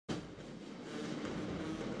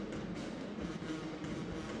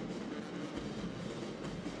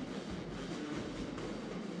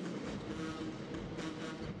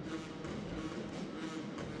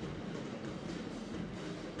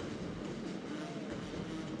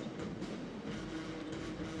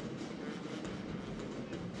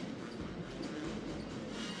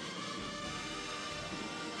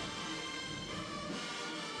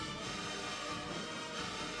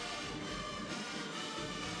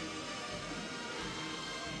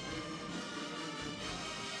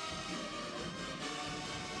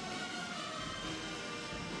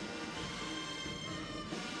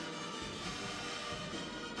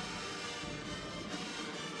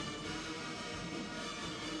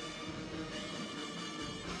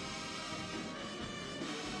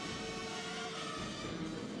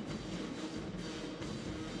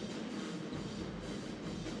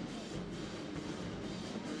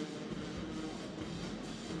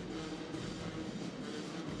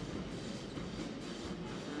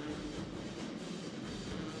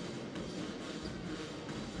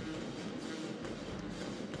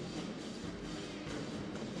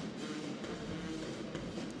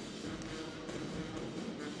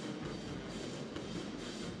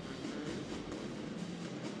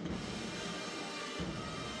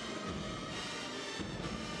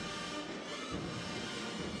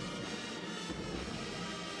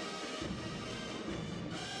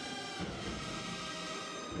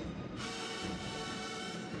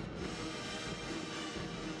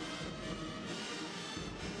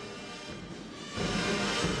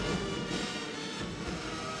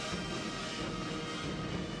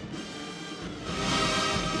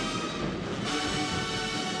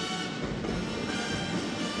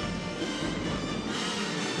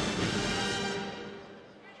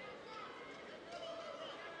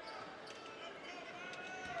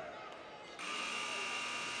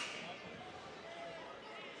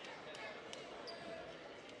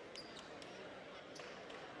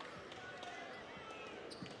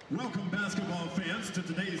Welcome, basketball fans, to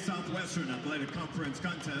today's Southwestern Athletic Conference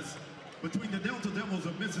contest between the Delta Devils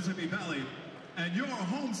of Mississippi Valley and your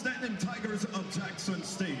homestanding Tigers of Jackson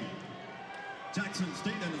State. Jackson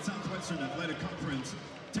State and the Southwestern Athletic Conference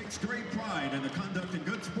takes great pride in the conduct and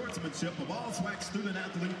good sportsmanship of all SWAC student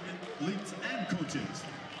athletes and coaches.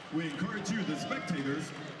 We encourage you, the spectators,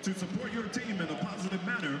 to support your team in a positive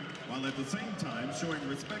manner, while at the same time showing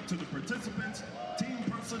respect to the participants, team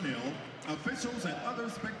personnel, officials, and other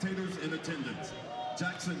spectators in attendance.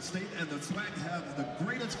 Jackson State and the SWAC have the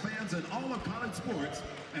greatest fans in all of college sports,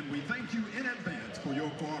 and we thank you in advance for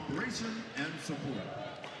your cooperation and support.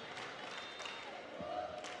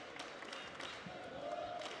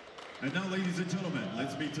 And now, ladies and gentlemen,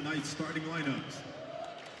 let's meet tonight's starting lineups.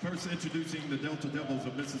 First, introducing the Delta Devils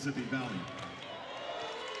of Mississippi Valley.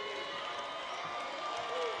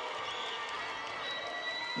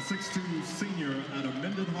 A 6'2" senior out of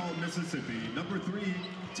Mendenhall, Mississippi, number 3,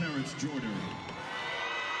 Terrence Joyner.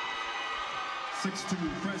 6'2"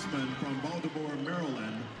 freshman from Baltimore,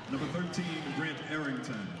 Maryland, number 13, Brent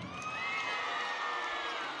Arrington.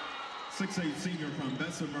 6'8" senior from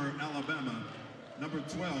Bessemer, Alabama, number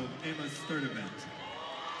 12, Amos Sturdivant.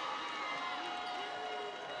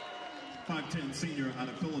 5'10" senior out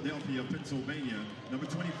of Philadelphia, Pennsylvania, number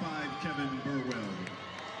 25, Kevin Burwell.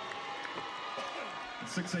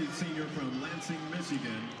 6'8" senior from Lansing,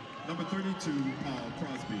 Michigan, number 32, Paul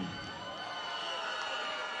Crosby.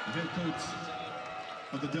 The head coach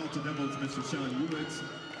of the Delta Devils, Mr. Sean Lewis.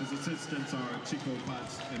 His assistants are Chico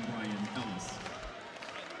Potts and Brian Ellis.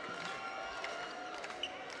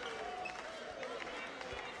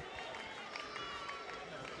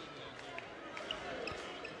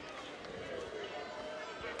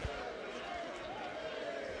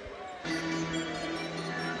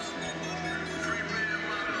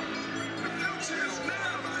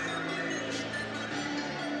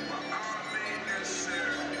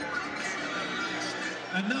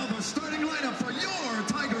 And now the starting lineup for your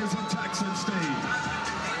Tigers of Jackson State.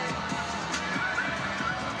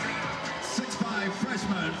 6'5"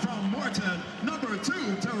 freshman from Morton, number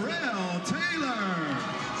 2, Terrell Taylor.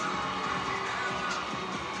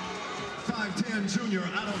 5'10" junior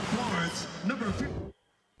out of Florence, number 50.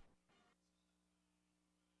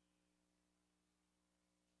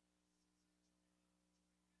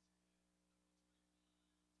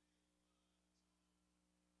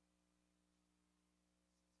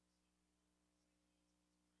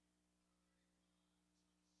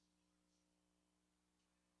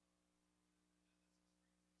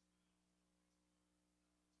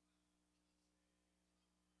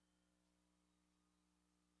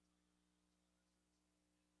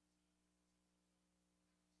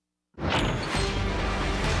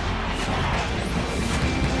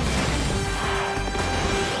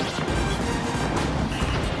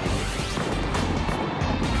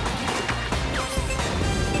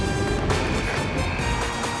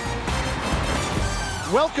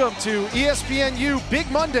 Welcome to ESPNU Big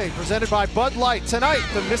Monday, presented by Bud Light. Tonight,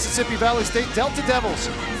 the Mississippi Valley State Delta Devils,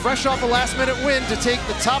 fresh off a last-minute win to take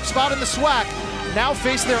the top spot in the SWAC, now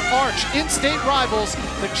face their arch in-state rivals,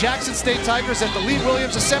 the Jackson State Tigers at the Lee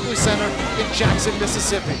Williams Assembly Center in Jackson,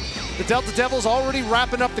 Mississippi. The Delta Devils already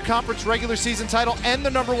wrapping up the conference regular season title and the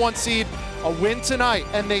 #1 seed. A win tonight,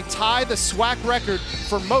 and they tie the SWAC record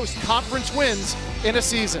for most conference wins in a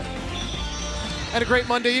season. And a great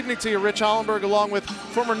Monday evening to you, Rich Hollenberg, along with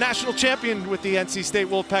former national champion with the NC State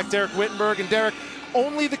Wolfpack, Derek Wittenberg. And Derek,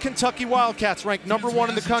 only the Kentucky Wildcats, ranked #1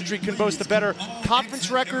 in the country, can boast a better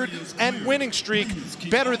conference record and winning streak,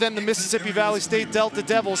 better than the Mississippi Valley State Delta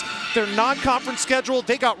Devils. Their non-conference schedule,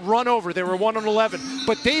 they got run over. They were 1-11,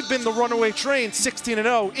 but they've been the runaway train,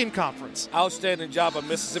 16-0 in conference. Outstanding job of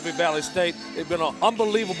Mississippi Valley State. They've been an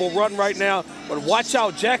unbelievable run right now, but watch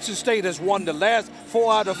out, Jackson State has won the last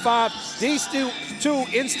 4 out of 5. These two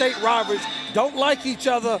in-state rivals don't like each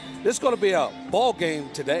other. This is going to be a ball game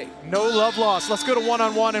today. No love lost. Let's go to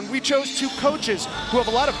one-on-one, and we chose 2 coaches who have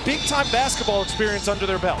a lot of big-time basketball experience under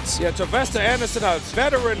their belts. Yeah, Sylvester Anderson, a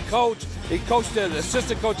veteran coach. He coached as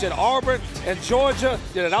assistant coach at Auburn and Georgia,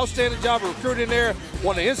 did an outstanding job of recruiting there,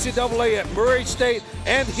 won the NCAA at Murray State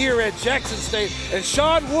and here at Jackson State. And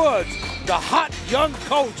Sean Woods, the hot young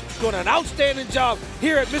coach, doing an outstanding job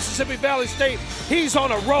here at Mississippi Valley State. He's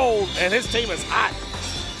on a roll, and his team is hot.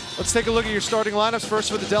 Let's take a look at your starting lineups.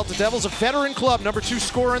 First for the Delta Devils, a veteran club, #2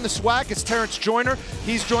 scorer in the SWAC. It's Terrence Joyner.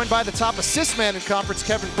 He's joined by the top assist man in conference,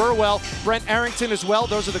 Kevin Burwell. Brent Arrington as well.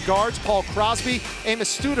 Those are the guards. Paul Crosby,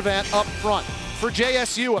 Amos Sturdivant up front. For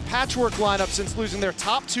JSU, a patchwork lineup since losing their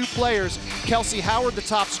top 2 players. Kelsey Howard, the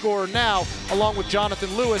top scorer now, along with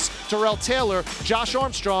Jonathan Lewis, Terrell Taylor, Josh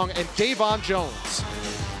Armstrong, and Davon Jones.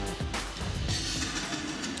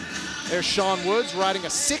 There's Sean Woods riding a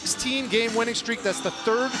 16-game winning streak. That's the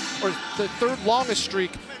third longest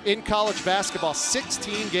streak in college basketball,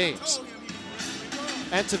 16 games.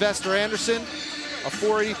 And Tavester Anderson, a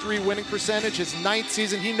 .483 winning percentage, his 9th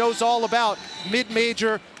season. He knows all about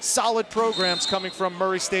mid-major, solid programs coming from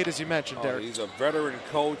Murray State, as you mentioned, Derek. He's a veteran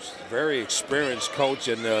coach, very experienced coach,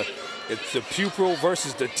 and it's the pupil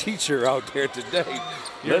versus the teacher out there today.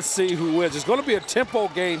 Let's see who wins. It's going to be a tempo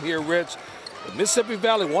game here, Rich. Mississippi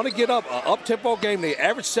Valley want to get up, an up-tempo game. They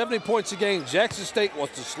average 70 points a game. Jackson State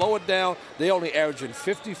wants to slow it down. They only averaging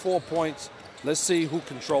 54 points. Let's see who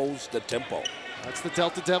controls the tempo. That's the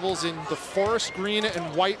Delta Devils in the forest green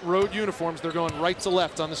and white road uniforms. They're going right to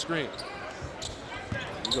left on the screen.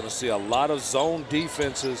 You're going to see a lot of zone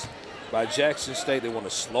defenses by Jackson State. They want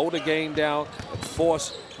to slow the game down and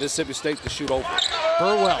force Mississippi State to shoot over.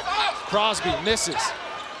 Burwell, Crosby misses.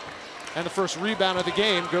 And the first rebound of the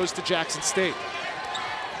game goes to Jackson State.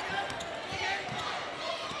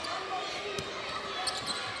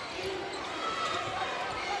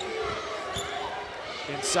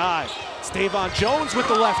 Inside, it's Davon Jones with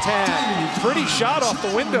the left hand. Pretty shot off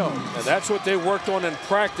the window. And that's what they worked on in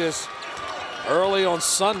practice early on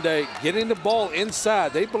Sunday, getting the ball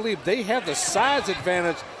inside. They believe they have the size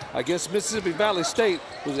advantage against Mississippi Valley State,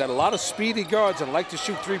 who's got a lot of speedy guards and like to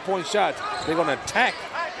shoot three-point shots. They're going to attack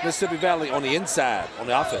Mississippi Valley on the inside, on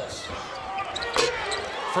the offense.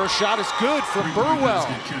 First shot is good from Burwell.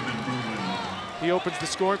 He opens the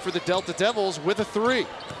scoring for the Delta Devils with a three.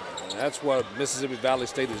 And that's what Mississippi Valley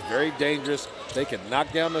State is very dangerous. They can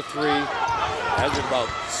knock down the three, averaging about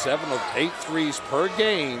 7 or 8 threes per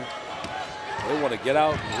game. They want to get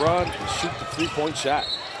out and run and shoot the three-point shot.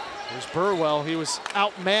 There's Burwell. He was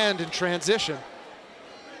outmanned in transition.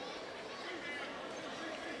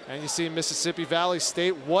 And you see Mississippi Valley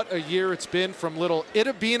State, what a year it's been from little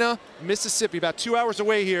Itta, Mississippi, about 2 hours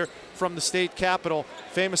away here from the state capital.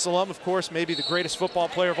 Famous alum, of course, maybe the greatest football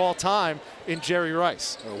player of all time in Jerry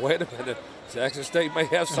Rice. Oh, wait a minute. Jackson State may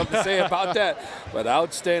have something to say about that. But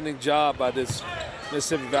outstanding job by this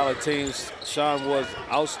Mississippi Valley team. Sean Woods,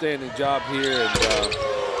 outstanding job here. And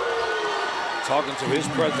talking to his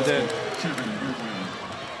president,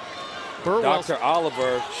 Burwell. Dr.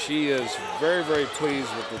 Oliver, she is very, very pleased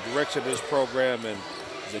with the direction of this program and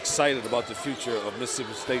is excited about the future of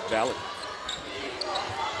Mississippi State Valley.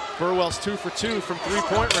 Burwell's 2 for 2 from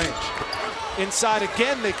three-point range. Inside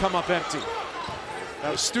again, they come up empty.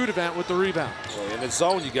 That was Studevant with the rebound. So in the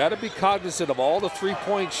zone, you got to be cognizant of all the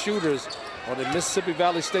three-point shooters on the Mississippi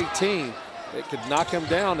Valley State team. They could knock him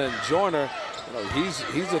down, and Joyner, you know,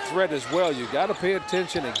 he's a threat as well. You got to pay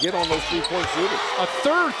attention and get on those three-point shooters. A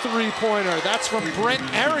third three-pointer. That's from Brent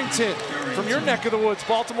Arrington from your neck of the woods,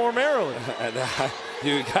 Baltimore, Maryland. And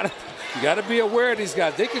you got to be aware of these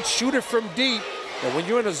guys. They can shoot it from deep. And when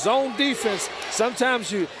you're in a zone defense,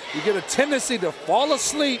 sometimes you get a tendency to fall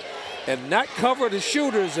asleep and not cover the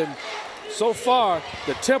shooters. And so far,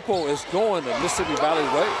 the tempo is going the Mississippi Valley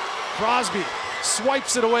way. Crosby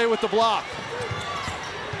swipes it away with the block.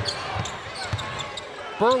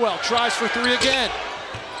 Burwell tries for three again.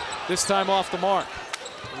 This time off the mark.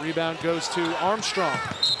 The rebound goes to Armstrong.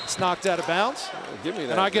 It's knocked out of bounds. Give me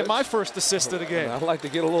that, and I get Rich. my first assist of the game. I'd like to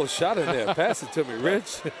get a little shot in there. Pass it to me,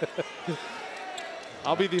 Rich.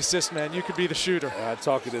 I'll be the assist man. You could be the shooter. I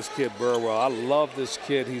talk to this kid, Burwell. I love this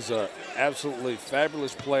kid. He's an absolutely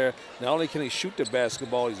fabulous player. Not only can he shoot the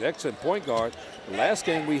basketball, he's an excellent point guard. The last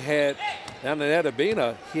game we had down in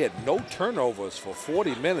Edabina, he had no turnovers for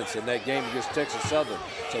 40 minutes in that game against Texas Southern.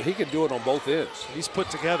 So he can do it on both ends. He's put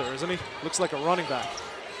together, isn't he? Looks like a running back.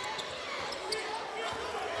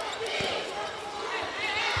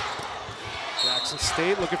 Jackson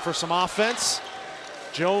State looking for some offense.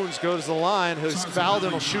 Jones goes to the line, who's fouled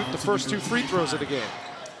and will shoot the first 2 free throws of the game.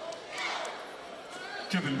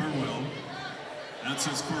 Kevin Burwell, that's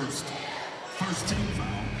his first team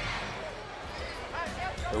foul.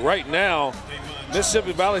 Right now,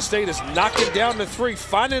 Mississippi Valley State is knocking down the three,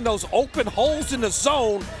 finding those open holes in the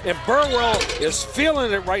zone, and Burwell is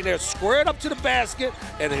feeling it right there, squared up to the basket,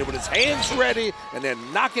 and with his hands ready, and then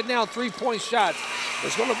knocking down three-point shots.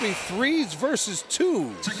 It's going to be 3s versus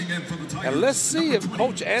 2s. And let's see if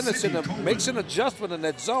Coach Anderson makes an adjustment in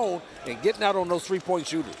that zone and getting out on those three-point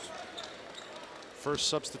shooters. First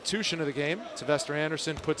substitution of the game. Tavester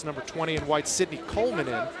Anderson puts number 20 in white, Sidney Coleman,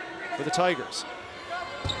 in for the Tigers.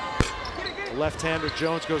 The left-hander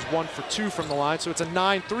Jones goes 1 for 2 from the line, so it's a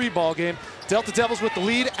 9-3 ball game. Delta Devils with the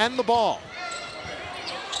lead and the ball.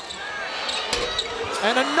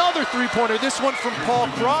 And another three-pointer, this one from Paul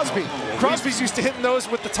Crosby. Crosby's used to hitting those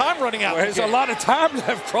with the time running out. There's a lot of time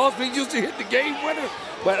left. Crosby used to hit the game winner.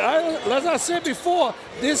 But as I said before,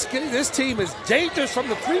 this team is dangerous from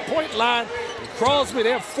the three-point line. And Crosby,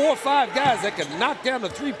 they have 4 or 5 guys that can knock down the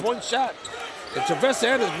three-point shot. And Sylvester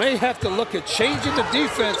Anderson may have to look at changing the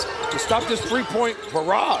defense to stop this three-point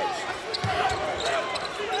barrage.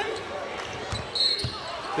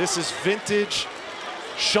 This is vintage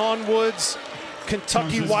Sean Woods,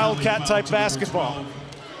 Kentucky Wildcat type basketball.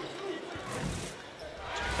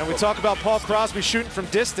 And we talk about Paul Crosby shooting from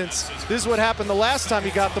distance. This is what happened the last time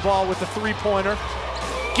he got the ball with the three-pointer.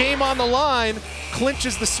 Game on the line,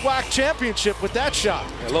 clinches the SWAC championship with that shot.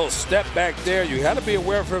 A little step back there. You had to be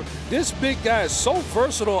aware of him. This big guy is so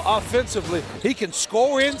versatile offensively. He can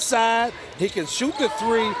score inside. He can shoot the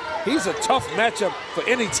three. He's a tough matchup for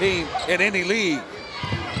any team in any league.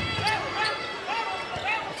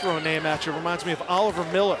 Throw a name at you. Reminds me of Oliver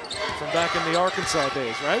Miller from back in the Arkansas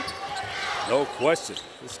days, right? No question.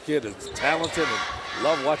 This kid is talented and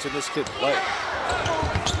love watching this kid play.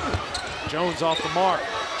 Jones off the mark.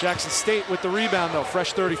 Jackson State with the rebound, though,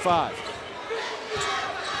 fresh 35.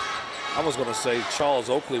 I was going to say Charles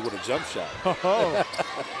Oakley with a jump shot. But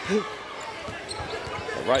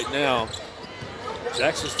right now,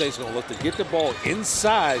 Jackson State's going to look to get the ball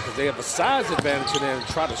inside because they have a size advantage in there and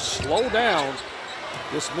try to slow down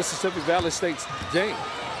this Mississippi Valley State's game.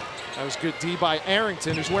 That was good D by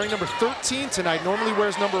Arrington, who's wearing number 13 tonight. Normally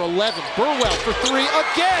wears number 11. Burwell for 3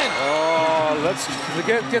 again. Oh, let's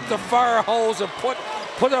get the fire hose and put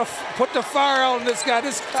the fire on this guy.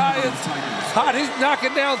 This guy is hot. He's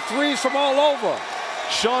knocking down threes from all over.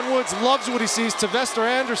 Sean Woods loves what he sees. Sylvester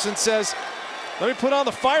Anderson says, let me put on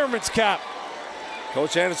the fireman's cap.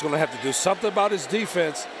 Coach Anderson's going to have to do something about his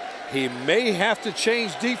defense. He may have to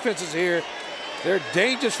change defenses here. They're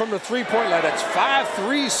dangerous from the three-point line. That's 5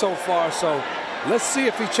 threes so far, so let's see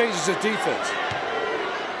if he changes his defense.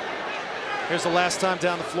 Here's the last time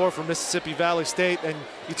down the floor for Mississippi Valley State, and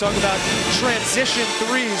you talk about transition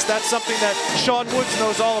threes. That's something that Sean Woods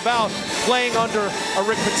knows all about, playing under a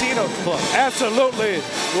Rick Pitino club. Absolutely.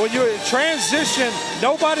 When you're in transition,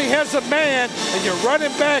 nobody has a man, and you're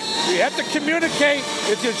running back. You have to communicate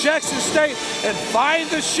with your Jackson State and find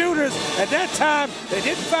the shooters. At that time, they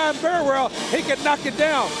didn't find Burwell. He could knock it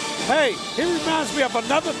down. Hey, he reminds me of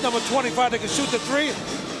another number 25 that can shoot the three.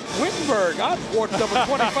 Wittenberg. I wore number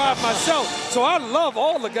 25 myself, so I love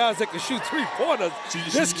all the guys that can shoot three-pointers.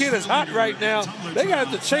 This kid is hot right now. They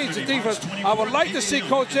got to change the defense. I would like to see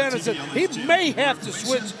Coach Anderson. He may have to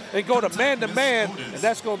switch and go to man-to-man, and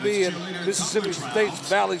that's going to be in Mississippi State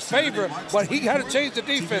Valley's favor, but he got to change the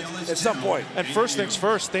defense at some point. And first things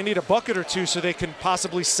first, they need a bucket or two so they can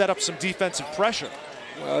possibly set up some defensive pressure.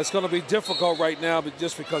 Well, it's going to be difficult right now, but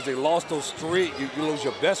just because they lost those 3, you lose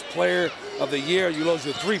your best player of the year, you lose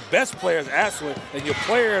your 3 best players, actually, and your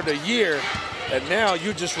player of the year, and now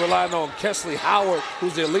you're just relying on Kesley Howard,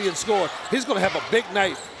 who's their leading scorer. He's going to have a big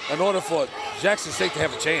night in order for Jackson State to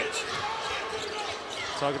have a chance.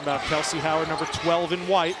 Talking about Kelsey Howard, number 12 in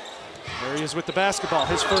white. There he is with the basketball.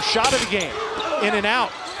 His first shot of the game. In and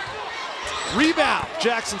out. Rebound.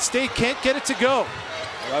 Jackson State can't get it to go.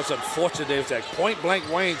 That's unfortunate. There's that point-blank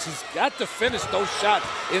range. He's got to finish those shots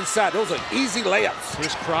inside. Those are easy layups.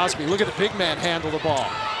 Here's Crosby. Look at the big man handle the ball.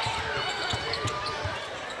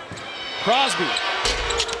 Crosby,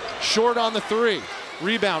 short on the 3.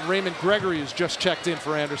 Rebound, Raymond Gregory has just checked in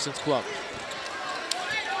for Anderson's club.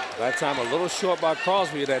 That time a little short by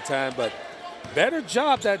Crosby at that time, but better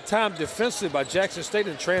job that time defensively by Jackson State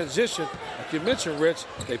in transition. Like you mentioned, Rich,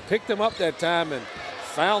 they picked him up that time and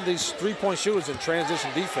found these three-point shooters in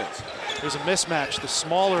transition defense. There's a mismatch. The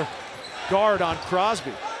smaller guard on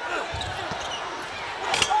Crosby.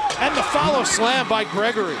 And the follow slam by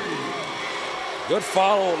Gregory. Good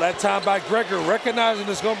follow that time by Gregory, recognizing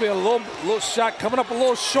there's going to be a little shot coming up a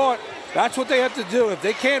little short. That's what they have to do. If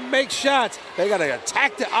they can't make shots, they got to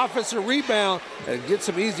attack the offensive rebound and get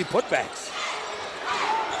some easy putbacks.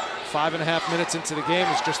 5.5 minutes into the game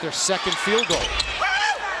is just their second field goal.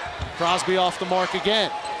 Crosby off the mark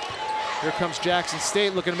again. Here comes Jackson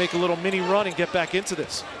State looking to make a little mini run and get back into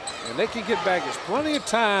this. And they can get back. There's plenty of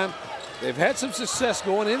time. They've had some success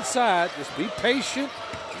going inside. Just be patient.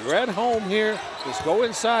 You're at home here. Just go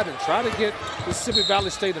inside and try to get Mississippi Valley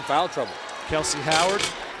State in foul trouble. Kelsey Howard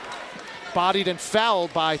bodied and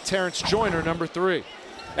fouled by Terrence Joyner, number 3.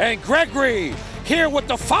 And Gregory here with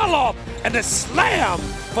the follow-up and the slam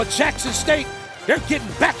for Jackson State. They're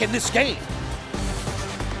getting back in this game.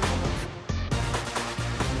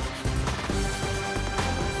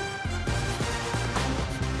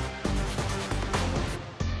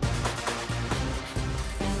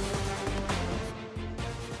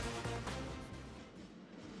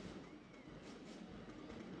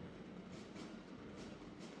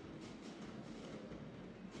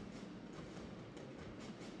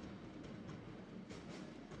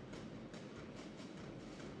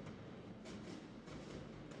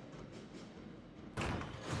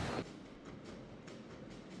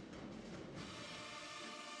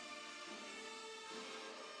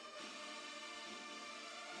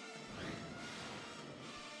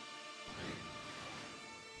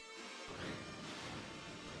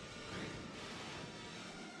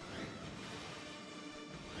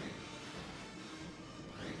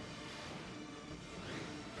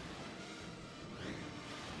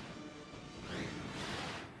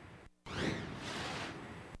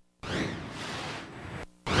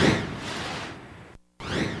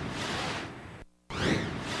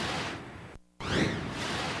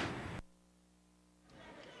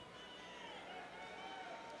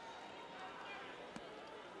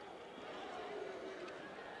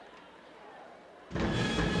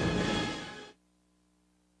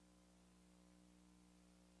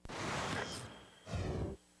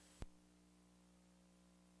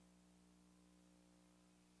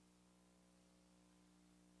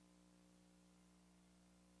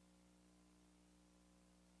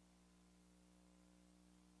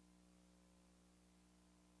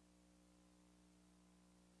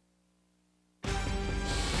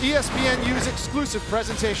 ESPNU's exclusive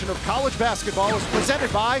presentation of college basketball is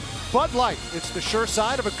presented by Bud Light. It's the sure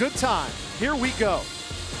side of a good time. Here we go.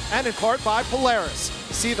 And in part by Polaris.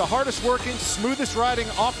 See the hardest working, smoothest riding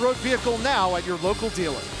off-road vehicle now at your local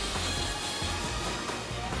dealer.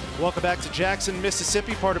 Welcome back to Jackson,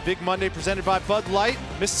 Mississippi, part of Big Monday presented by Bud Light.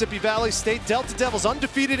 Mississippi Valley State Delta Devils,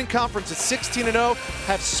 undefeated in conference at 16-0,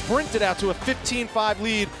 have sprinted out to a 15-5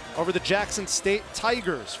 lead over the Jackson State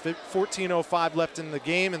Tigers. 14:05 left in the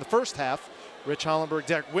game in the first half. Rich Hollenberg,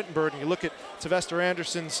 Derek Wittenberg, and you look at Sylvester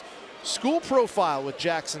Anderson's school profile with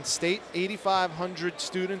Jackson State, 8,500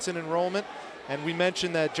 students in enrollment. And we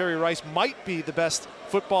mentioned that Jerry Rice might be the best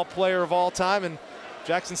football player of all time, and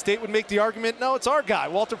Jackson State would make the argument, no, it's our guy,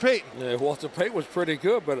 Walter Payton. Yeah, Walter Payton was pretty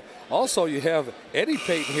good, but also you have Eddie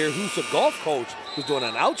Payton here, who's a golf coach, who's doing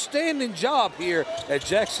an outstanding job here at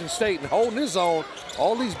Jackson State and holding his own.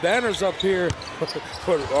 All these banners up here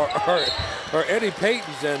are Eddie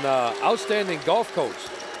Payton's and outstanding golf coach.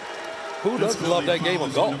 Who doesn't love that game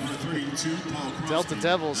of golf? Delta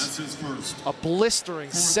Devils, a blistering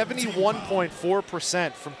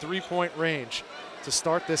 71.4% from three-point range to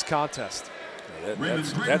start this contest.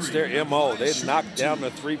 That's their MO. They knock down the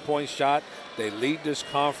three-point shot. They lead this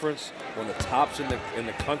conference, one of the tops in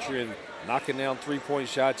the country in knocking down three-point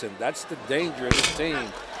shots, and that's the danger of this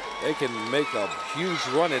team. They can make a huge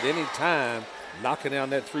run at any time, knocking down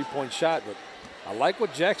that three-point shot. But I like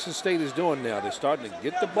what Jackson State is doing now. They're starting to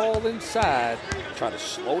get the ball inside, try to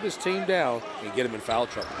slow this team down and get them in foul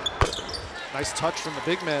trouble. Nice touch from the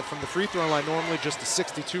big man from the free throw line. Normally just a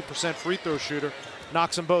 62% free throw shooter.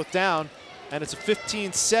 Knocks them both down. And it's a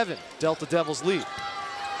 15-7 Delta Devils lead.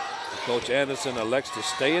 Coach Anderson elects to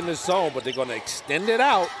stay in the zone, but they're going to extend it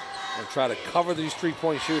out and try to cover these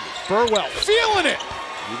three-point shooters. Burwell feeling it.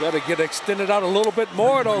 You got to get extended out a little bit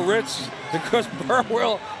more, though, Rich, because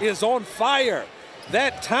Burwell is on fire.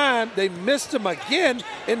 That time, they missed him again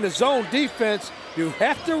in the zone defense. You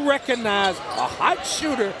have to recognize a hot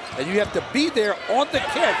shooter, and you have to be there on the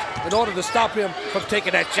catch in order to stop him from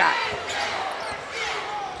taking that shot.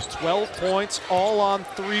 12 points, all on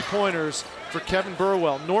three-pointers for Kevin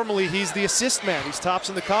Burwell. Normally, he's the assist man. He's tops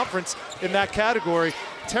in the conference in that category.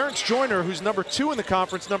 Terrence Joyner, who's number 2 in the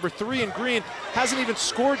conference, number 3 in green, hasn't even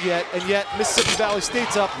scored yet, and yet Mississippi Valley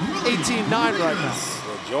State's up 18-9 right now.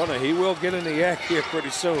 Well, Joyner, he will get in the act here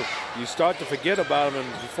pretty soon. You start to forget about him,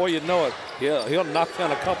 and before you know it, he'll knock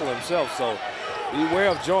down a couple himself, so beware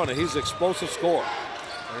of Joyner. He's an explosive scorer.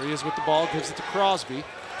 There he is with the ball, gives it to Crosby.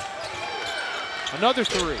 Another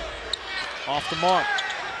three, off the mark.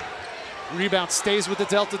 Rebound stays with the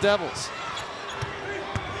Delta Devils.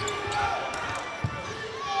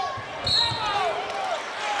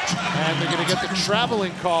 And they're going to get the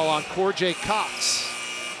traveling call on Corjay Cox.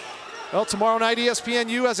 Well, tomorrow night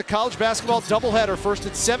ESPNU has a college basketball doubleheader. First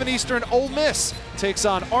at 7 Eastern, Ole Miss takes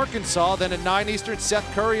on Arkansas. Then at 9 Eastern, Seth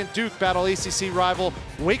Curry and Duke battle ACC rival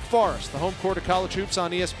Wake Forest. The home court of college hoops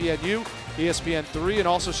on ESPNU, ESPN3, and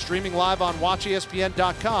also streaming live on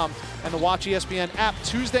WatchESPN.com and the Watch ESPN app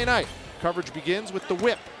Tuesday night. Coverage begins with the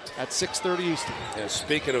whip at 6:30 Eastern. And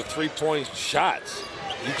speaking of three-point shots,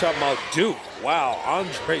 you talking about Duke. Wow,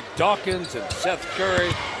 Andre Dawkins and Seth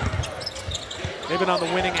Curry. They've been on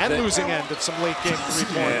the winning and losing end of some late game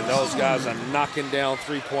three-pointers. And those guys are knocking down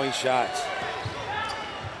three-point shots.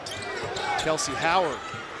 Kelsey Howard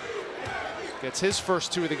gets his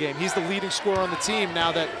first 2 of the game. He's the leading scorer on the team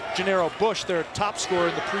now that Gennaro Bush, their top scorer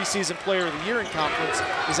in the preseason player of the year in conference,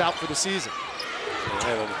 is out for the season.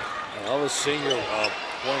 Another senior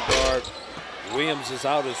point guard, Williams, is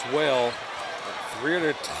out as well. 3 of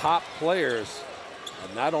their top players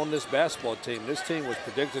are not on this basketball team. This team was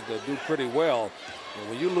predicted to do pretty well. And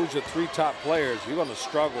when you lose your 3 top players, you're going to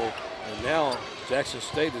struggle. And now Jackson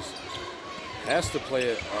State has to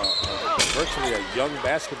play virtually a young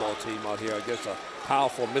basketball team out here against a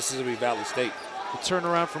powerful Mississippi Valley State. The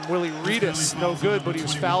turnaround from Willie Reedus, no good, but he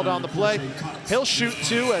was fouled on the play. He'll shoot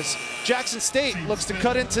 2 as Jackson State looks to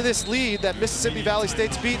cut into this lead that Mississippi Valley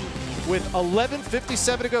State's beaten with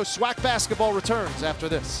 11:57 to go. SWAC basketball returns after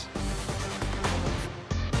this.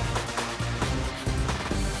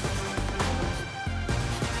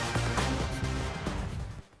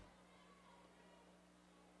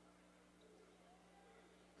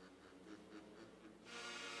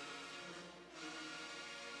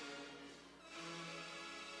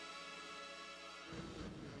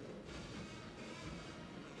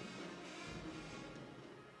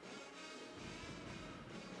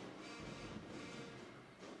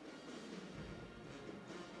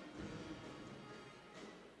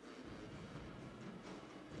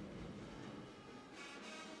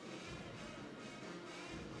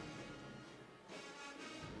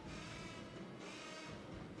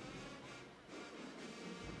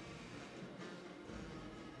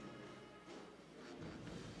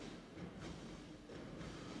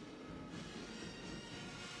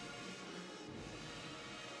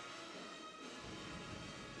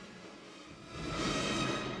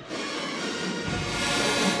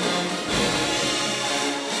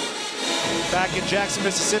 back in Jackson,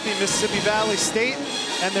 Mississippi, Mississippi Valley State,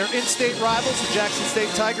 and their in-state rivals, the Jackson State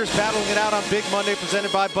Tigers, battling it out on Big Monday,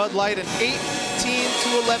 presented by Bud Light. An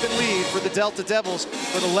 18-11 lead for the Delta Devils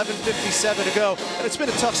with 11:57 to go. And it's been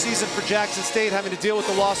a tough season for Jackson State, having to deal with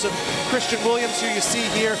the loss of Christian Williams, who you see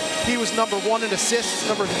here. He was #1 in assists,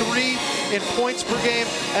 #3 in points per game,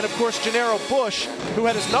 and of course Gennaro Bush, who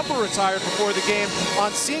had his number retired before the game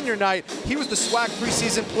on senior night. He was the SWAC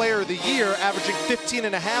preseason player of the year, averaging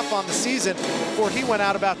 15.5 on the season before he went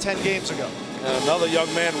out about 10 games ago. And another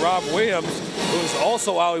young man, Rob Williams, who's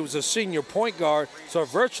also out. He was a senior point guard. So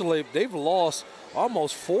virtually, they've lost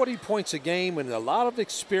almost 40 points a game and a lot of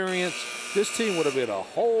experience. This team would have been a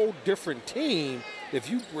whole different team if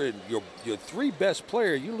you were your three best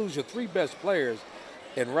players. You lose your three best players.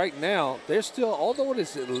 And right now, they're still, although it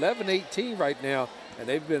is 11-18 right now, and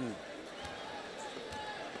they've been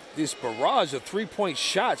this barrage of three-point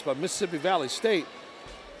shots by Mississippi Valley State.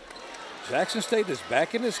 Jackson State is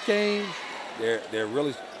back in this game. They're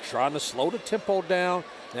really trying to slow the tempo down.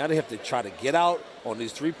 Now they have to try to get out on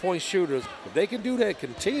these three-point shooters. If they can do that,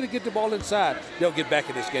 continue to get the ball inside, they'll get back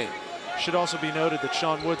in this game. Should also be noted that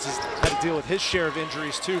Sean Woods has had to deal with his share of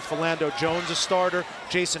injuries too. Philando Jones, a starter.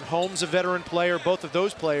 Jason Holmes, a veteran player. Both of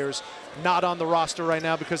those players not on the roster right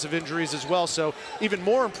now because of injuries as well. So even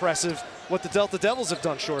more impressive what the Delta Devils have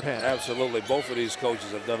done shorthand. Absolutely. Both of these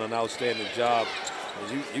coaches have done an outstanding job.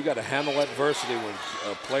 You got to handle adversity when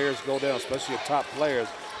players go down, especially your top players.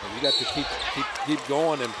 And you got to keep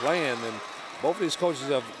going and playing. And both of these coaches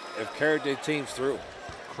have carried their teams through.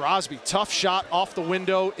 Crosby, tough shot off the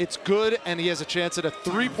window. It's good, and he has a chance at a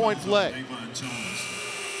three-point play.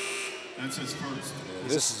 That's his first.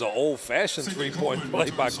 This is an old-fashioned three-point play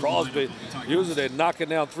by Crosby. Usually they're knocking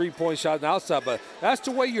down three-point shots outside, but that's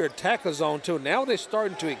the way you attack a zone too. Now they're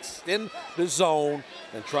starting to extend the zone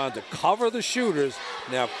and trying to cover the shooters.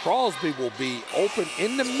 Now Crosby will be open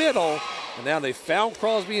in the middle, and now they found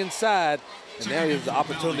Crosby inside, and now he has the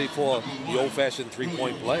opportunity for the old-fashioned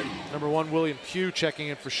three-point play. #1, William Pugh checking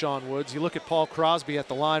in for Sean Woods. You look at Paul Crosby at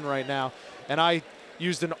the line right now, and I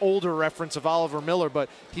used an older reference of Oliver Miller, but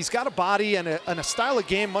he's got a body and a style of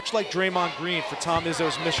game much like Draymond Green for Tom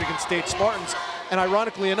Izzo's Michigan State Spartans. And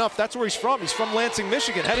ironically enough, that's where he's from. He's from Lansing,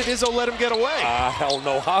 Michigan. How did Izzo let him get away? I don't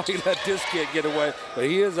know how he let this kid get away, but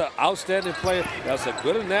he is an outstanding player. That's a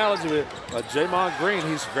good analogy with Draymond Green.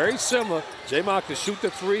 He's very similar. Draymond can shoot the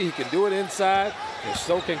three. He can do it inside, and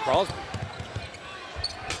so can Crosby.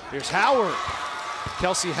 Here's Howard.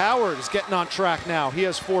 Kelsey Howard is getting on track now. He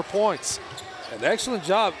has 4 points. An excellent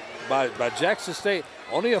job by Jackson State.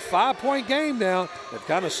 Only a 5-point game now. They've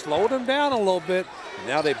kind of slowed them down a little bit. And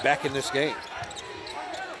now they're back in this game.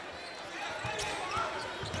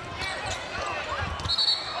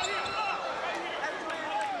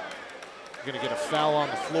 You're going to get a foul on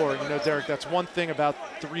the floor. You know, Derek, that's one thing about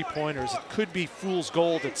three-pointers. It could be fool's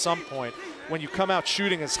gold at some point. When you come out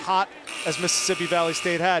shooting as hot as Mississippi Valley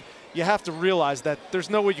State had, you have to realize that there's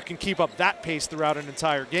no way you can keep up that pace throughout an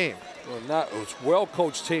entire game. Well, not a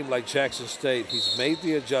well-coached team like Jackson State. He's made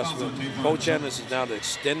the adjustment. Coach Ennis has now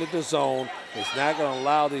extended the zone. He's not going to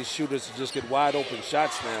allow these shooters to just get wide-open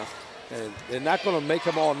shots now. And they're not going to make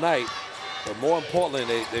them all night. But more importantly,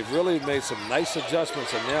 they've really made some nice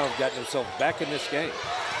adjustments and now have gotten themselves back in this game.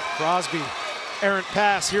 Crosby, errant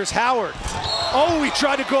pass. Here's Howard. Oh, he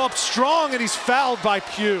tried to go up strong, and he's fouled by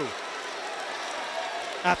Pugh.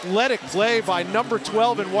 Athletic play by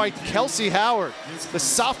 #12 in white, Kelsey Howard, the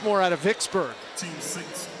sophomore out of Vicksburg.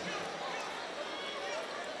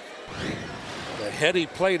 The heady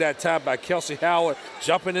play that time by Kelsey Howard,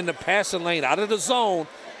 jumping in the passing lane out of the zone.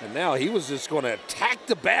 And now he was just going to attack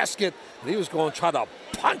the basket, and he was going to try to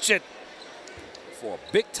punch it for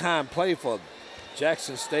a big-time play for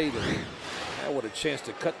Jackson State. And now with a chance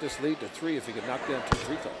to cut this lead to 3 if he could knock down 2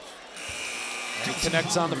 free throws. And he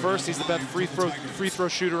connects on the first. He's the best free throw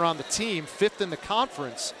shooter on the team, 5th in the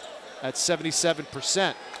conference at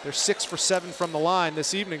 77%. They're 6 for 7 from the line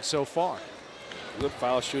this evening so far. Good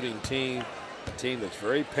foul shooting team, a team that's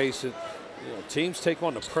very patient. You know, teams take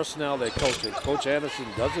on the personnel they coach. Coach Anderson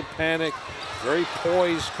doesn't panic. Very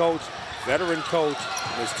poised coach, veteran coach.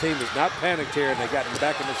 And his team is not panicked here, and they got him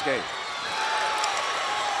back in this game.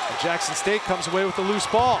 And Jackson State comes away with the loose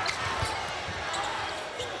ball.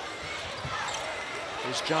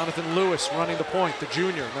 Here's Jonathan Lewis running the point, the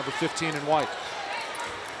junior, #15 in white.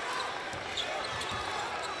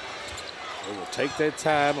 They will take their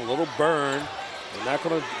time, a little burn. They're not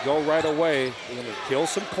going to go right away. They're going to kill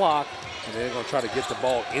some clock, and they're going to try to get the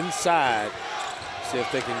ball inside, see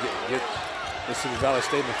if they can get Mississippi Valley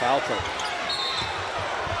State in the foul trouble.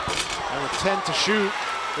 And with 10 to shoot,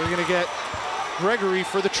 they're going to get Gregory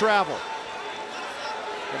for the travel.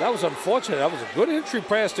 But that was unfortunate. That was a good entry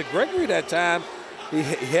pass to Gregory that time. He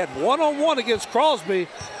had one-on-one against Crosby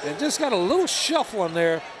and just got a little shuffle in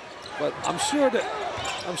there. But I'm sure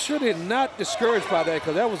they're not discouraged by that,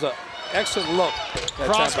 because that was an excellent look that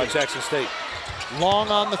Crosby. time by Jackson State. Long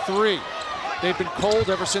on the three. They've been cold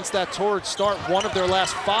ever since that torrid start, one of their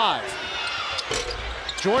last 5.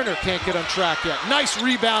 Joyner can't get on track yet. Nice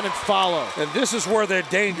rebound and follow. And this is where they're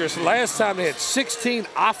dangerous. Last time they had 16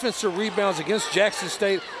 offensive rebounds against Jackson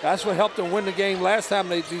State. That's what helped them win the game last time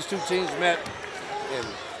these two teams met. And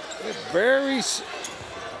they're very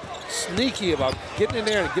sneaky about getting in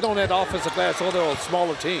there and get on that offensive glass, although they're a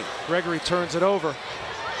smaller team. Gregory turns it over.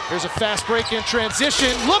 Here's a fast break in transition.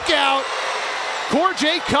 Look out!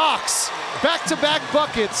 Corjay Cox, back-to-back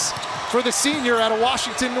buckets for the senior out of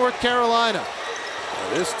Washington, North Carolina.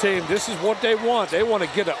 This team, this is what they want. They want to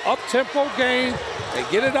get an up-tempo game and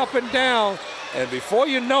get it up and down. And before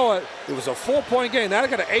you know it, it was a 4-point game. Now they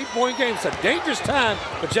got an 8-point game. It's a dangerous time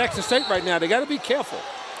for Jackson State right now. They got to be careful.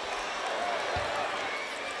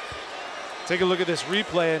 Take a look at this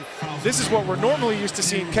replay, and this is what we're normally used to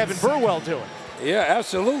seeing Kevin Burwell doing. Yeah,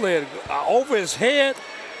 absolutely. Over his head,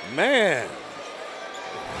 man.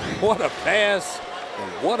 What a pass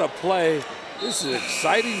and what a play. This is an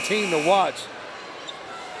exciting team to watch.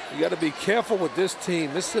 You got to be careful with this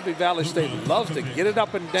team. Mississippi Valley State loves to get it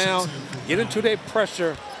up and down, get into their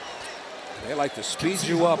pressure. They like to speed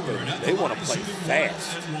you up, and they want to play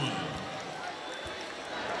fast.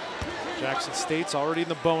 Jackson State's already in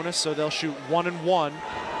the bonus, so they'll shoot 1 and 1.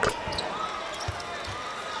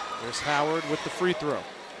 There's Howard with the free throw.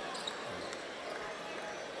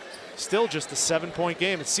 Still just a 7-point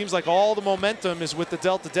game. It seems like all the momentum is with the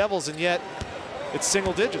Delta Devils, and yet it's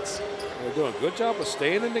single digits. They're doing a good job of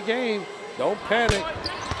staying in the game. Don't panic.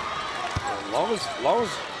 As long as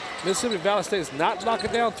Mississippi Valley State is not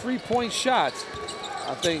knocking down 3-point shots,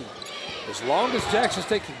 I think as long as Jackson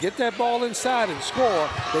State can get that ball inside and score,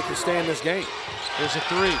 they can stay in this game. There's a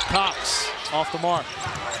 3. Cox off the mark.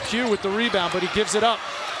 Pugh with the rebound, but he gives it up.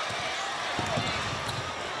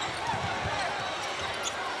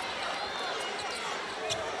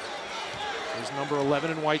 Here's number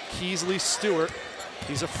 11 in white, Keasley Stewart.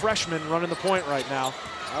 He's a freshman running the point right now.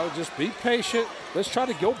 I would just be patient. Let's try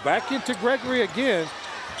to go back into Gregory again,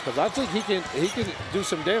 because I think he can do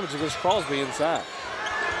some damage against Crosby inside.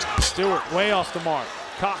 Stewart way off the mark.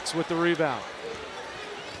 Cox with the rebound.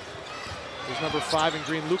 There's number 5 in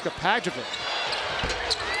green, Luka Pajovic.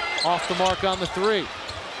 Off the mark on the 3.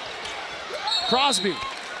 Crosby,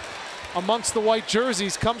 amongst the white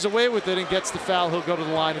jerseys, comes away with it and gets the foul. He'll go to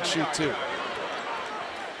the line and shoot 2.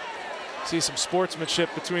 See some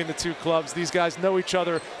sportsmanship between the two clubs. These guys know each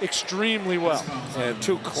other extremely well. And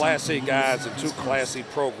two classy guys and two classy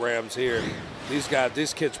programs here.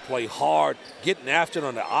 These kids play hard, getting after it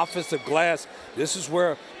on the offensive glass. This is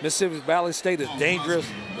where Mississippi Valley State is dangerous.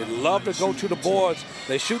 They love to go to the boards.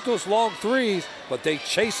 They shoot those long threes, but they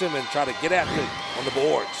chase them and try to get after it on the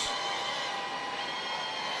boards.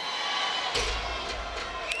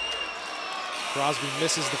 Crosby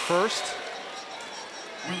misses the first.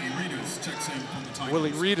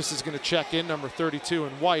 Willie Reedus is going to check in, number 32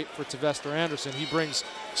 in white for Tavester Anderson. He brings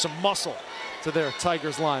some muscle to their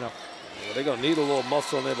Tigers lineup. Well, they're going to need a little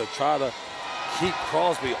muscle in there to try to keep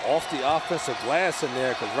Crosby off the offensive glass in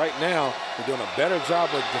there, because right now they're doing a better job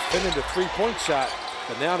of defending the 3-point shot,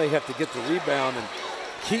 but now they have to get the rebound and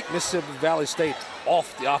keep Mississippi Valley State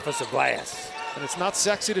off the offensive glass. And it's not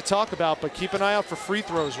sexy to talk about, but keep an eye out for free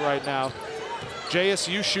throws right now.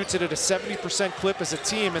 JSU shoots it at a 70% clip as a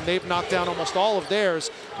team, and they've knocked down almost all of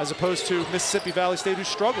theirs, as opposed to Mississippi Valley State, who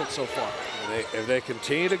struggled so far. If they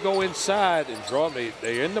continue to go inside and draw,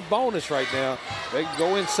 they're in the bonus right now. They can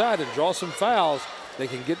go inside and draw some fouls. They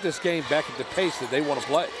can get this game back at the pace that they want to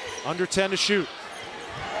play. Under 10 to shoot.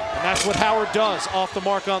 And that's what Howard does, off the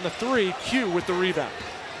mark on the 3. Q with the rebound.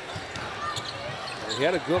 He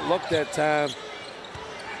had a good look that time.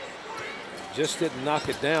 Just didn't knock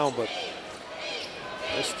it down, but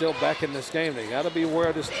they're still back in this game. They got to be aware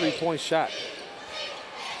of this 3-point shot.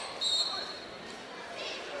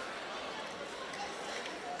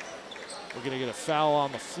 We're going to get a foul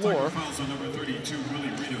on the floor.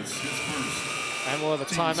 And we'll have a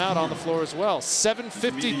timeout on the floor as well.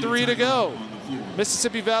 7:53 to go.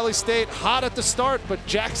 Mississippi Valley State hot at the start, but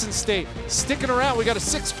Jackson State sticking around. We got a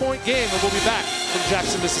 6-point game, and we'll be back from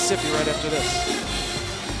Jackson, Mississippi right after this.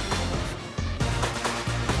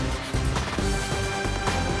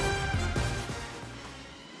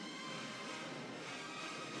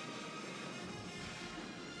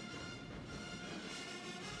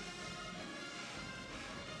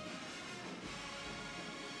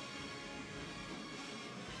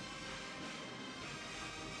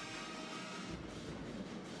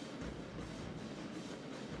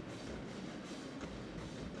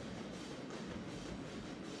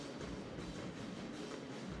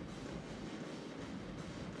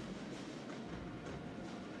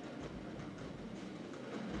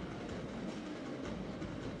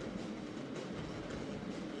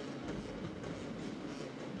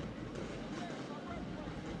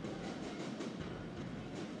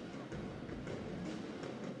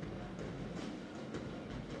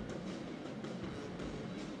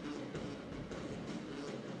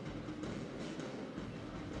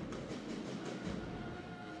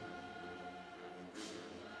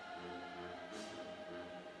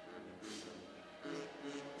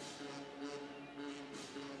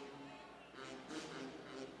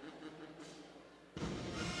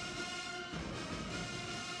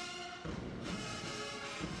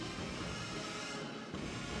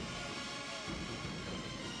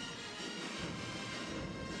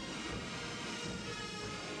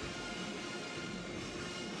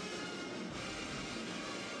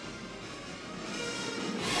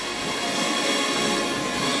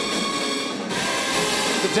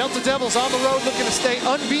 The Delta Devils on the road looking to stay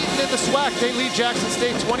unbeaten in the SWAC. They lead Jackson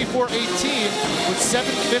State 24-18 with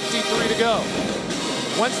 7:53 to go.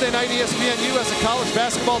 Wednesday night, ESPNU has a college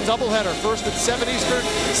basketball doubleheader. First at 7 Eastern,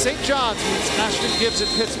 St. John's meets Ashton Gibbs at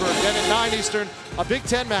Pittsburgh. Then at 9 Eastern, a Big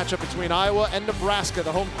Ten matchup between Iowa and Nebraska,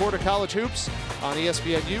 the home court of college hoops on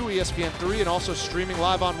ESPNU, ESPN3, and also streaming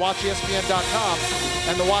live on WatchESPN.com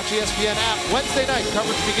and the Watch ESPN app. Wednesday night,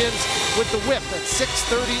 coverage begins with the Whip at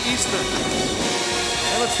 6:30 Eastern.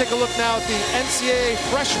 And let's take a look now at the NCAA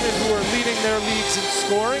freshmen who are leading their leagues in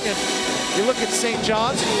scoring. And you look at St.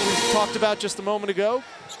 John's, who we talked about just a moment ago.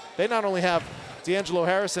 They not only have D'Angelo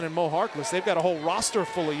Harrison and Mo Harkless, they've got a whole roster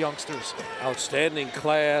full of youngsters. Outstanding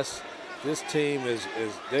class. This team is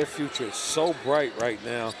their future is so bright right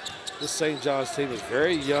now. This St. John's team is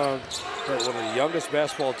very young. They're one of the youngest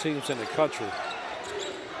basketball teams in the country.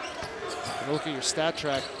 And look at your stat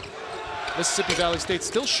track. Mississippi Valley State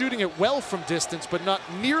still shooting it well from distance, but not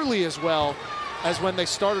nearly as well as when they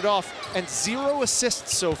started off, and 0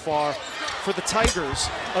 assists so far for the Tigers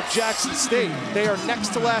of Jackson State. They are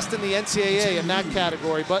next to last in the NCAA in that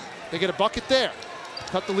category, but they get a bucket there.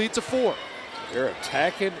 Cut the lead to 4. They're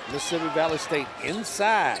attacking Mississippi Valley State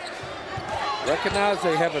inside. Recognize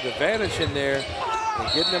they have an advantage in there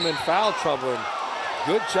and getting them in foul trouble. And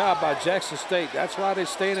good job by Jackson State. That's why they're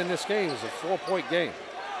staying in this game. It's a 4-point game.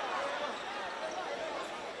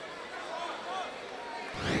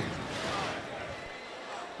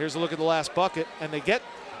 Here's a look at the last bucket, and they get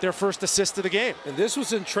their first assist of the game. And this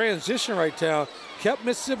was in transition right now. Kept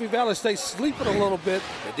Mississippi Valley State sleeping a little bit.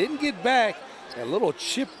 They didn't get back. A little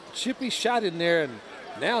chippy shot in there, and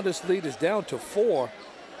now this lead is down to 4.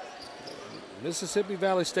 Mississippi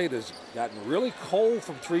Valley State has gotten really cold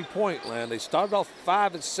from three-point land. They started off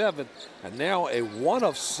 5 of 7, and now a 1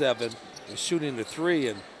 of 7 is shooting the 3,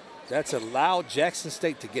 and that's allowed Jackson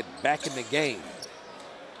State to get back in the game.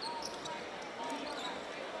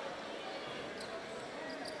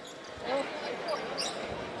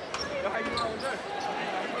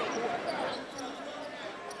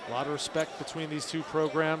 A lot of respect between these two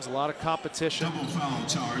programs, a lot of competition. Double foul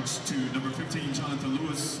charge to number 15, Jonathan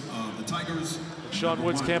Lewis of the Tigers. Sean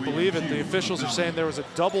Woods can't believe it. The officials are saying there was a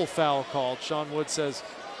double foul called. Sean Woods says,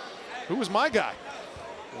 who was my guy?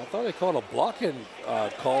 I thought they called a blocking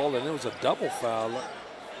call, and it was a double foul.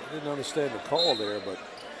 I didn't understand the call there, but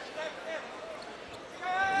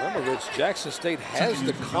remember, Rich, Jackson State has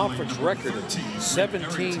the conference record of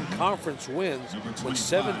 17 conference wins, with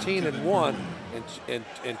 17-1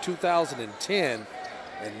 in 2010,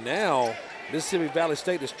 and now Mississippi Valley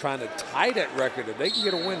State is trying to tie that record. If they can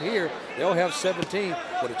get a win here, they'll have 17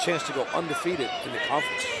 with a chance to go undefeated in the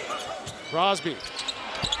conference. Crosby,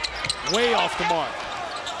 way off the mark.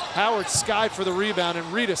 Howard skied for the rebound, and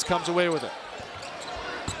Reedus comes away with it.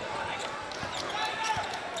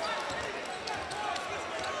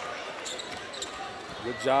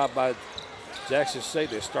 Good job by Jackson State.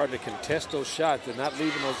 They're starting to contest those shots. They're not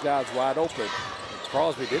leaving those guys wide open. And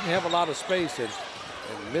Crosby didn't have a lot of space and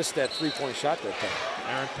missed that three-point shot that time.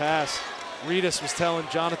 Errant pass. Reedus was telling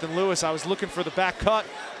Jonathan Lewis, I was looking for the back cut,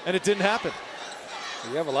 and it didn't happen.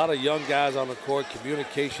 You have a lot of young guys on the court.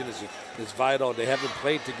 Communication is vital. They haven't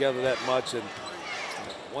played together that much, and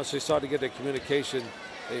once they start to get their communication,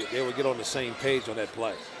 they will get on the same page on that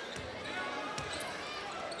play.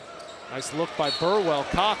 Nice look by Burwell.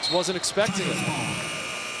 Cox wasn't expecting it.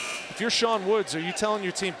 If you're Sean Woods, are you telling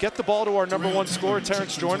your team, get the ball to our #1 scorer,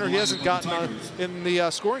 Terrence Joyner? He hasn't gotten in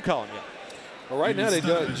the scoring column yet. Well, right now,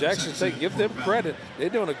 Jackson State, give them credit. They're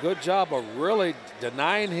doing a good job of really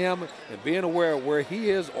denying him and being aware of where he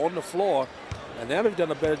is on the floor. And now they've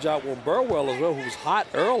done a better job with Burwell as well, who was hot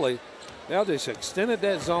early. Now they've extended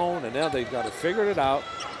that zone, and now they've got to figure it out.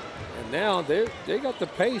 And now they got the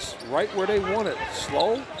pace right where they want it.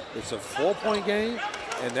 Slow. It's a 4-point game,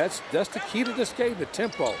 and that's the key to this game, the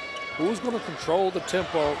tempo. Who's going to control the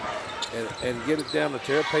tempo and get it down to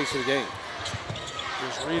their pace of the game?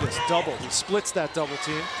 Here's Reedus, double. He splits that double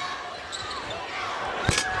team.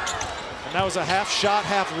 And that was a half shot,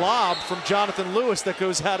 half lob from Jonathan Lewis that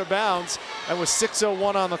goes out of bounds, and with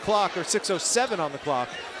 6:01 on the clock, or 6:07 on the clock,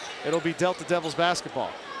 it'll be Delta Devils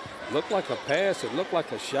basketball. Looked like a pass. It looked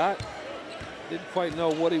like a shot. Didn't quite know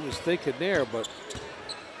what he was thinking there, but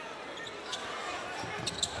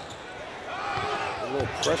a little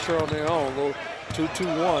pressure on their own, a little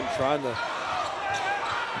 2-2-1, trying to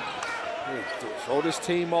throw this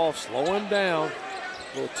team off, slow him down,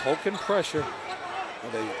 a little token pressure.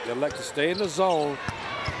 And they elect to stay in the zone,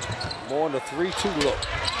 more in the 3-2 look.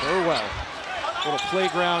 Burwell, little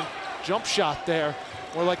playground jump shot there,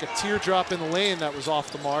 more like a teardrop in the lane that was off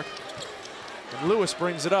the mark. And Lewis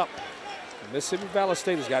brings it up. Mississippi Valley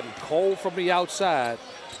State has gotten cold from the outside,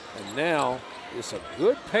 and now it's a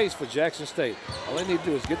good pace for Jackson State. All they need to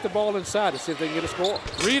do is get the ball inside and see if they can get a score.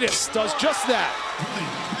 Reedus does just that.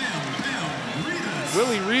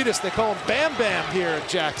 Willie Reedus, they call him Bam Bam here at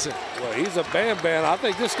Jackson. Well, he's a Bam Bam. I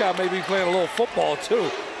think this guy may be playing a little football too.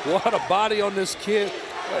 What a body on this kid.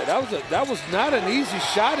 That was not an easy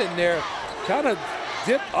shot in there. Kind of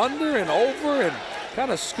dipped under and over and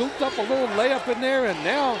kind of scooped up a little layup in there, and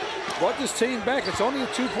now brought this team back. It's only a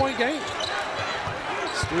 2-point game.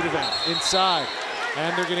 Studevant inside,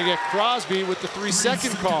 and they're going to get Crosby with the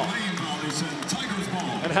 3-second call.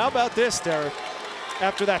 And how about this, Derek?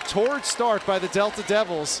 After that torrid start by the Delta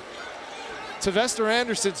Devils, Tavester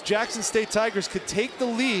Anderson's Jackson State Tigers could take the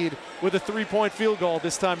lead with a 3-point field goal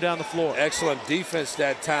this time down the floor. Excellent defense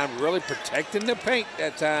that time, really protecting the paint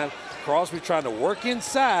that time. Crosby trying to work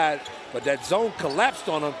inside, but that zone collapsed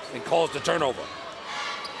on him and caused the turnover.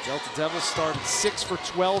 Delta Devils started 6 for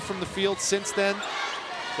 12 from the field since then.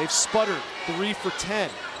 They've sputtered 3 for 10.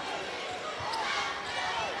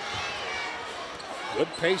 Good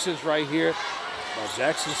patience right here by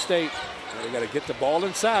Jackson State. They got to get the ball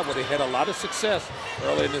inside where they had a lot of success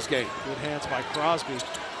early in this game. Good hands by Crosby.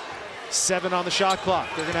 7 on the shot clock.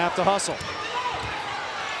 They're going to have to hustle.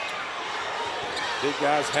 Big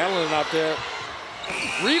guys handling out there.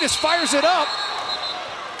 Reedus fires it up.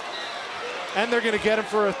 And they're going to get him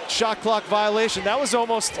for a shot clock violation. That was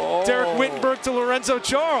almost Derek Wittenberg to Lorenzo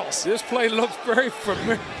Charles. This play looks very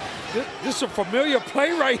familiar. This is a familiar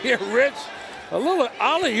play right here, Rich. A little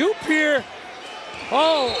alley-oop here.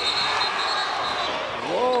 Oh.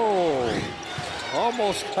 Whoa.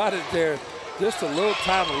 Almost got it there. Just a little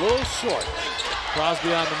time, a little short.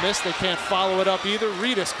 Crosby on the miss. They can't follow it up either.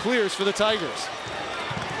 Reedus clears for the Tigers.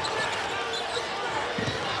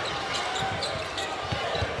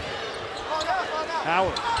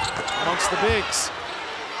 Howard amongst the bigs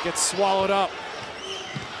gets swallowed up.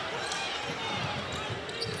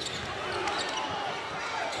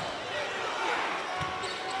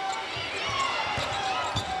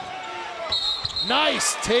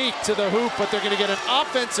 Nice take to the hoop, but they're going to get an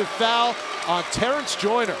offensive foul on Terrence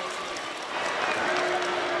Joyner.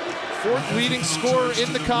 Fourth leading scorer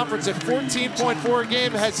in the conference at 14.4 a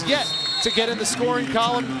game, has yet to get in the scoring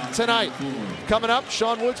column tonight. Coming up,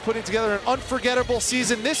 Sean Woods putting together an unforgettable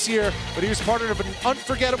season this year, but he was part of an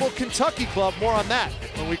unforgettable Kentucky club. More on that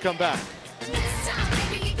when we come back.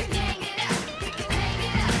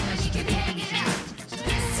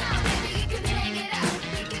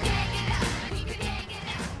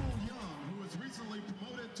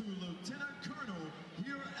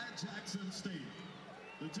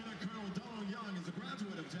 Lieutenant Colonel Donald Young is a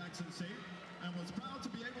graduate of Jackson State and was proud to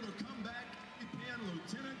be able to come back and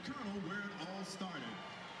Lieutenant Colonel where it all started.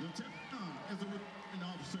 Lieutenant Young is a recruiting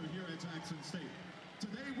officer here at Jackson State.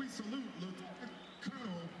 Today we salute Lieutenant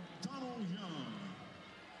Colonel Donald Young.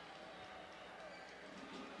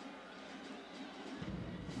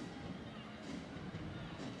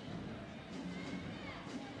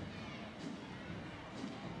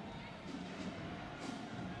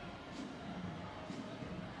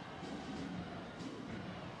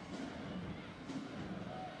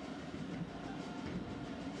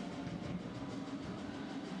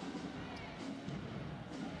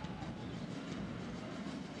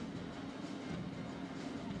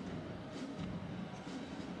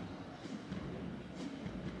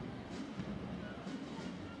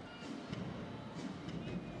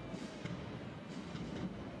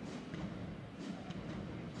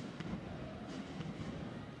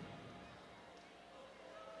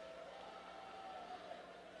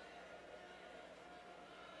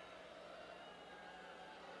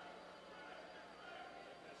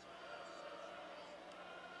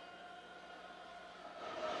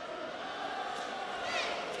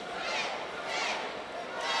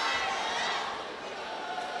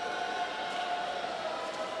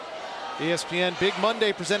 ESPN Big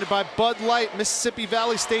Monday presented by Bud Light. Mississippi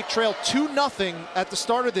Valley State trailed 2-0 at the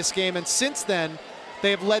start of this game, and since then,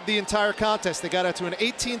 they have led the entire contest. They got out to an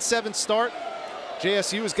 18-7 start.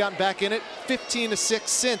 JSU has gotten back in it, 15-6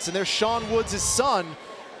 since, and there's Sean Woods' son.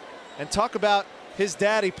 And talk about his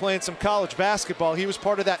daddy playing some college basketball. He was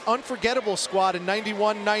part of that unforgettable squad in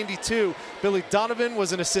 91-92. Billy Donovan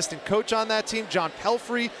was an assistant coach on that team. John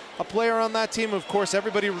Pelfrey, a player on that team. Of course,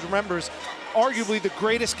 everybody remembers arguably the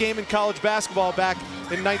greatest game in college basketball back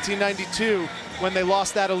in 1992 when they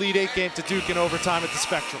lost that Elite Eight game to Duke in overtime at the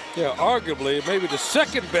Spectrum. Yeah, arguably maybe the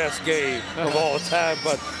second best game of all time,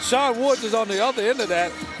 but Sean Woods is on the other end of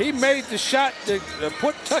that. He made the shot to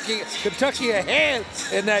put Kentucky ahead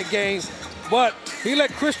in that game, but he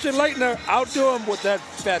let Christian Leitner outdo him with that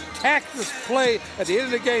spectacular play at the end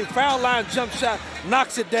of the game. Foul line jump shot,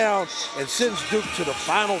 knocks it down, and sends Duke to the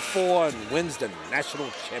Final Four and wins the national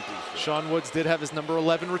championship. Sean Woods did have his number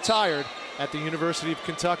 11 retired at the University of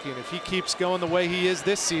Kentucky, and if he keeps going the way he is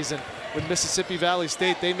this season with Mississippi Valley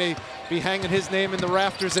State, they may be hanging his name in the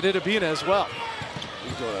rafters at Itabena as well.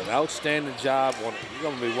 He's doing an outstanding job. He's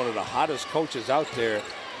going to be one of the hottest coaches out there.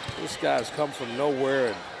 This guy's come from nowhere,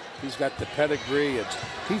 and he's got the pedigree, and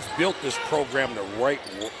he's built this program the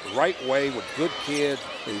right way with good kids,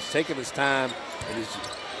 and he's taken his time, and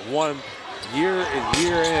he's won year in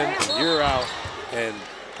and year out, and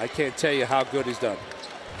I can't tell you how good he's done.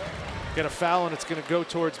 Get a foul, and it's going to go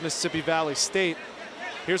towards Mississippi Valley State.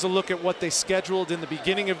 Here's a look at what they scheduled in the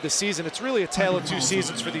beginning of the season. It's really a tale of two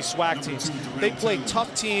seasons for these SWAC teams. They play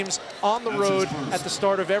tough teams on the road at the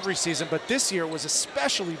start of every season, but this year was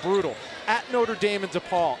especially brutal. At Notre Dame and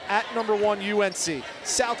DePaul, at #1 UNC,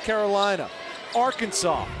 South Carolina,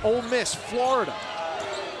 Arkansas, Ole Miss, Florida.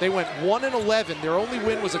 They went 1-11. Their only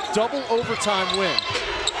win was a double overtime win.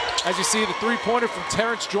 As you see, the three-pointer from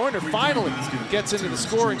Terrence Joyner finally gets into the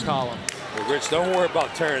scoring column. Well, Rich, don't worry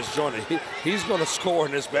about Terrence Joyner. He's going to score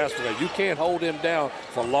in this basketball game. You can't hold him down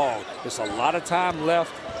for long. There's a lot of time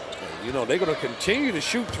left. You know, they're going to continue to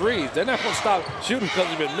shoot threes. They're not going to stop shooting because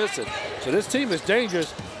they've been missing. So this team is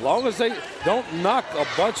dangerous. As long as they don't knock a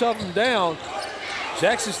bunch of them down,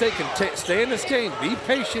 Jackson State can stay in this game, be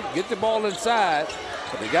patient, get the ball inside.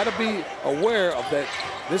 But they got to be aware of that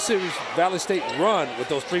Mississippi Valley State run with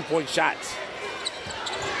those three-point shots.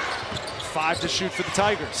 5 to shoot for the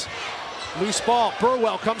Tigers. Loose ball,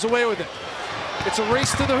 Burwell comes away with it. It's a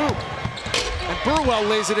race to the hoop. And Burwell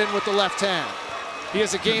lays it in with the left hand. He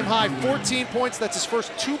has a game-high 14 points. That's his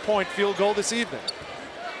first 2-point field goal this evening.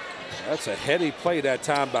 That's a heady play that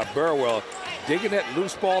time by Burwell. Digging that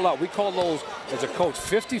loose ball out. We call those, as a coach,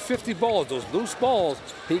 50-50 balls. Those loose balls,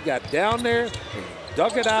 he got down there and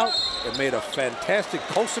dug it out and made a fantastic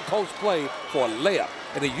coast-to-coast play for a layup.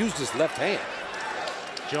 And he used his left hand.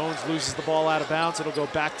 Jones loses the ball out of bounds. It'll go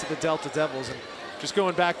back to the Delta Devils. And just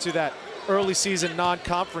going back to that early season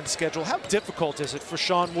non-conference schedule, how difficult is it for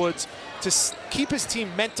Sean Woods to keep his team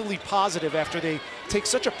mentally positive after they take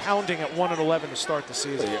such a pounding at 1-11 to start the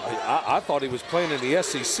season? I thought he was playing in the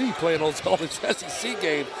SEC, playing all these SEC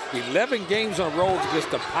games. 11 games on road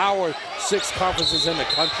against the Power 6 conferences in the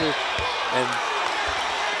country. And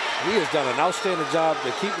he has done an outstanding job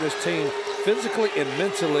of keeping his team physically and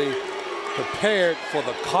mentally prepared for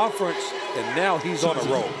the conference, and now he's on a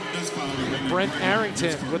roll. Brent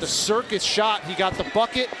Arrington with a circus shot. He got the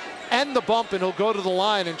bucket and the bump, and he'll go to the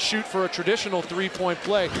line and shoot for a traditional three-point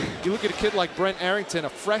play. You look at a kid like Brent Arrington, a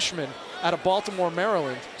freshman out of Baltimore,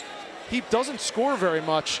 Maryland. He doesn't score very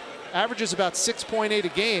much, averages about 6.8 a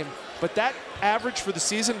game, but that average for the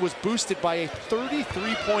season was boosted by a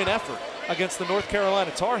 33-point effort against the North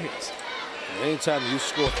Carolina Tar Heels. Anytime you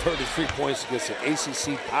score 33 points against an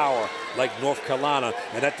ACC power like North Carolina,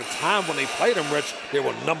 and at the time when they played them, Rich, they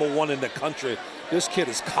were #1 in the country. This kid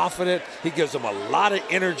is confident. He gives them a lot of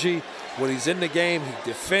energy when he's in the game. He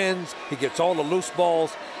defends. He gets all the loose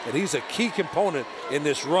balls, and he's a key component in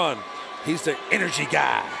this run. He's the energy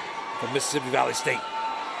guy for Mississippi Valley State.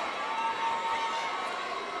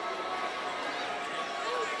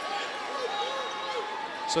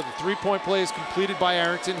 So the three-point play is completed by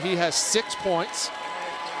Arrington. He has 6 points.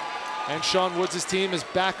 And Sean Woods' team is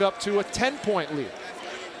back up to a 10-point lead.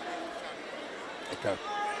 Okay.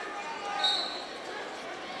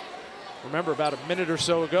 Remember, about a minute or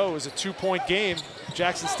so ago, it was a 2-point game.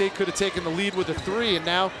 Jackson State could have taken the lead with a 3, and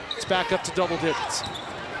now it's back up to double digits.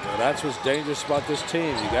 Well, that's what's dangerous about this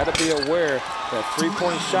team. You got to be aware that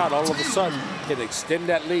three-point shot all of a sudden can extend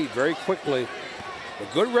that lead very quickly.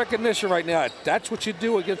 A good recognition right now. That's what you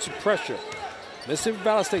do against the pressure. Mississippi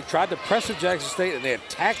Valley State tried to press at Jackson State, and they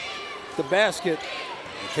attacked the basket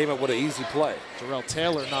and came up with an easy play. Terrell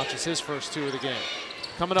Taylor notches his first 2 of the game.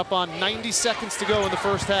 Coming up on 90 seconds to go in the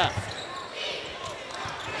first half.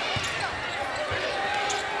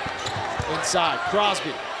 Inside,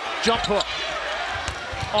 Crosby, jump hook,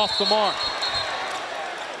 off the mark.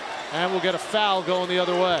 And we'll get a foul going the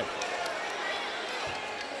other way.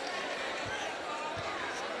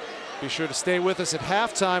 Be sure to stay with us at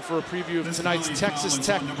halftime for a preview of tonight's Texas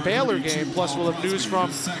Tech-Baylor game. Plus, we'll have news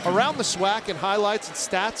from around the SWAC and highlights and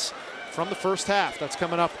stats from the first half. That's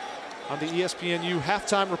coming up on the ESPNU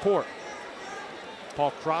Halftime Report. Paul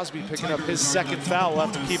Crosby picking up his second foul. We'll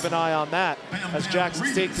have to keep an eye on that as Jackson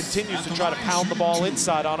State continues to try to pound the ball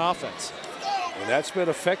inside on offense. And that's been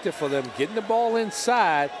effective for them, getting the ball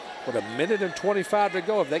inside with 1:25 to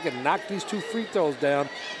go. If they can knock these 2 free throws down,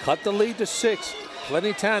 cut the lead to 6,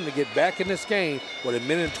 plenty of time to get back in this game with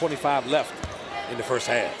 1:25 left in the first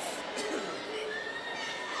half.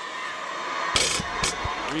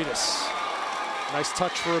 Reedus, nice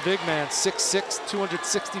touch for a big man, 6'6",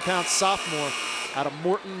 260-pound sophomore out of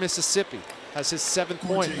Morton, Mississippi. Has his 7th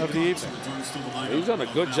point of the evening. He's done a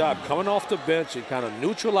good job coming off the bench and kind of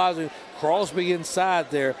neutralizing Crosby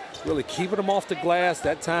inside there, really keeping him off the glass.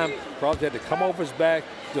 That time, Crosby had to come over his back,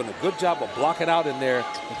 doing a good job of blocking out in there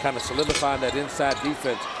and kind of solidifying that inside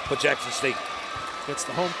defense for Jackson State. Gets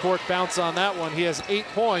the home court bounce on that one. He has 8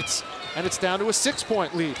 points, and it's down to a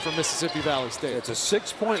 6-point lead for Mississippi Valley State. It's a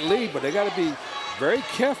 6-point lead, but they got to be very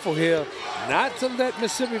careful here not to let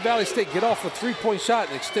Mississippi Valley State get off a 3-point shot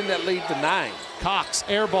and extend that lead to 9. Cox,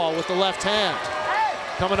 air ball with the left hand.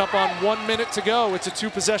 Coming up on 1 minute to go. It's a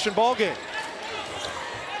 2-possession ball game.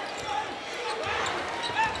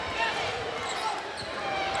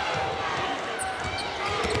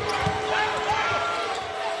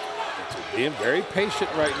 Being very patient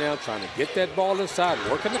right now, trying to get that ball inside,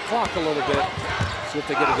 working the clock a little bit, see if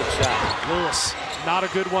they get a good shot. Lewis, not a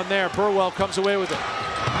good one there. Burwell comes away with it.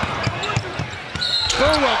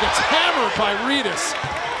 Burwell gets hammered by Reedus.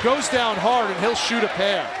 Goes down hard, and he'll shoot a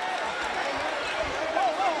pair.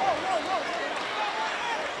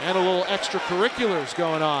 And a little extracurriculars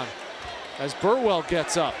going on as Burwell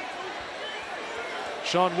gets up.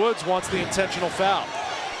 Sean Woods wants the intentional foul.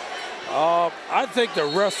 I think the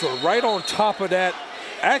refs were right on top of that.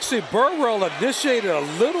 Actually, Burwell initiated a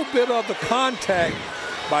little bit of the contact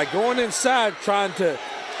by going inside, trying to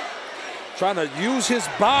use his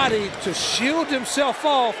body to shield himself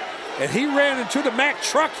off, and he ran into the Mack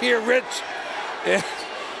truck here, Rich, and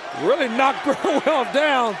really knocked Burwell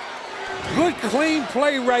down. Good, clean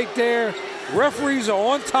play right there. Referees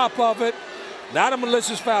are on top of it. Not a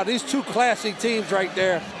malicious foul. These 2 classy teams right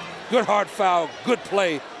there. Good hard foul, good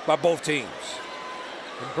play by both teams.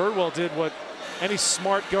 And Burwell did what any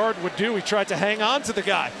smart guard would do. He tried to hang on to the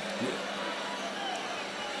guy.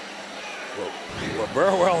 Well,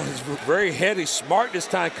 Burwell is very heady, smart this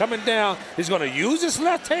time, coming down. He's going to use his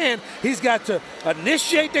left hand. He's got to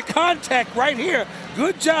initiate the contact right here.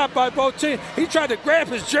 Good job by both teams. He tried to grab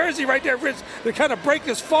his jersey right there, Rich, to kind of break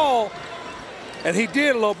his fall. And he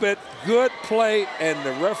did a little bit. Good play, and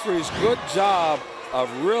the referee's good job of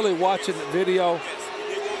really watching the video.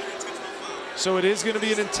 So it is going to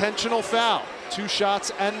be an intentional foul. 2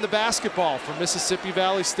 shots and the basketball for Mississippi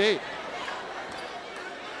Valley State.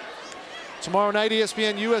 Tomorrow night,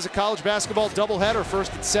 ESPNU has a college basketball doubleheader.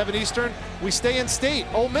 First at 7 Eastern, we stay in state.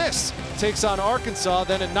 Ole Miss takes on Arkansas.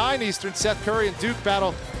 Then at 9 Eastern, Seth Curry and Duke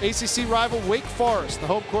battle ACC rival Wake Forest. The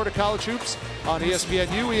home court of college hoops on ESPNU,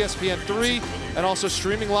 ESPN3, and also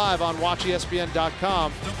streaming live on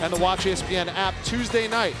WatchESPN.com and the Watch ESPN app Tuesday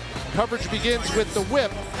night. Coverage begins with the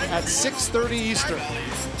whip at 6:30 Eastern.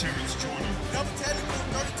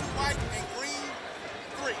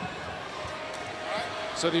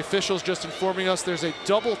 So the officials just informing us there's a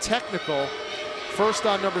double technical. First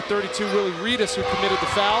on number 32, Willie Reedus, who committed the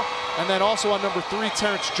foul, and then also on number 3,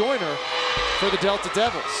 Terrence Joyner for the Delta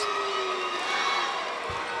Devils.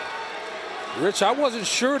 Rich, I wasn't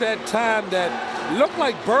sure that time that looked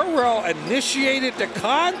like Burwell initiated the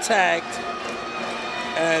contact,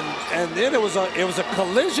 and then it was a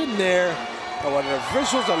collision there. And when the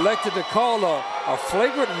officials elected to call a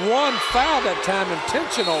flagrant 1 foul that time,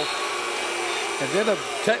 intentional, and then a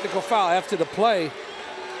technical foul after the play.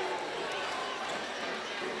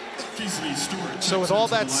 So with all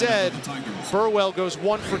that said, Burwell goes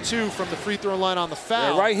 1 for 2 from the free throw line on the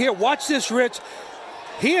foul. Yeah, right here, watch this, Rich.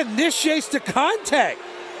 He initiates the contact.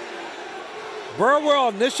 Burwell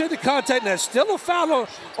initiated the contact, and there's still a foul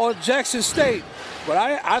on Jackson State. But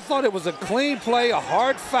I thought it was a clean play, a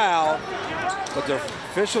hard foul, but the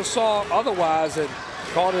officials saw otherwise and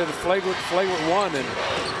called it a flagrant 1 and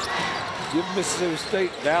give Mississippi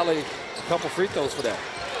State Valley a couple free throws for that.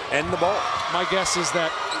 And the ball. My guess is that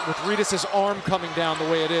with Reedus' arm coming down the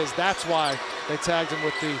way it is, that's why they tagged him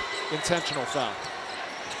with the intentional foul.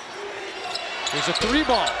 There's a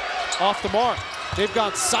 3-ball off the mark. They've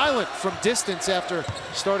gone silent from distance after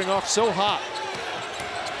starting off so hot.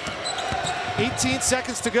 18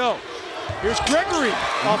 seconds to go. Here's Gregory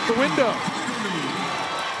off the window.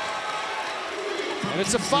 And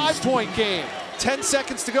it's a 5-point game. 10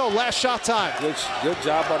 seconds to go, last shot time. Good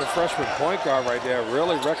job by the freshman point guard right there,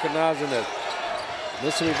 really recognizing that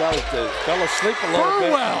Mississippi Valley fell asleep a little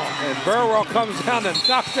bit. And Burwell comes down and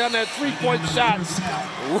knocks down that 3-point shot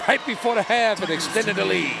right before the half and extended the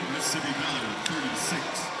lead.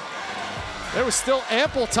 There was still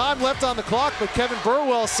ample time left on the clock, but Kevin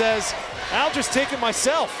Burwell says, I'll just take it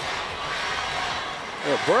myself.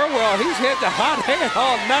 Yeah, Burwell, he's hit the hot hand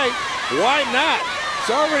all night. Why not? He's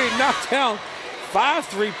already knocked down 5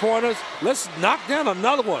 3-pointers. Let's knock down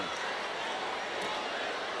another one.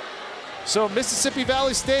 So Mississippi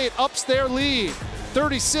Valley State ups their lead.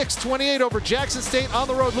 36-28 over Jackson State on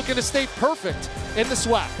the road, looking to stay perfect in the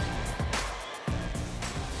SWAC.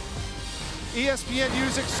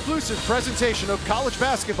 ESPNU's exclusive presentation of college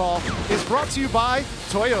basketball is brought to you by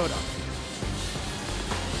Toyota.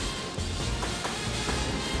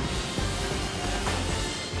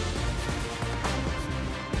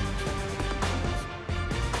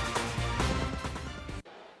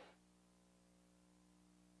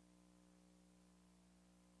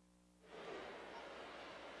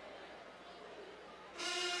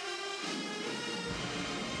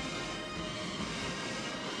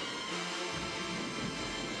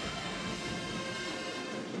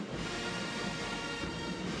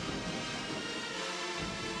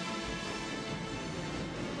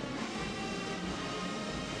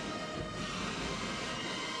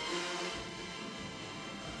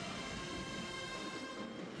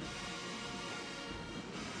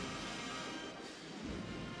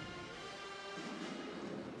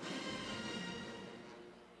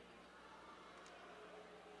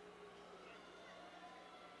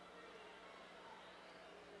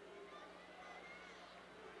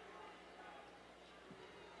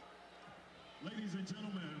 Ladies and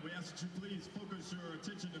gentlemen, we ask that you please focus your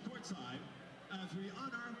attention to courtside as we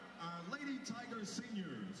honor our Lady Tigers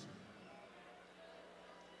seniors.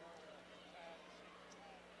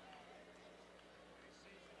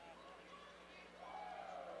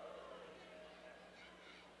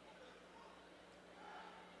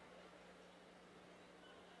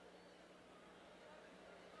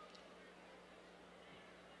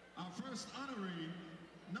 Our first honoree,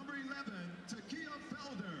 number 11, Takia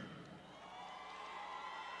Felder.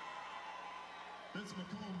 This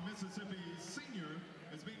Macomb, Mississippi senior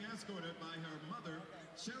is being escorted by her mother,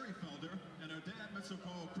 Sherry Felder, and her dad, Mr.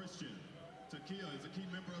 Paul Christian. Takia is a key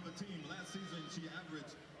member of the team. Last season, she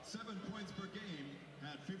averaged 7 points per game,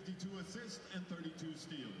 had 52 assists and 32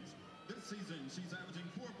 steals. This season, she's averaging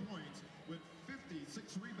 4 points with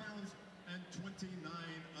 56 rebounds and 29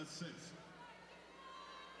 assists.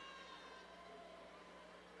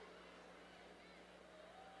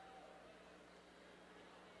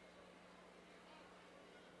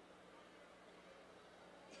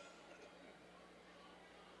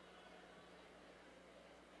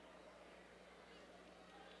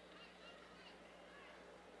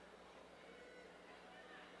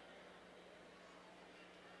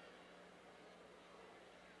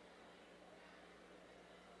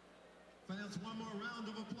 Fans, one more round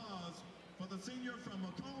of applause for the senior from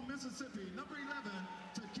Macomb, Mississippi, number 11,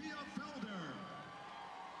 Takia Felder.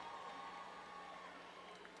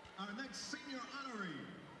 Our next senior honoree,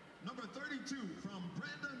 number 32, from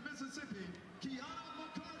Brandon, Mississippi, Kiana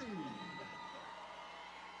McCarty.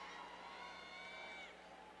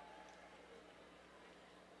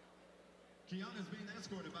 Kiana is being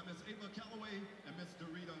escorted by Miss Ava Calloway and Miss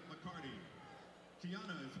Dorita McCarty.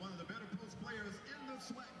 Kiana is one of the better post players in the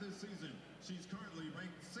SWAC this season. She's currently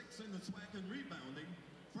ranked 6th in the SWAC in rebounding,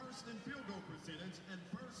 1st in field goal percentage, and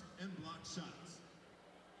 1st in block shots.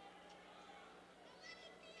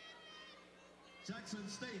 Jackson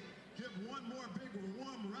State, give one more big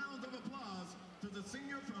warm round of applause to the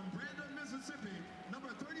senior from Brandon, Mississippi,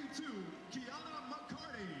 number 32, Kiana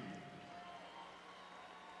McCarty.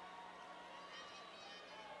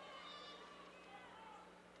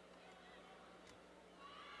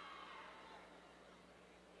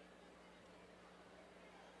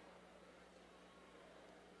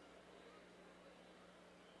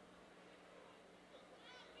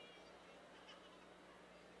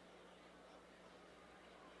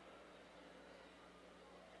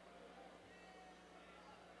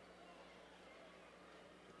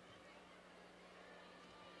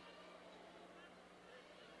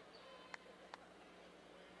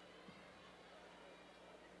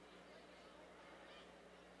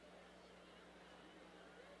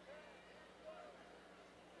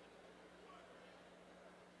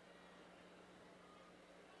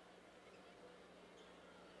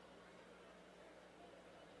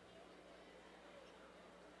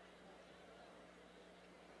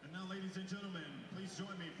 Now, ladies and gentlemen, please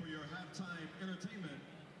join me for your halftime entertainment.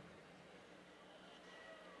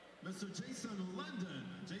 Mr. Jason London.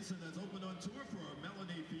 Jason has opened on tour for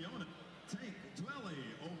Melanie Fiona, Tank, Dwelly,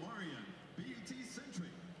 Omarion, BET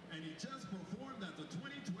Centric, and he just performed at the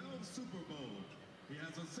 2012 Super Bowl. He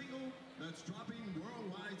has a single that's dropping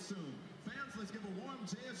worldwide soon. Fans let's give a warm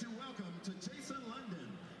JSU welcome to Jason London.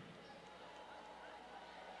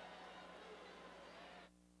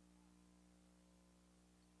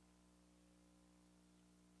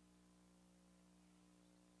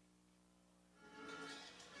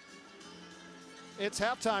 It's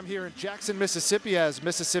halftime here in Jackson, Mississippi as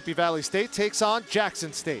Mississippi Valley State takes on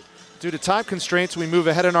Jackson State. Due to time constraints, we move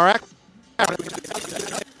ahead in our act.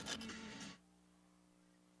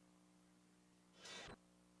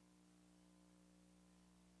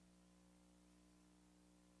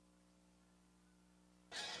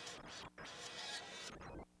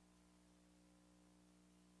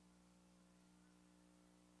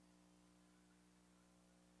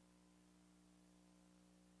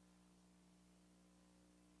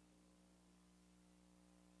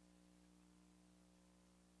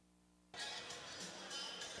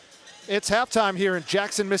 It's halftime here in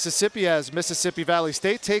Jackson, Mississippi as Mississippi Valley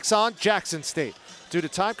State takes on Jackson State. Due to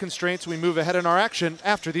time constraints, we move ahead in our action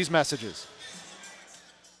after these messages.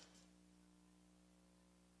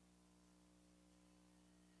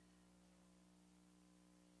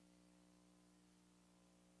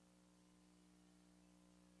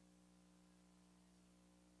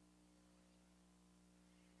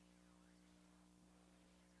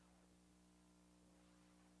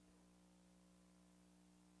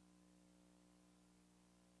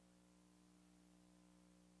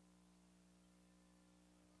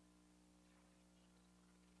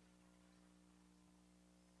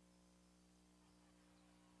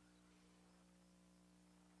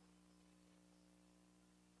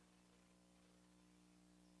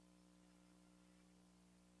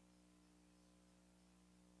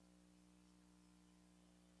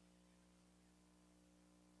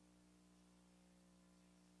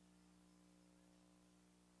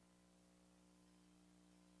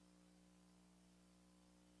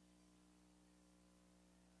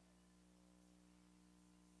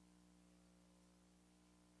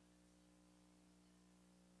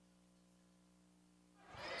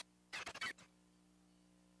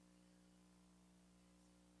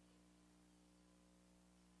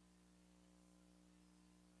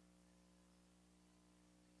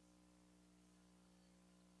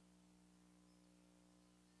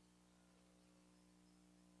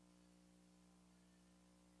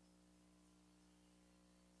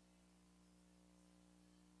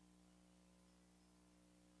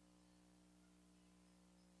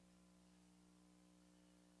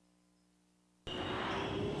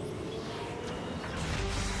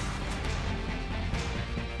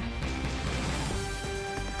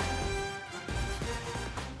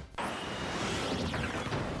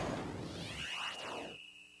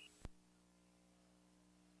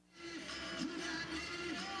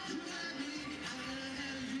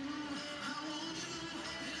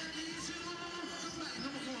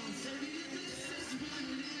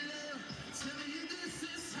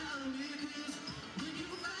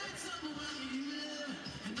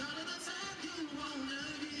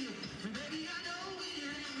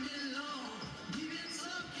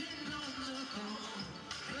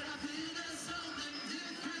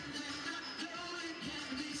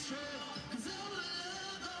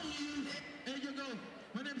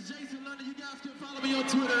 Follow me on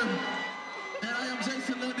Twitter, and I am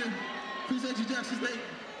Jason London. Appreciate you, Jackson State.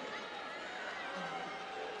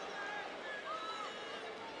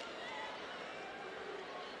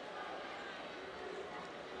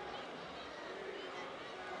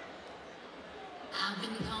 I've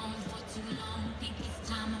been gone for too long, think it's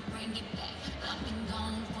time I bring it back. I've been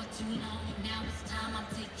gone for too long, now it's time I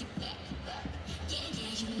take it back. Yeah,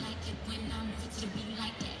 you like it when I'm moving to the beat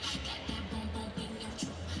like that. Got that boom boom in your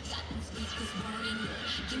truck, got them speakers burning up.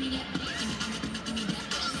 Give me that beat, give me that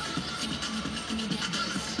bass. Give me that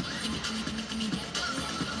bass, give me that bass. Give me that bass, give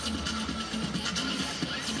me that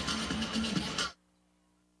bass. Give me that bass.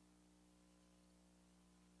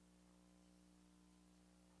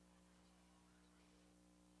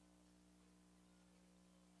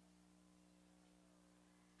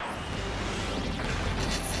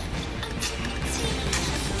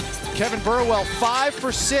 Kevin Burwell 5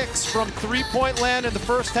 for 6 from three-point land in the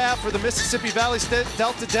first half for the Mississippi Valley State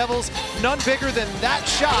Delta Devils. None bigger than that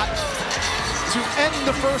shot to end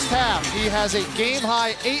the first half. He has a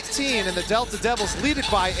game-high 18, and the Delta Devils lead it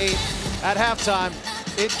by 8 at halftime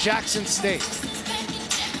at Jackson State.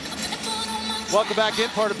 Welcome back in,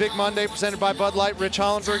 part of Big Monday, presented by Bud Light. Rich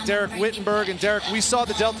Hollenberg, Derek Wittenberg. And Derek, we saw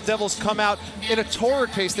the Delta Devils come out in a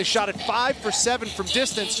torrid pace. They shot it 5 for 7 from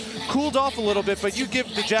distance, cooled off a little bit, but you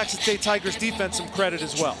give the Jackson State Tigers defense some credit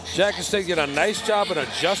as well. Jackson State did a nice job at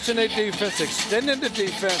adjusting their defense, extending the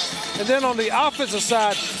defense, and then on the offensive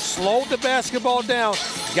side, slowed the basketball down,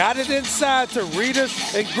 got it inside to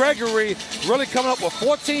Reedus and Gregory, really coming up with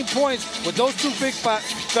 14 points with those two big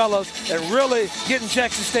fellas and really getting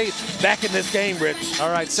Jackson State back in this game, Rich. All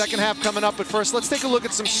right, second half coming up, but first, let's take a look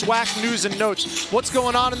at some SWAC news and notes. What's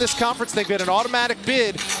going on in this conference? They've got an automatic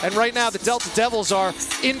bid, and right now the Delta Devils are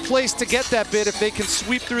in place to get that bid if they can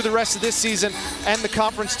sweep through the rest of this season and the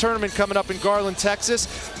conference tournament coming up in Garland,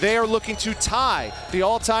 Texas. They are looking to tie the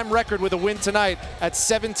all-time record with a win tonight at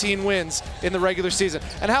 17 wins in the regular season.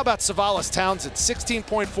 And how about Savalas Townsend?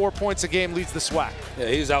 16.4 points a game, leads the SWAC. Yeah,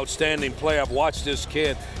 he's an outstanding player. I've watched this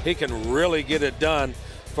kid. He can really get it done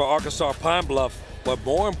for Arkansas Pine Bluff. But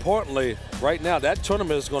more importantly, right now, that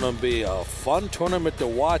tournament is going to be a fun tournament to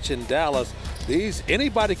watch in Dallas.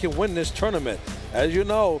 Anybody can win this tournament. As you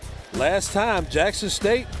know, last time Jackson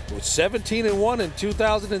State was 17-1 in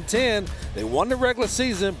 2010. They won the regular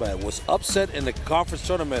season, but was upset in the conference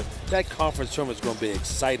tournament. That conference tournament is going to be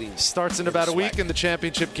exciting. Starts in about a week, and the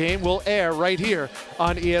championship game will air right here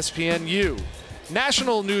on ESPNU.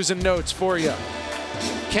 National news and notes for you.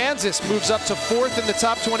 Kansas moves up to 4th in the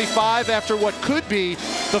top 25 after what could be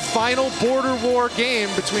the final border war game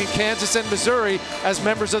between Kansas and Missouri. As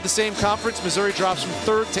members of the same conference, Missouri drops from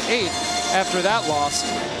 3rd to 8th after that loss.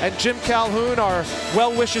 And Jim Calhoun, our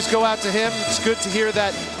well wishes go out to him. It's good to hear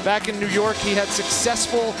that back in New York he had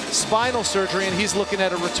successful spinal surgery and he's looking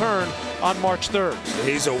at a return on March 3rd.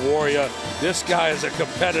 He's a warrior. This guy is a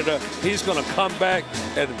competitor. He's going to come back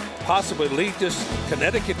and possibly lead this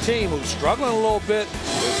Connecticut team who's struggling a little bit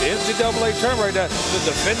with the NCAA tournament right now to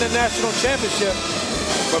defend the national championship.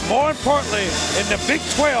 But more importantly, in the Big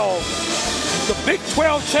 12, the Big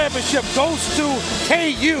 12 championship goes to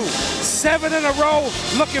KU. 7 in a row,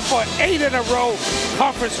 looking for 8 in a row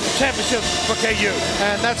conference championships for KU.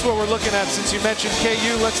 And that's what we're looking at. Since you mentioned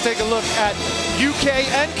KU, let's take a look at UK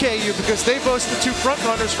and KU because they boast the 2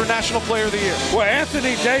 frontrunners for National Player of the Year. Well,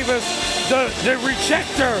 Anthony Davis, the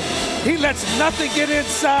rejecter, he lets nothing get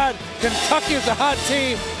inside. Kentucky is a hot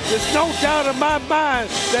team. There's no doubt in my mind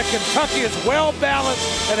that Kentucky is well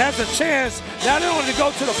balanced and has a chance not only to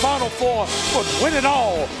go to the Final Four, but win it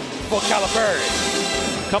all for Calipari.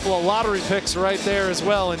 Couple of lottery picks right there as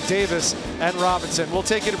well in Davis and Robinson. We'll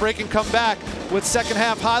take you to break and come back with second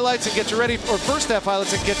half highlights and get you ready, or first half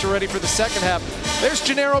highlights and get you ready for the second half. There's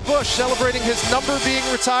Gennaro Bush celebrating his number being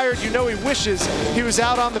retired. You know he wishes he was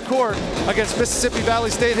out on the court against Mississippi Valley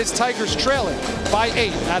State. His Tigers trailing by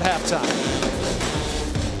 8 at halftime.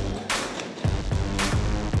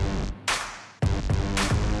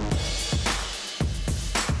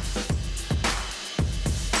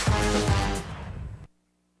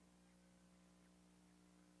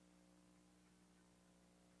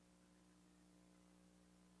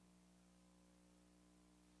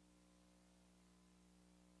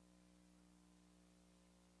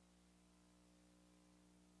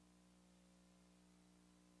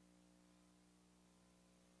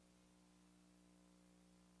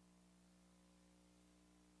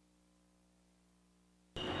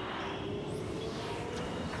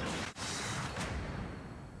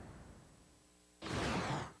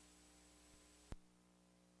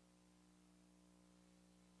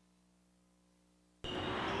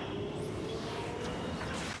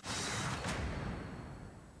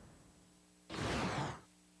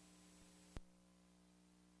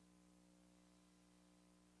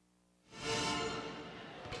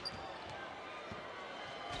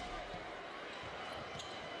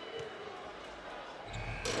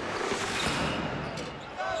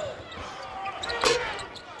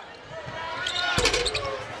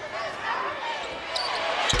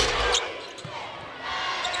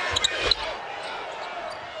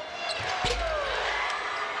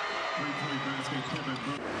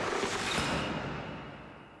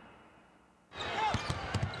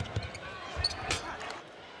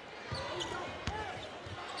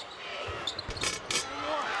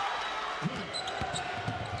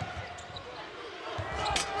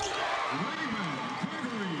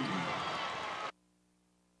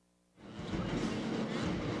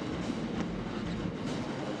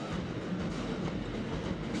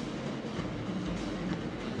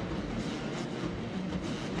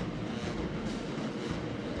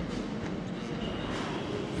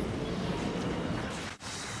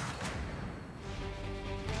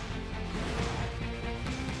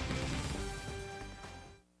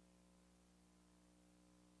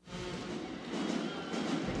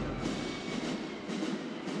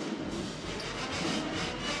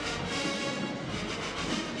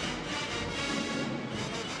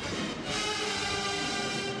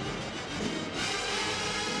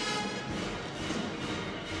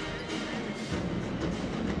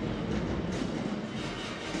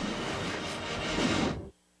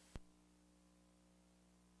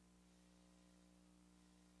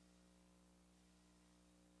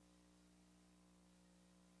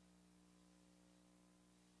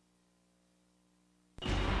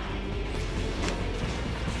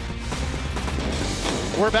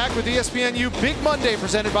 We're back with ESPNU Big Monday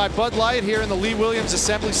presented by Bud Light here in the Lee Williams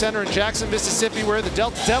Assembly Center in Jackson, Mississippi, where the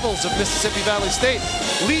Delta Devils of Mississippi Valley State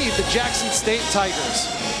lead the Jackson State Tigers.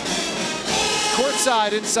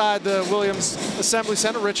 Courtside inside the Williams Assembly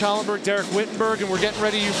Center, Rich Hollenberg, Derek Wittenberg, and we're getting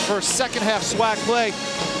ready for second half SWAC play.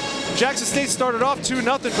 Jackson State started off 2-0,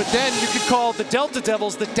 but then you could call the Delta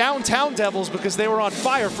Devils the downtown Devils because they were on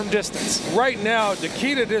fire from distance. Right now, the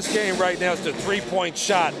key to this game right now is the three-point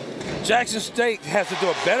shot. Jackson State has to do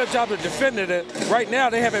a better job of defending it. Right now,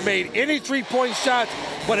 they haven't made any three-point shots,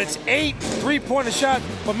 but it's 8 three-pointer shots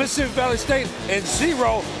for Mississippi Valley State and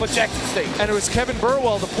 0 for Jackson State. And it was Kevin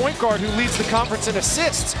Burwell, the point guard, who leads the conference in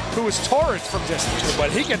assists, who was torrid from distance.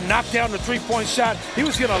 But he can knock down the three-point shot. He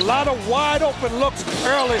was getting a lot of wide-open looks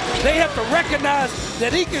early. They have to recognize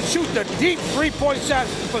that he can shoot the deep three-point shot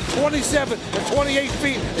from 27 to 28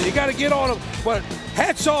 feet, and you got to get on him. But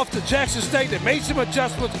hats off to Jackson State. They made some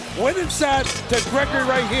adjustments, went inside to Gregory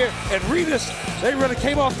right here, and Reedus, they really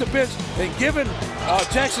came off the bench and given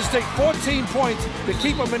Jackson State 14 points to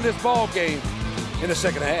keep them in this ball game in the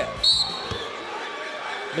second half.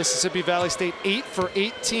 Mississippi Valley State 8 for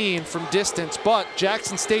 18 from distance, but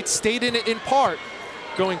Jackson State stayed in it in part,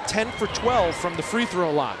 going 10 for 12 from the free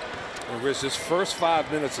throw line. And Rich, this first 5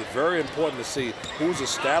 minutes is very important to see who's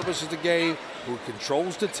establishes the game, who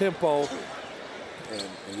controls the tempo. And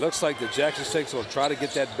it looks like the Jackson State's will try to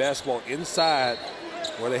get that basketball inside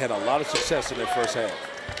where they had a lot of success in their first half.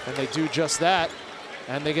 And they do just that.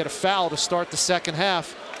 And they get a foul to start the second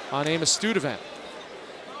half on Amos Studevant.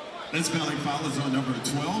 This fouling foul is on number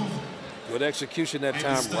 12. Good execution that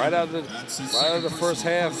time, right out of the first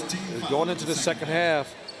half, going into the second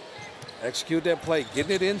half. Execute that play,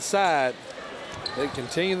 getting it inside. They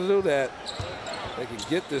continue to do that. They can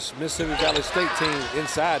get this Mississippi Valley State team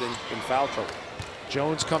inside in foul trouble.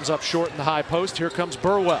 Jones comes up short in the high post. Here comes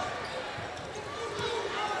Burwell.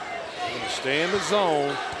 Stay in the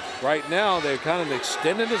zone. Right now, they're kind of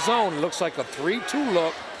extending the zone. It looks like a 3-2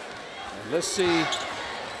 look. And let's see if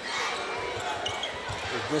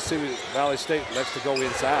Mississippi Valley State lets to go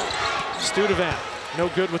inside. Studevant, no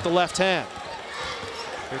good with the left hand.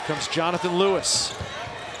 Here comes Jonathan Lewis.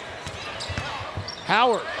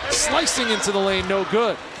 Howard slicing into the lane, no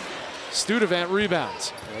good. Studevant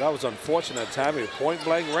rebounds. Well, that was unfortunate timing. Point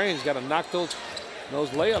blank range, got to knock those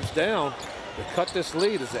layups down to cut this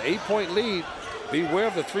lead. It's an 8-point lead. Beware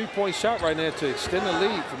of the three-point shot right now to extend the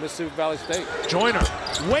lead for Mississippi Valley State. Joyner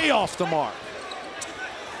way off the mark.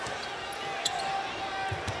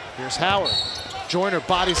 Here's Howard. Joyner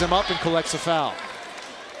bodies him up and collects a foul.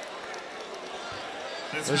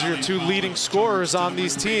 Those are your two leading scorers on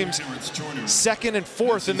these teams, second and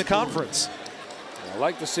fourth in the conference. I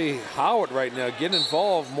like to see Howard right now get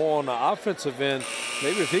involved more on the offensive end.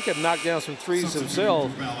 Maybe if he could knock down some threes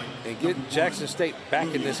himself and get Jackson State back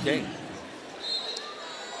in this game.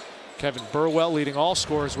 Kevin Burwell leading all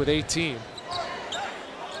scorers with 18.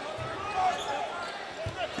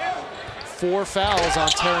 4 fouls on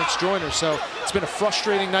Terrence Joyner, so it's been a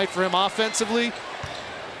frustrating night for him offensively,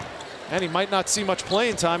 and he might not see much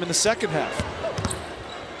playing time in the second half.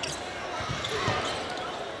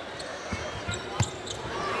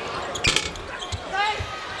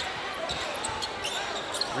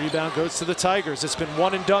 Rebound goes to the Tigers. It's been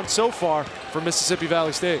one and done so far for Mississippi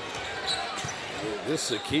Valley State. This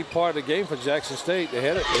is a key part of the game for Jackson State. They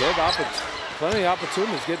had plenty of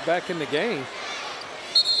opportunities to get back in the game.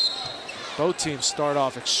 Both teams start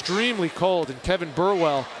off extremely cold, and Kevin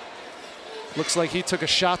Burwell looks like he took a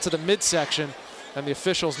shot to the midsection, and the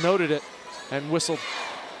officials noted it and whistled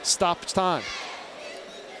stop time.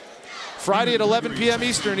 Friday at 11 p.m.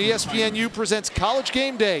 Eastern, ESPNU presents College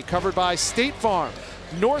Game Day, covered by State Farm.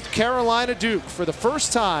 North Carolina Duke, for the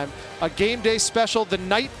first time, a game day special the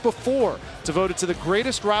night before, devoted to the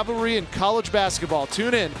greatest rivalry in college basketball.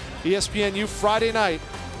 Tune in, ESPNU Friday night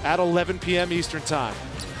at 11 p.m. Eastern time.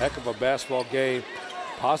 Heck of a basketball game,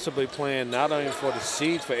 possibly playing not only for the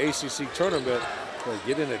seeds for ACC tournament, but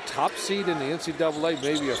getting a top seed in the NCAA,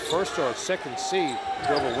 maybe a first or a second seed,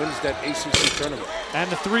 whoever wins that ACC tournament.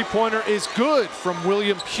 And the three-pointer is good from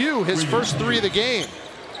William Pugh, his first 3 of the game.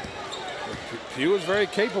 Pugh is very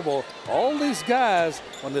capable. All these guys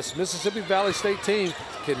on this Mississippi Valley State team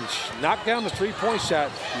can knock down the three-point shot.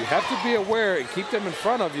 You have to be aware and keep them in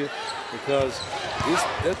front of you, because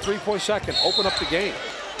that three-point shot can open up the game.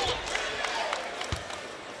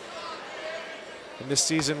 And this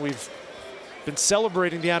season, we've been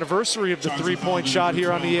celebrating the anniversary of the three-point shot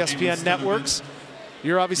here on the ESPN networks.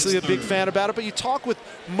 You're obviously a big fan about it, but you talk with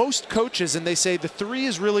most coaches and they say the three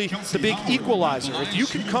is really the big equalizer. If you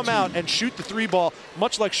can come out and shoot the three ball,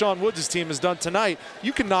 much like Sean Woods' team has done tonight,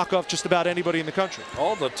 you can knock off just about anybody in the country.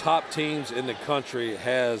 All the top teams in the country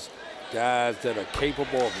has guys that are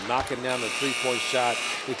capable of knocking down the three-point shot.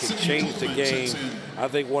 It can change the game. I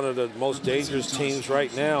think one of the most dangerous teams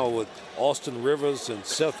right now with Austin Rivers and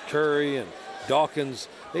Seth Curry and Dawkins,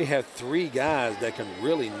 they have three guys that can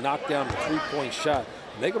really knock down the three-point shot.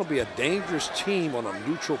 And they're going to be a dangerous team on a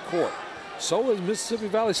neutral court. So is Mississippi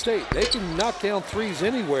Valley State. They can knock down threes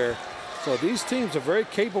anywhere. So these teams are very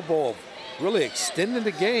capable of really extending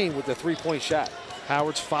the game with the three-point shot.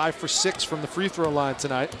 Howard's 5 for 6 from the free throw line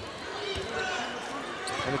tonight.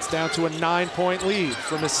 And it's down to a 9-point lead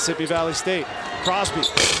for Mississippi Valley State. Crosby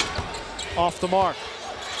off the mark.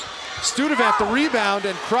 Studevant the rebound,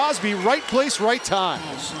 and Crosby right place, right time.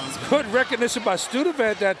 Good recognition by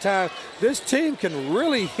Studevant that time. This team can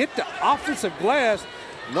really hit the offensive glass,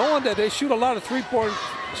 knowing that they shoot a lot of three-point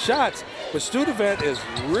shots. But Studevant is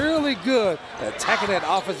really good at attacking that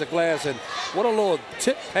offensive glass, and what a little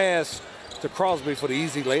tip pass to Crosby for the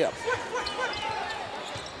easy layup.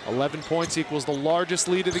 11 points equals the largest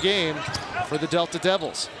lead of the game for the Delta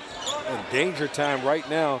Devils. In danger time right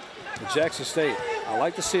now for Jackson State. I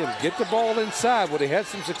like to see them get the ball inside where they had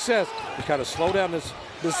some success to kind of slow down this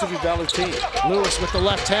Mississippi Valley team. Lewis with the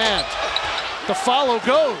left hand. The follow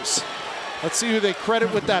goes. Let's see who they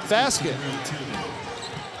credit with that basket.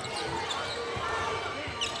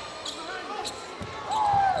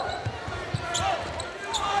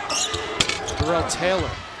 Darrell Taylor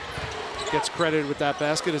gets credited with that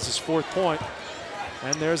basket as his 4th point.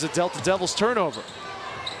 And there's a Delta Devils turnover.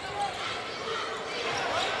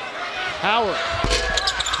 Howard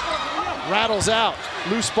rattles out.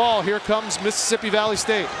 Loose ball. Here comes Mississippi Valley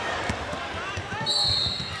State.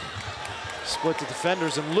 Split the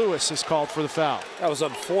defenders, and Lewis is called for the foul. That was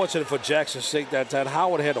unfortunate for Jackson State that time.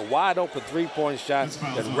 Howard had a wide open three-point shot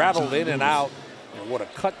that rattled in and out and would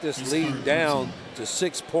have cut this lead down to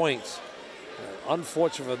 6 points.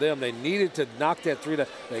 Unfortunate for them. They needed to knock that three down.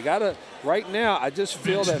 They got to, right now, I just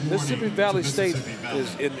feel that Mississippi Valley State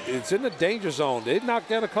is in the danger zone. They knock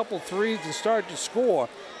down a couple threes and start to score.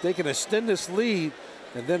 They can extend this lead,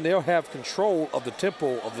 and then they'll have control of the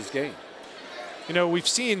tempo of this game. You know, we've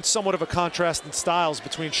seen somewhat of a contrast in styles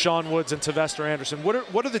between Sean Woods and Sylvester Anderson.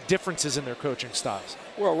 What are the differences in their coaching styles?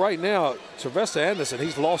 Well, right now, Sylvester Anderson,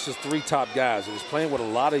 he's lost his 3 top guys, and he's playing with a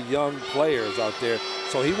lot of young players out there.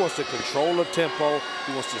 So he wants to control the tempo.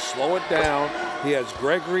 He wants to slow it down. He has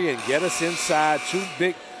Gregory and Geddes inside, 2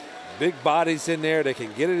 big bodies in there. They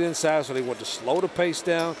can get it inside, so they want to slow the pace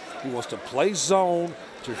down. He wants to play zone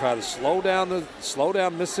to try to slow down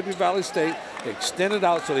Mississippi Valley State, extend it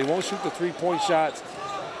out so they won't shoot the three-point shots.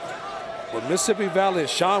 But Mississippi Valley and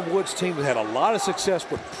Sean Woods' team has had a lot of success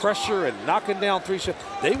with pressure and knocking down 3 shots.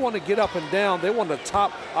 They want to get up and down. They want the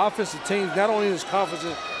top offensive teams, not only in this conference,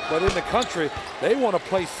 but in the country. They want to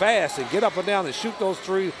play fast and get up and down and shoot those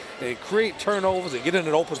threes and create turnovers and get in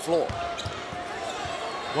an open floor.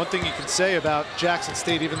 One thing you can say about Jackson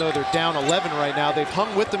State, even though they're down 11 right now, they've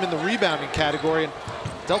hung with them in the rebounding category, and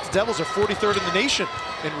Delta Devils are 43rd in the nation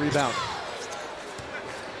in rebounding.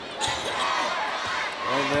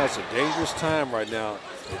 Right now, it's a dangerous time right now.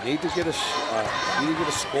 They need to get a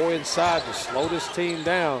score inside to slow this team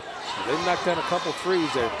down. If they knock down a couple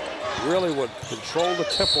threes, they really would control the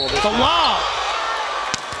tempo of this. The lob!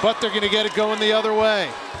 But they're going to get it going the other way.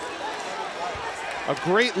 A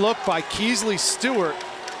great look by Keasley Stewart,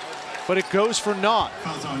 but it goes for naught.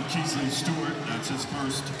 Fouls on Keasley Stewart. That's his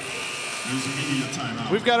first. There's a media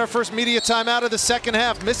timeout. We've got our first media timeout of the second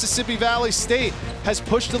half. Mississippi Valley State has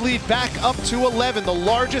pushed the lead back up to 11, the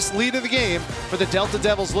largest lead of the game for the Delta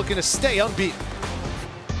Devils, looking to stay unbeaten.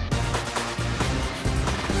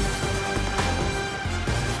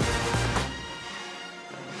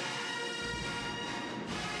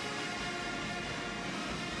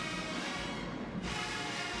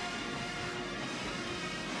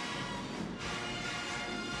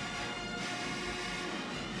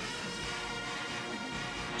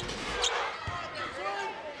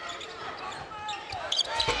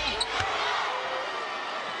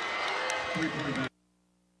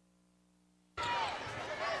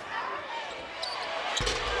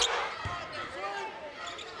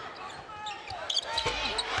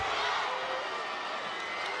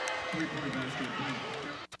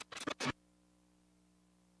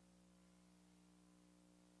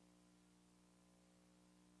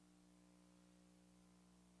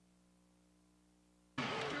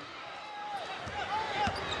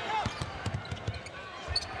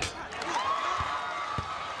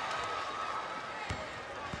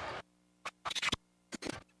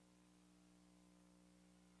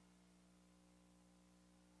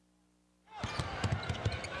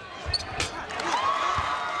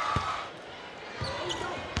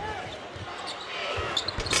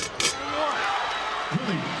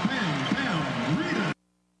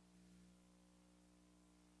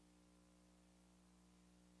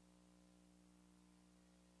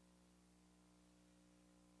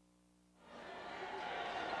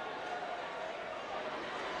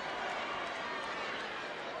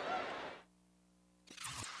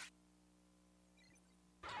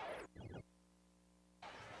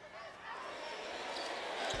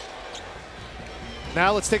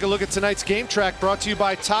 Now let's take a look at tonight's game track, brought to you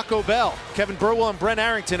by Taco Bell. Kevin Burwell and Brent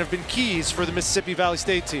Arrington have been keys for the Mississippi Valley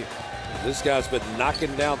State team. This guy's been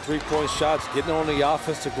knocking down three-point shots, getting on the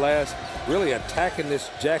offensive glass, really attacking this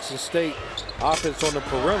Jackson State offense on the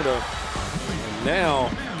perimeter. And now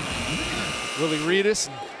Willie Reedus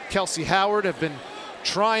and Kelsey Howard have been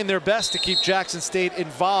trying their best to keep Jackson State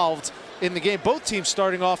involved in the game. Both teams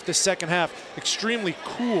starting off the second half extremely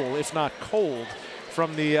cool, if not cold,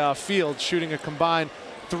 from the field, shooting a combined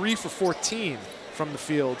 3 for 14 from the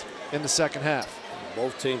field in the second half.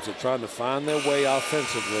 Both teams are trying to find their way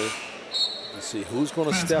offensively. Let's see who's going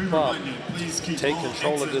to step up, take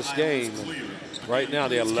control of this game. Right now,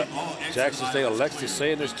 Jackson State elects to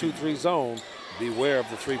stay in this 2-3 zone. Beware of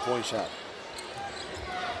the three-point shot.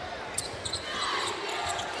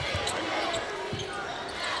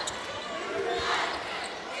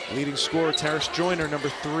 Leading scorer Terrace Joyner, number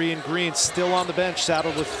 3 in green, still on the bench,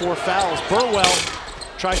 saddled with 4 fouls. Burwell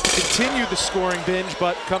tries to continue the scoring binge,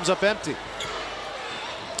 but comes up empty.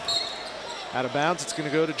 Out of bounds, it's going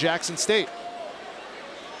to go to Jackson State.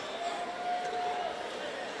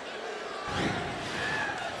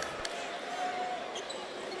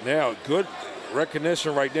 Now, good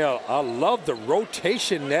recognition right now. I love the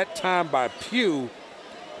rotation that time by Pugh,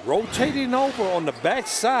 rotating over on the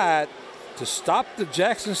backside to stop the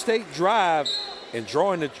Jackson State drive and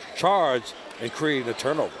drawing the charge and creating a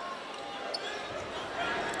turnover.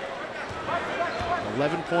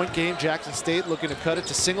 11-point game, Jackson State looking to cut it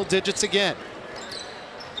to single digits again.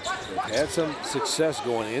 They've had some success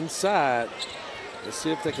going inside. Let's see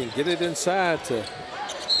if they can get it inside to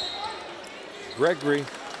Gregory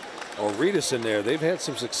or Reedus in there. They've had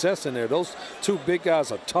some success in there. Those two big guys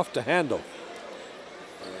are tough to handle.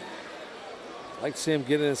 I like to see him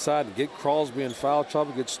get inside and get Crosby in foul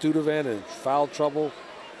trouble, get Studevant in foul trouble.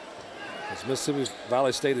 As Mississippi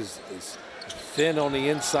Valley State is thin on the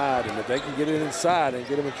inside, and if they can get it inside and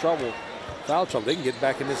get him in trouble, foul trouble, they can get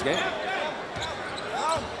back in this game.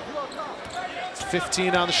 It's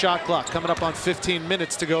 15 on the shot clock, coming up on 15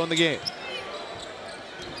 minutes to go in the game.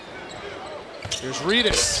 Here's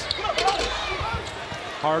Reedus.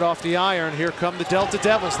 Hard off the iron. Here come the Delta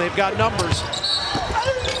Devils. They've got numbers.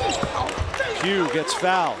 Pugh gets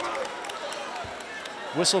fouled.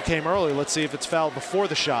 Whistle came early. Let's see if it's fouled before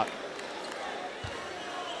the shot.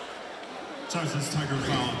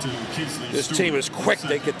 This team is quick.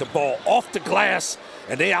 They get the ball off the glass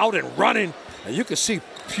and they out and running. And you can see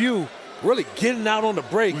Pugh really getting out on the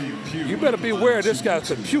break. You better be aware of this guy,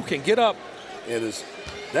 because Pugh can get up. It is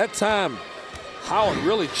that time Howard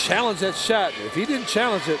really challenged that shot. If he didn't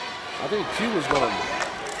challenge it, I think Pugh was going to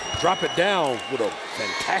drop it down with a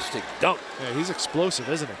fantastic dunk. Yeah, he's explosive,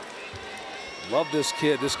 isn't he? Love this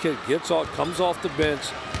kid. This kid comes off the bench,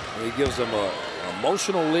 and he gives them an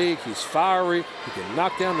emotional league. He's fiery. He can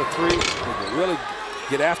knock down the three. He can really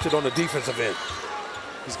get after it on the defensive end.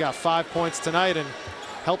 He's got 5 points tonight and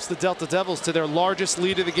helps the Delta Devils to their largest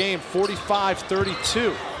lead of the game,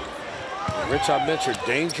 45-32. Rich, I mentioned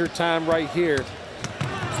danger time right here.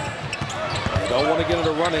 You don't want to get in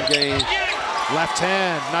a running game. Left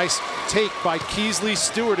hand, nice take by Keesley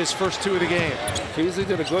Stewart, his first 2 of the game. Keesley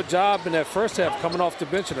did a good job in that first half, coming off the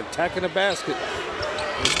bench and attacking the basket.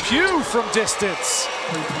 Pugh from distance.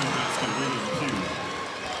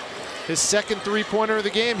 His second 3-pointer of the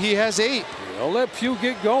game. He has 8. Don't let Pugh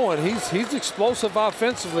get going. He's explosive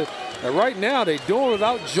offensively. And right now they're doing it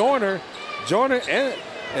without Joyner. Joyner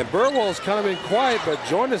and Burwell's kind of been quiet, but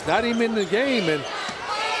Joyner's not even in the game. And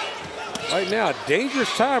right now, dangerous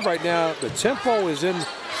time right now. The tempo is in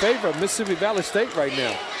favor of Mississippi Valley State right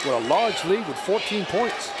now with a large lead with 14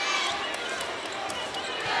 points.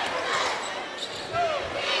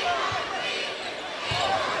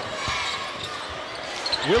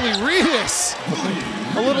 Willie Reedus,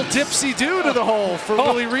 a little dipsy-do to the hole for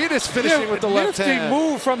Willie Reedus, finishing with the left hand. Nifty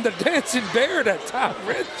move from the dancing bear that time,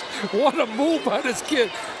 Rich. What a move by this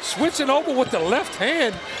kid. Switching over with the left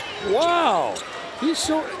hand. Wow. He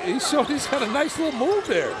showed he's got a nice little move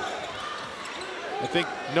there. I think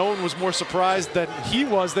no one was more surprised than he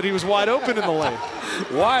was that he was wide open in the lane.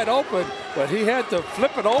 Wide open, but he had to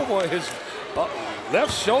flip it over his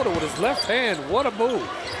left shoulder with his left hand. What a move.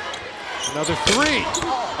 Another 3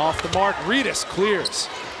 off the mark. Reedus clears.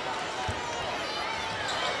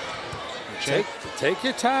 Take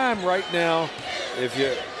your time right now. If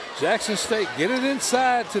you're Jackson State, get it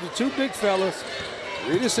inside to the 2 big fellas,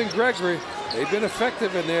 Reedus and Gregory. They've been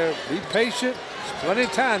effective in there. Be patient. There's plenty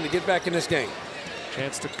of time to get back in this game.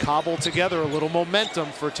 Chance to cobble together a little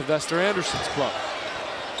momentum for Tavester Anderson's club.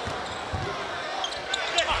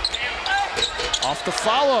 Off the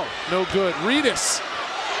follow. No good. Reedus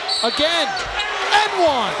again. and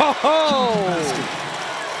one. Oh,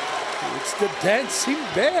 it's the dancing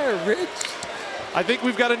bear, Rich. I think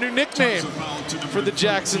we've got a new nickname for the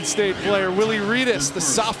Jackson State player, Willie Reedus, the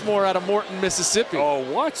sophomore out of Morton, Mississippi.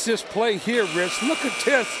 Oh, watch this play here, Rich. Look at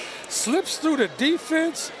this. Slips through the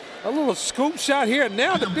defense. A little scoop shot here.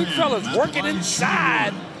 Now the big fella's working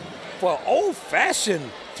inside for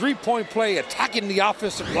old-fashioned three-point play, attacking the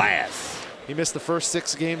offensive glass. He missed the first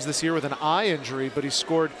 6 games this year with an eye injury, but he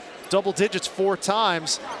scored double digits 4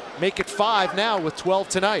 times. Make it 5 now with 12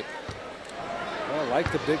 tonight. Well, I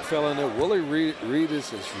like the big fella in there. Willie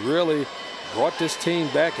Reedus has really brought this team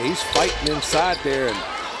back. He's fighting inside there and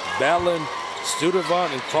battling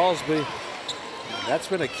Studevant and Crosby. That's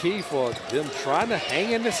been a key for them trying to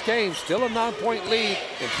hang in this game. Still a 9-point lead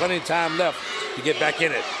and plenty of time left to get back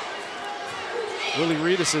in it. Willie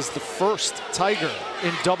Reedus is the first Tiger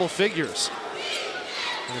in double figures.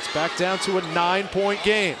 And it's back down to a 9-point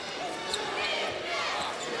game.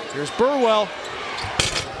 Here's Burwell.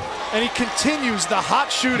 And he continues the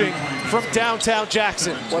hot shooting from downtown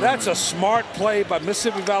Jackson. Well, that's a smart play by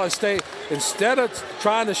Mississippi Valley State. Instead of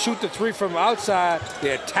trying to shoot the three from outside,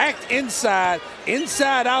 they attacked inside,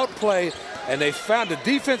 inside-out play, and they found the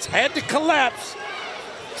defense had to collapse.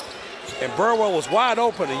 And Burwell was wide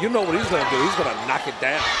open, and you know what he's going to do. He's going to knock it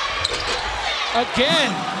down.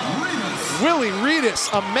 Again, Willie Reedus,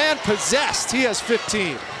 a man possessed. He has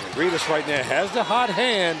 15. Reedus right now has the hot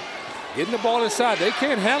hand, getting the ball inside. They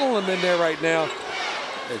can't handle him in there right now.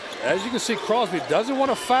 As you can see, Crosby doesn't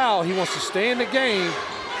want to foul. He wants to stay in the game.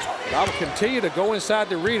 But I will continue to go inside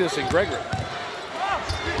to Reedus and Gregory.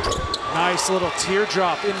 Nice little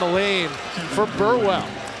teardrop in the lane for Burwell.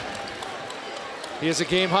 He has a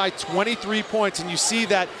game-high 23 points, and you see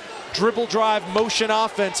that dribble drive motion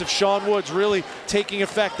offense of Sean Woods really taking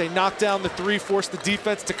effect. They knock down the three, force the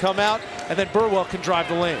defense to come out, and then Burwell can drive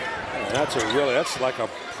the lane. That's like a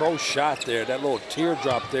pro shot there. That little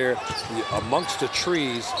teardrop there amongst the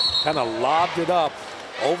trees, kind of lobbed it up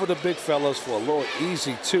over the big fellas for a little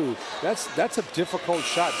easy 2. That's a difficult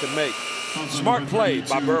shot to make. Smart play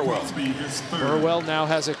by Burwell. Burwell now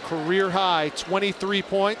has a career-high 23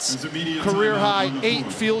 points, career-high 8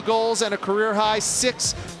 field goals, and a career-high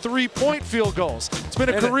 6 three-point field goals. It's been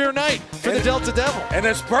a career night for the Delta Devil. And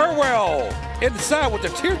it's Burwell inside with the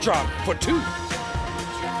teardrop for 2.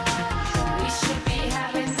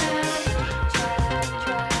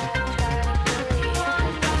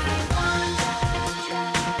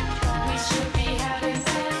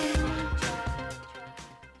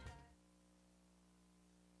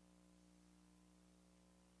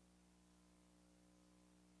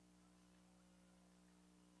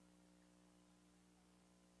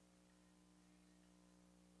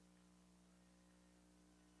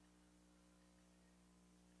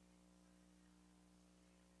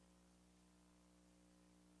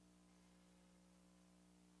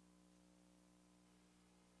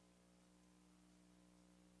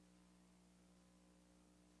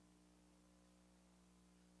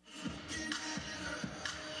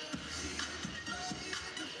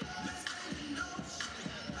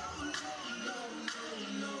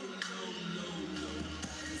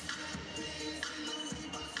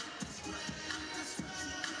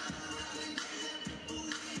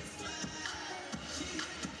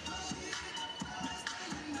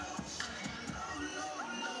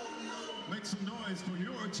 Make some noise for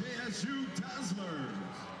your JSU Dazzlers.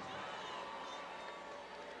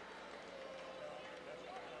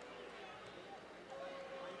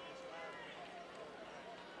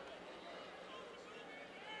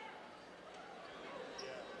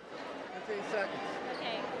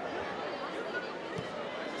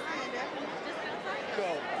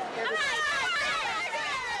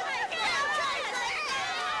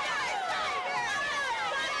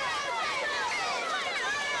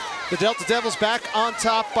 The Delta Devils back on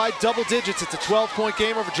top by double digits. It's a 12-point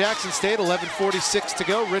game over Jackson State, 11:46 to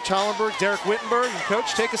go. Rich Hollenberg, Derek Wittenberg, and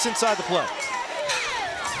Coach, take us inside the play.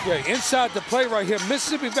 Yeah, inside the play right here.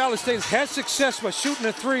 Mississippi Valley State has had success by shooting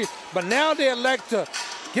a 3, but now they elect to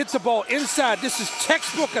get the ball inside. This is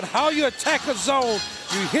textbook on how you attack a zone.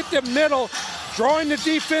 You hit the middle, drawing the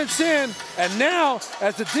defense in, and now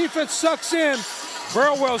as the defense sucks in,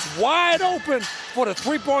 Burwell's wide open for the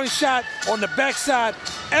three-point shot on the backside.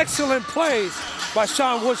 Excellent play by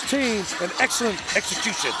Sean Wood's team and excellent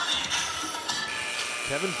execution.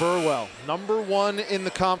 Kevin Burwell, #1 in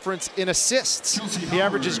the conference in assists. He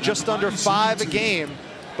averages just under 5 a game,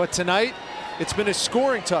 but tonight it's been his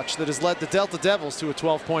scoring touch that has led the Delta Devils to a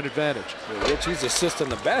 12-point advantage. Yeah, Rich, he's assisting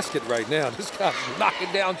the basket right now. This guy's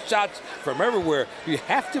knocking down shots from everywhere. You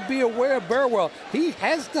have to be aware of Burwell. He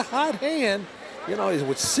has the hot hand. You know,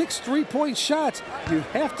 with 6 3-point shots, you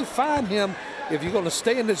have to find him if you're going to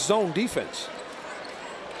stay in this zone defense.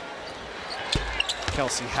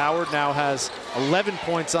 Kelsey Howard now has 11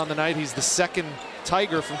 points on the night. He's the second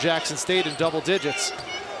Tiger from Jackson State in double digits.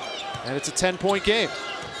 And it's a 10-point game.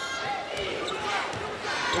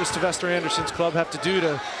 What does Sylvester Anderson's club have to do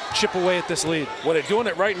to chip away at this lead? Well, they're doing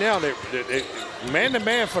it right now. They're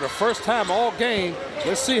man-to-man for the first time all game.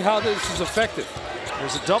 Let's see how this is effective.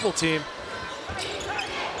 There's a double team.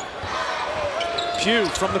 Pugh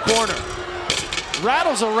from the corner.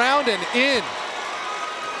 Rattles around and in.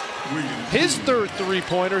 His third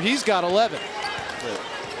three-pointer, he's got 11.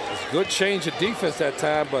 It's a good change of defense that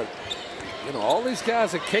time, but, you know, all these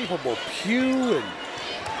guys are capable. Pugh and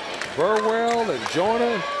Burwell and Joyner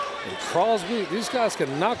and Crosby, these guys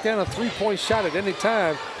can knock down a three-point shot at any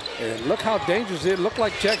time. And look how dangerous it looked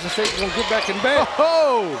like Jackson State was going to get back in bed.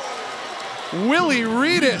 Oh! Willie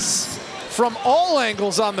Reedus from all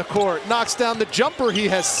angles on the court knocks down the jumper. He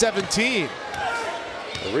has 17.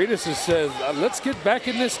 Reedus says, let's get back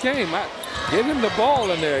in this game. Give him the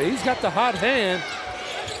ball in there. He's got the hot hand.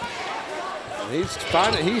 And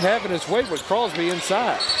he's having his way with Crosby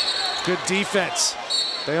inside. Good defense.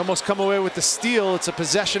 They almost come away with the steal. It's a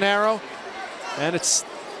possession arrow, and it's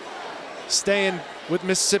staying with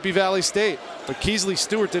Mississippi Valley State. But Keasley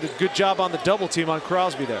Stewart did a good job on the double team on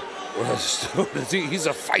Crosby there. Well, Stewart, he's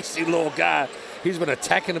a feisty little guy. He's been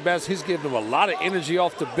attacking the basket. He's giving him a lot of energy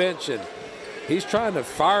off the bench, and he's trying to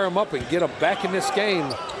fire him up and get him back in this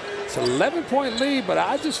game. It's an 11-point lead, but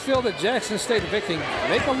I just feel that Jackson State, if they can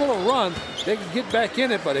make a little run, they can get back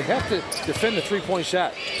in it, but they have to defend the three-point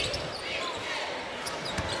shot.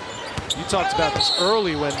 You talked about this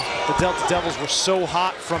early when the Delta Devils were so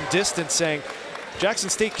hot from distance, saying Jackson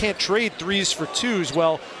State can't trade threes for twos.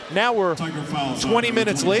 Well, now we're 20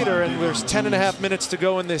 minutes later, and there's 10.5 minutes to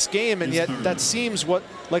go in this game, and yet that seems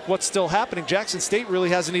like what's still happening. Jackson State really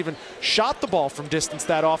hasn't even shot the ball from distance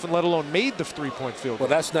that often, let alone made the three-point field goal.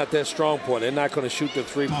 Well, that's not their strong point. They're not going to shoot the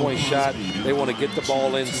three-point shot. They want to get the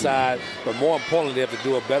ball inside, but more importantly, they have to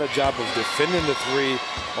do a better job of defending the three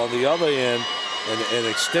on the other end and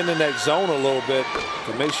extending that zone a little bit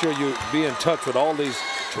to make sure you be in touch with all these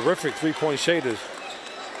terrific three-point shaders.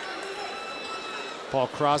 Paul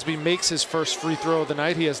Crosby makes his first free throw of the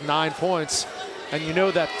night. He has 9 points. And you know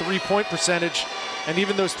that three-point percentage and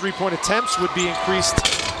even those three-point attempts would be increased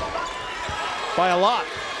by a lot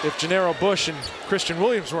if Gennaro Bush and Christian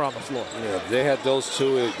Williams were on the floor. Yeah, if they had those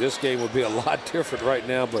two, this game would be a lot different right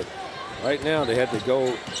now. But right now they had to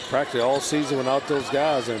go practically all season without those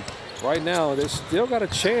guys. And right now they still got a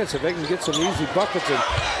chance if they can get some easy buckets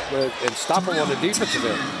and stop them on the defensive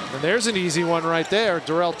end. And there's an easy one right there,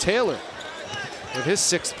 Darrell Taylor with his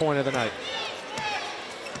 6th point of the night.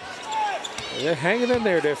 They're hanging in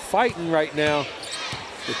there. They're fighting right now.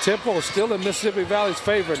 The tempo is still in Mississippi Valley's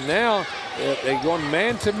favor. Now they're going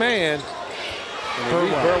man-to-man. And they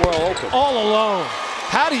leave Burwell open. All alone.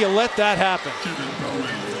 How do you let that happen?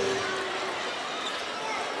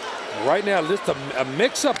 Right now, just a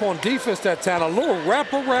mix-up on defense that time. A little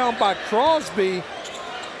wraparound by Crosby.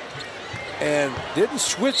 And didn't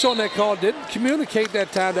switch on that call, didn't communicate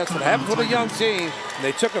that time. That's what happens with a young team. And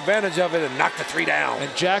they took advantage of it and knocked the three down. And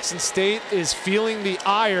Jackson State is feeling the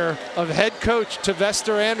ire of head coach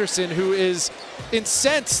Sylvester Anderson, who is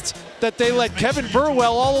incensed that they let Kevin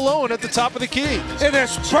Burwell all alone at the top of the key. And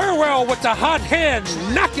there's Burwell with the hot hand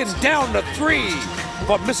knocking down the three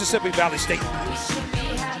for Mississippi Valley State.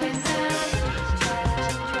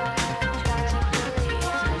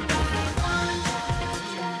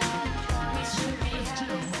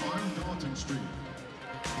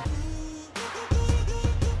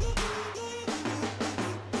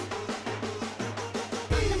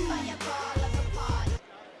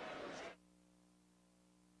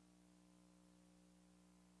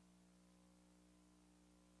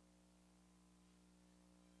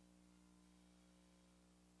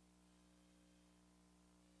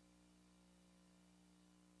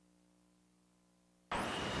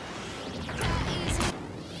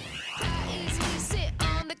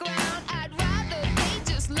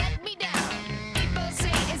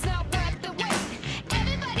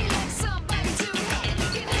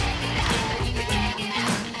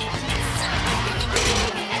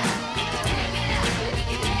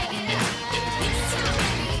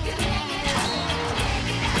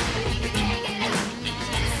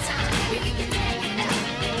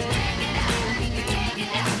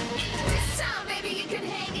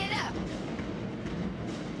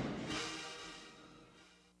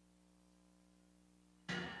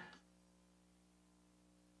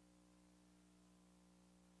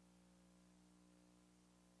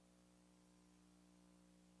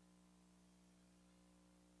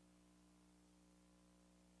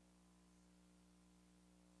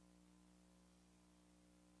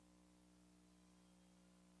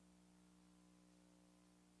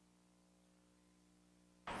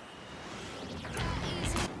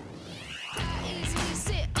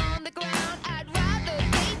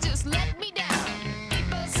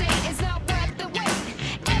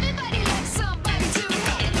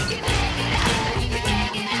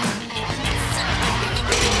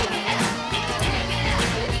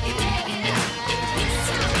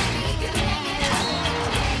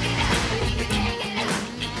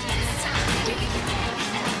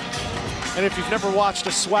 And if you've never watched a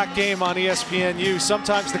SWAC game on ESPNU,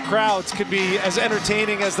 sometimes the crowds could be as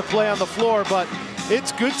entertaining as the play on the floor, but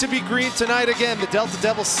it's good to be green tonight again. The Delta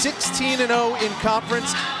Devils 16-0 in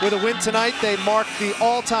conference. With a win tonight, they mark the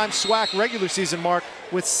all-time SWAC regular season mark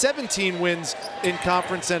with 17 wins in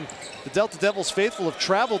conference. And the Delta Devils faithful have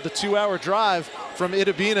traveled the 2-hour drive from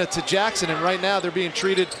Itabena to Jackson, and right now they're being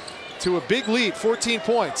treated to a big lead, 14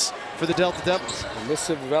 points for the Delta Devils. And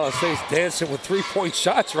Mississippi Valley State's dancing with three-point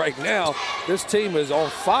shots right now. This team is on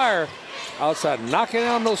fire outside, knocking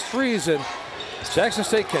down those threes, and Jackson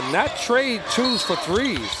State cannot trade twos for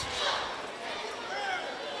threes.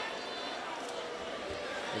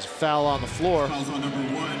 There's a foul on the floor. Fouls on number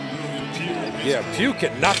 1, William Pugh. Yeah, Pugh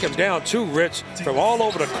can knock him down too, Rich, from all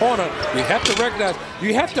over the corner. You have to recognize,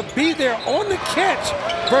 you have to be there on the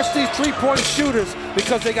catch versus these three-point shooters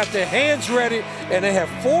because they got their hands ready and they have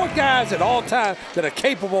 4 guys at all times that are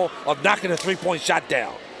capable of knocking a three-point shot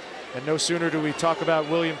down. And no sooner do we talk about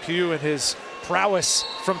William Pugh and his prowess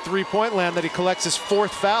from three-point land that he collects his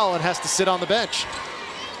 4th foul and has to sit on the bench.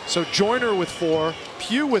 So Joyner with 4,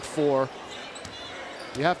 Pugh with 4.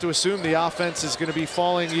 You have to assume the offense is going to be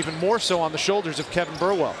falling even more so on the shoulders of Kevin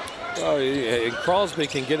Burwell. Oh, and Crosby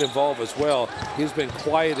can get involved as well. He's been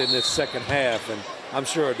quiet in this second half, and I'm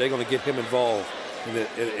sure they're going to get him involved in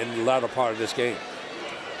the latter part of this game.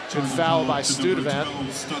 Good foul by Studevant.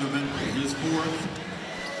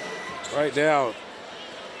 Right now,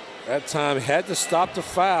 that time had to stop the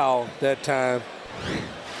foul that time.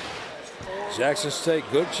 Jackson State,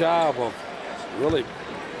 good job of really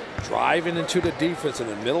driving into the defense in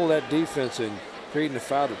the middle of that defense and creating the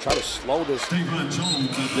foul to try to slow this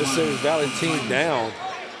Mississippi Valley team down.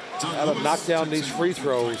 Got to knock down these free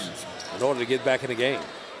throws in order to get back in the game.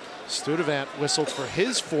 Studevant whistled for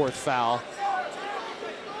his 4th foul.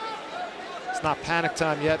 It's not panic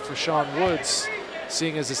time yet for Sean Woods,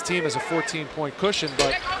 seeing as his team has a 14-point cushion,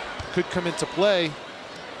 but could come into play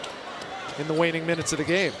in the waning minutes of the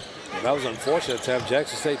game. And that was unfortunate time.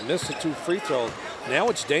 Jackson State missed the 2 free throws. Now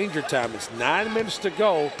it's danger time. It's 9 minutes to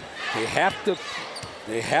go. They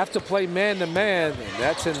have to play man-to-man, and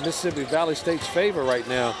that's in Mississippi Valley State's favor right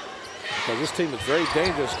now because this team is very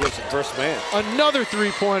dangerous against the first man. Another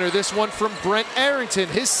three-pointer, this one from Brent Arrington,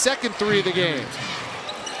 his 2nd 3 of the game.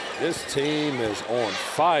 This team is on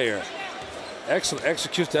fire. Excellent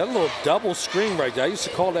execution. That little double screen right there. I used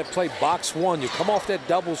to call that play box 1. You come off that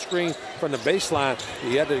double screen from the baseline.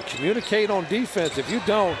 You have to communicate on defense. If you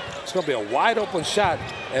don't, it's going to be a wide open shot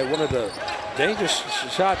at one of the dangerous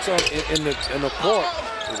shots in the court.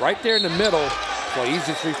 Right there in the middle for an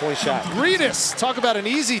easy three-point shot. Reedus, talk about an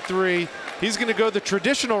easy 3. He's going to go the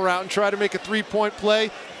traditional route and try to make a 3-point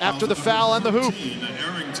play after the foul on the hoop.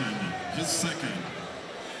 Arrington, his 2nd.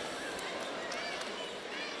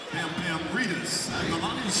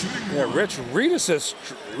 Yeah, Rich, Reedus is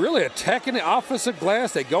really attacking the offensive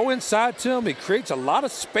glass. They go inside to him. He creates a lot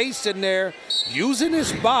of space in there, using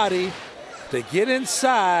his body to get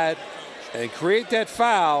inside and create that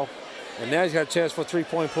foul. And now he's got a chance for a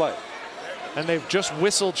 3-point play. And they've just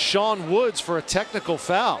whistled Sean Woods for a technical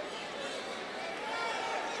foul.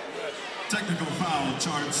 Technical foul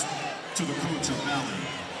charged to the coach of Valley.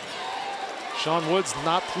 Sean Woods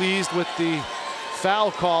not pleased with the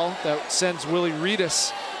foul call that sends Willie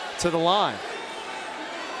Reedus to the line.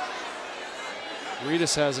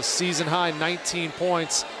 Reedus has a season-high 19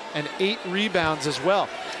 points and 8 rebounds as well.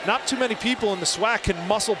 Not too many people in the SWAC can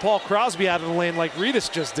muscle Paul Crosby out of the lane like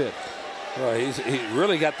Reedus just did. Well, he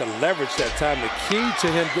really got the leverage that time. The key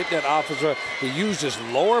to him getting that offense, he used his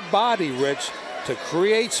lower body, Rich, to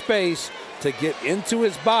create space, to get into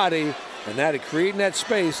his body, and now to creating that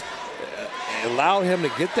space allowed him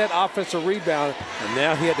to get that offensive rebound, and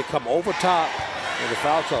now he had to come over top in the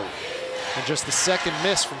foul trouble. And just the 2nd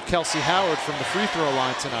miss from Kelsey Howard from the free throw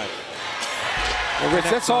line tonight. Well,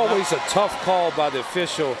 Rich, that's always a tough call by the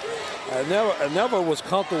official. I never was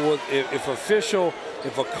comfortable with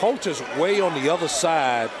if a coach is way on the other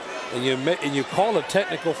side and you call a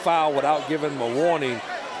technical foul without giving him a warning.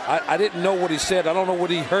 I didn't know what he said. I don't know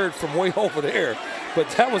what he heard from way over there. But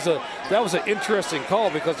that was an interesting call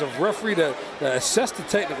because the referee that assessed the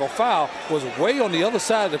technical foul was way on the other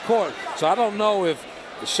side of the court. So I don't know if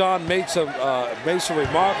Sean made some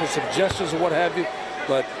remarks or some gestures or what have you,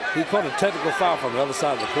 but he called a technical foul from the other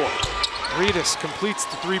side of the court. Reedus completes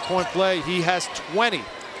the 3-point play. He has 20.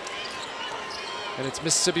 And it's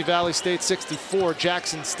Mississippi Valley State 64,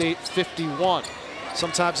 Jackson State 51.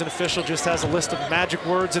 Sometimes an official just has a list of magic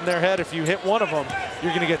words in their head. If you hit one of them,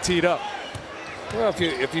 you're going to get teed up. Well,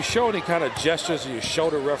 if you show any kind of gestures and you show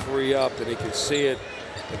the referee up and he can see it,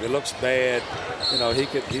 if it looks bad, you know,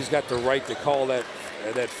 he's got the right to call that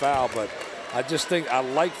foul. But I just think I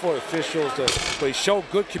like for officials to they show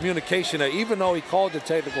good communication. Even though he called the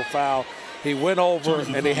technical foul, he went over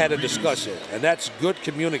and they had a discussion. And that's good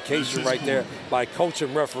communication right there by coach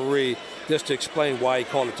and referee just to explain why he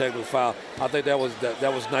called a technical foul. I think that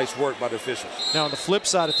was nice work by the officials. Now on the flip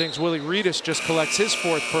side of things, Willie Reedus just collects his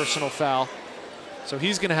 4th personal foul. So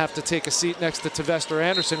he's going to have to take a seat next to Tavester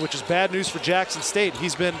Anderson, which is bad news for Jackson State.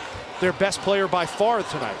 He's been their best player by far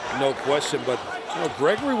tonight. No question, but you know,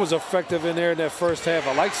 Gregory was effective in there in that first half.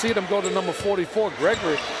 I like seeing him go to number 44,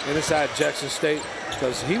 Gregory, inside Jackson State,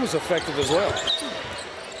 because he was effective as well.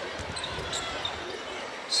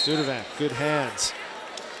 Studevant, good hands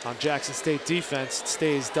on Jackson State defense. It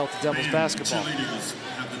stays Delta Devils basketball. Cheerleaders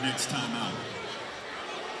have the next timeout.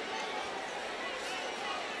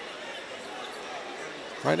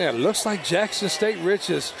 Right now, it looks like Jackson State,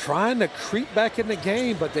 Rich, is trying to creep back in the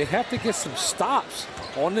game, but they have to get some stops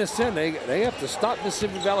on this end. They have to stop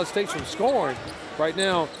Mississippi Valley State from scoring right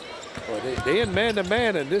now. They in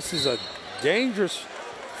man-to-man, and this is a dangerous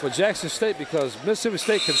for Jackson State because Mississippi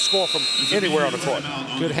State can score from anywhere on the court.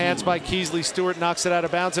 Good hands by Keesley. Stewart knocks it out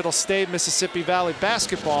of bounds. It'll stay Mississippi Valley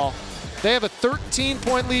basketball. They have a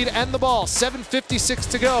 13-point lead and the ball.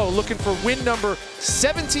 7:56 to go. Looking for win number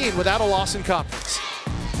 17 without a loss in conference.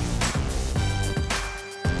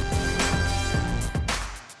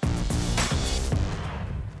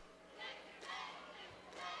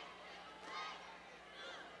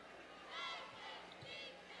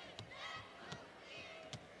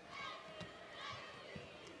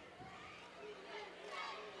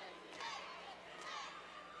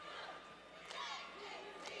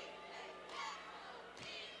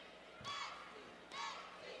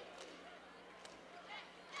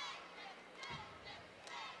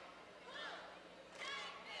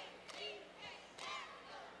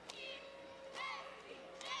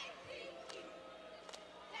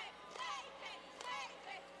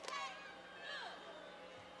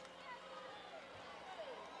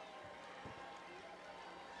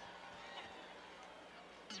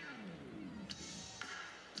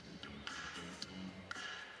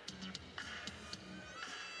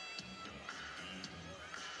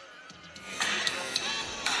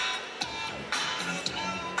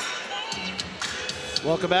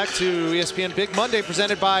 Welcome back to ESPN Big Monday,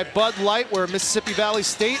 presented by Bud Light, where Mississippi Valley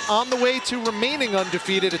State on the way to remaining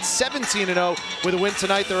undefeated at 17-0. With a win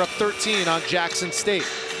tonight, they're up 13 on Jackson State.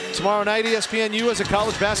 Tomorrow night, ESPNU has a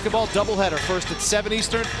college basketball doubleheader. First at 7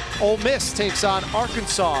 Eastern, Ole Miss takes on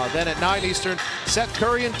Arkansas. Then at 9 Eastern, Seth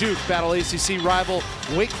Curry and Duke battle ACC rival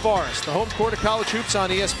Wake Forest. The home court of college hoops on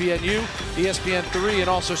ESPNU, ESPN3, and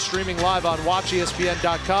also streaming live on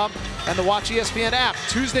WatchESPN.com and the Watch ESPN app.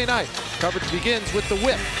 Tuesday night, coverage begins with the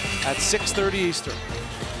Whip at 6:30 Eastern.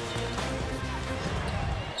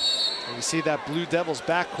 And you see that Blue Devils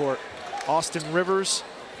backcourt. Austin Rivers,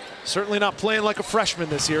 certainly not playing like a freshman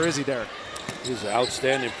this year, is he, Derek? He's an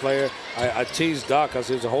outstanding player. I teased Doc because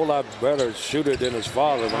he's a whole lot better shooter than his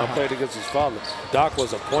father. When I played against his father, Doc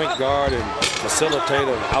was a point guard and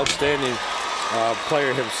facilitator, an outstanding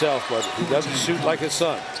player himself, but he doesn't shoot like his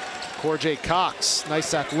son. Corjay Cox,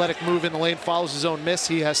 nice athletic move in the lane, follows his own miss.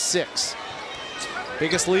 He has 6.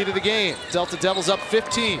 Biggest lead of the game. Delta Devils up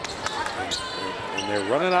 15. And they're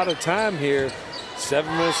running out of time here.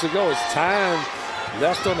 7 minutes to go. It's time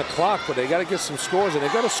left on the clock, but they got to get some scores, and they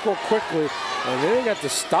got to score quickly, and they got to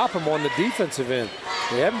stop them on the defensive end.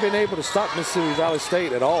 They haven't been able to stop Mississippi Valley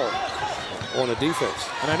State at all on the defense.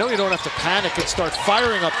 And I know you don't have to panic and start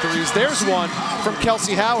firing up threes. There's one from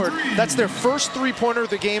Kelsey Howard. That's their first three-pointer of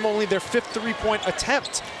the game, only their 5th three-point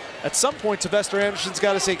attempt. At some point, Tavester Anderson's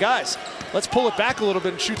got to say, guys, let's pull it back a little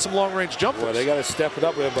bit and shoot some long-range jumpers. Well, they got to step it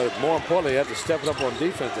up, but more importantly, they have to step it up on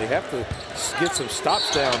defense. They have to get some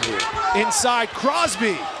stops down here. Inside,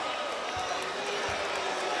 Crosby.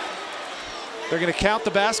 They're going to count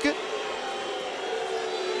the basket.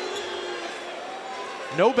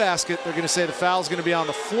 No basket. They're going to say the foul's going to be on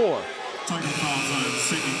the floor. Talking fouls on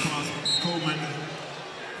Sidney Coleman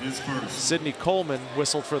is first. Sidney Coleman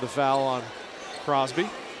whistled for the foul on Crosby.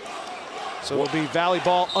 So it'll be Valley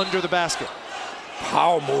ball under the basket.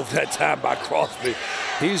 Power move that time by Crosby.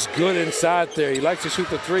 He's good inside there. He likes to shoot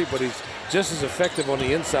the three, but he's just as effective on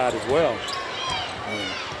the inside as well.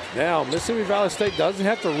 Now, Mississippi Valley State doesn't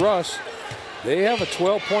have to rush. They have a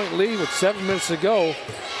 12-point lead with 7 minutes to go.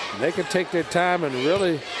 And they can take their time and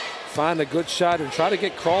really find a good shot and try to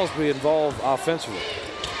get Crosby involved offensively.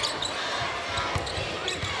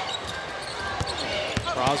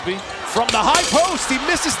 Crosby from the high post. He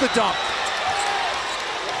misses the dunk.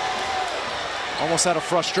 Almost had a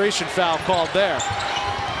frustration foul called there.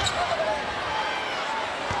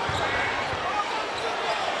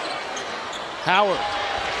 Howard.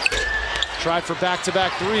 Tried for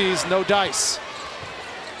back-to-back threes, no dice.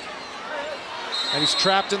 And he's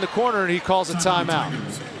trapped in the corner, and he calls a timeout.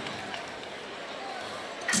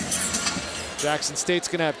 Jackson State's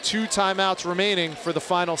going to have 2 timeouts remaining for the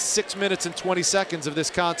final 6 minutes and 20 seconds of this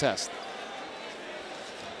contest.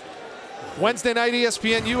 Wednesday night,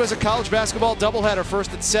 ESPNU has a college basketball doubleheader.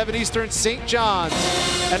 First at 7 Eastern, St. John's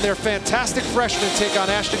and their fantastic freshmen take on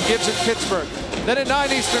Ashton Gibbs in Pittsburgh. Then at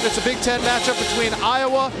 9 Eastern, it's a Big Ten matchup between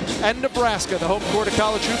Iowa and Nebraska. The home court of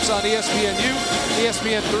college hoops on ESPNU,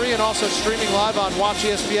 ESPN3, and also streaming live on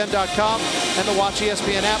WatchESPN.com and the Watch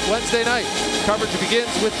ESPN app Wednesday night. Coverage begins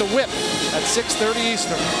with the Whip at 6:30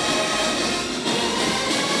 Eastern.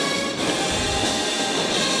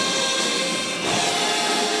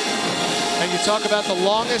 And you talk about the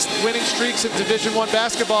longest winning streaks in Division I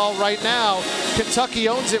basketball right now. Kentucky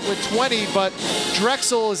owns it with 20, but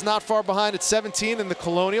Drexel is not far behind at 17 in the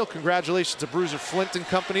Colonial. Congratulations to Bruiser Flint and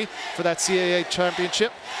company for that CAA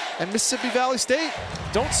championship. And Mississippi Valley State,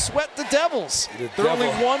 don't sweat the Devils. They're only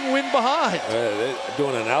 1 win behind. They're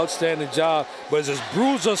doing an outstanding job. But it's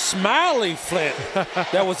Bruiser Smiley Flint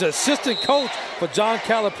that was the assistant coach for John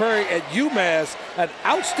Calipari at UMass. An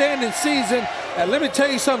outstanding season. And let me tell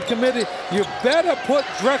you something, committee, you better put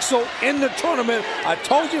Drexel in the tournament. I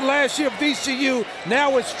told you last year, VCU,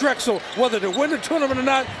 now it's Drexel. Whether they win the tournament or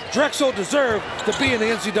not, Drexel deserves to be in the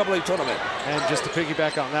NCAA tournament. And just to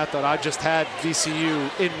piggyback on that thought, I just had VCU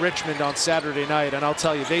in Richmond on Saturday night, and I'll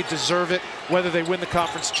tell you, they deserve it whether they win the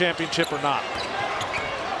conference championship or not.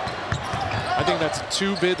 I think that's a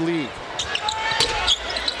 2-bid league.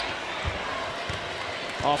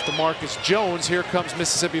 Off the Marcus Jones, here comes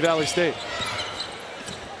Mississippi Valley State.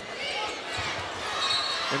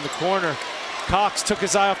 In the corner, Cox took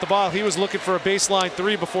his eye off the ball. He was looking for a baseline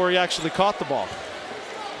 3 before he actually caught the ball.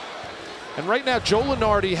 And right now, Joe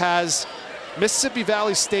Lunardi has Mississippi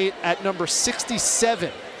Valley State at number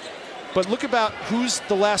 67. But look about who's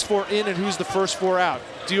the last 4 in and who's the first 4 out.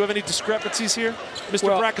 Do you have any discrepancies here,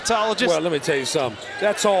 Mr. Bracketologist? Well, let me tell you something.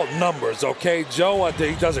 That's all numbers, okay? Joe, I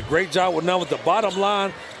think he does a great job with numbers. The bottom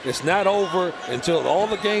line, it's not over until all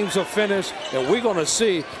the games are finished, and we're going to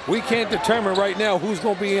see. We can't determine right now who's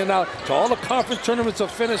going to be in and out. So all the conference tournaments are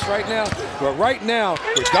finished right now. But right now,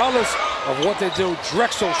 regardless of what they do,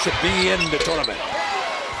 Drexel should be in the tournament.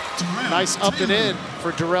 Nice up and in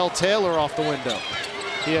for Darrell Taylor off the window.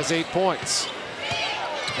 He has 8 points.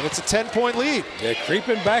 And it's a 10-point lead. They're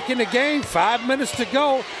creeping back in the game. 5 minutes to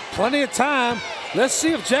go. Plenty of time. Let's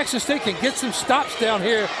see if Jackson State can get some stops down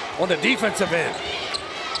here on the defensive end.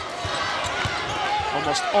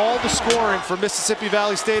 Almost all the scoring for Mississippi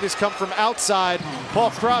Valley State has come from outside.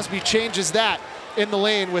 Paul Crosby changes that in the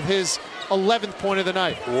lane with his 11th point of the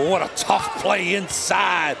night. What a tough play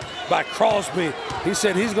inside by Crosby. He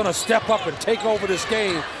said he's going to step up and take over this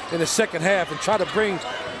game in the second half and try to bring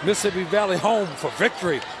Mississippi Valley home for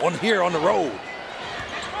victory on the road.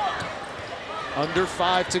 Under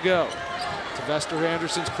 5 to go. Sylvester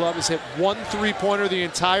Anderson's club has hit 1 3-pointer the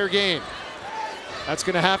entire game. That's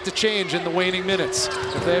going to have to change in the waning minutes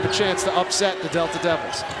if they have a chance to upset the Delta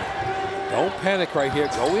Devils. Don't panic right here.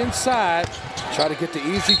 Go inside, try to get the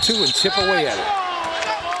easy 2 and chip away at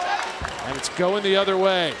it. And it's going the other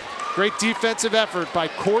way. Great defensive effort by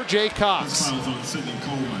J. Cox.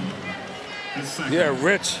 Yeah,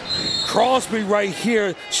 Rich. Crosby right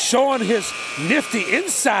here showing his nifty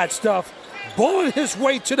inside stuff, bulling his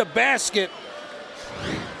way to the basket.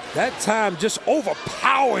 That time just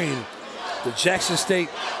overpowering the Jackson State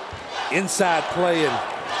inside play. And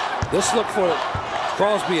let's look for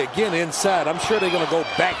Crosby again inside. I'm sure they're going to go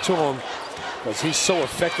back to him because he's so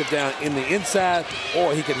effective down in the inside,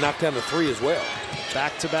 or he can knock down the 3 as well.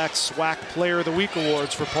 Back-to-back SWAC Player of the Week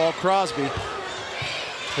awards for Paul Crosby.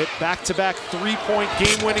 Hit back-to-back 3-point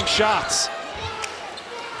game-winning shots.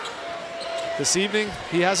 This evening,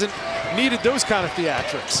 he hasn't needed those kind of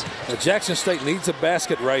theatrics. Now, Jackson State needs a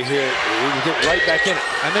basket right here. We can get right back in it.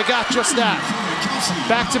 And they got just that.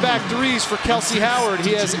 Back-to-back 3s for Kelsey Howard.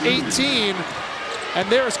 He has 18, and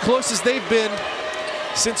they're as close as they've been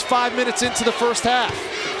since 5 minutes into the first half.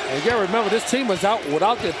 And you gotta remember, this team was out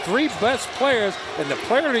without their 3 best players and the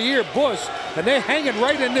Player of the Year, Bush, and they're hanging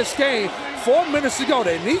right in this game. 4 minutes to go.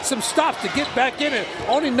 They need some stops to get back in it.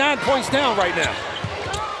 Only 9 points down right now.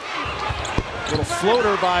 Little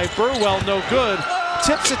floater by Burwell, no good.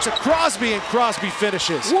 Tips it to Crosby, and Crosby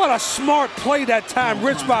finishes. What a smart play that time,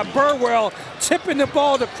 Rich, by Burwell, tipping the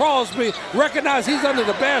ball to Crosby. Recognize he's under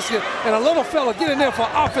the basket, and a little fella getting there for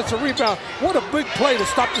offensive rebound. What a big play to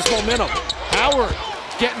stop this momentum. Howard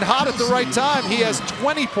getting hot at the right time. He has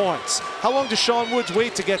 20 points. How long does Sean Woods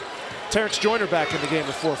wait to get Terrence Joyner back in the game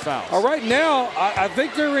with 4 fouls. All right, now I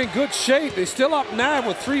think they're in good shape. They're still up 9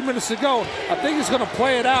 with 3 minutes to go. I think he's going to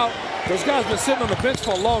play it out. Those guys been sitting on the bench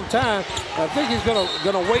for a long time. I think he's going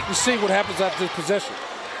to wait and see what happens after this possession.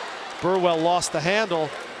 Burwell lost the handle.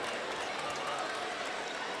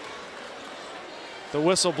 The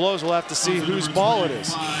whistle blows. We'll have to see whose ball it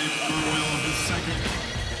is.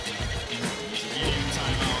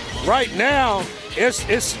 Right now,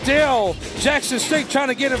 it's still Jackson State trying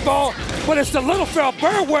to get involved, but it's the little fella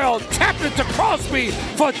Burwell tapping it to Crosby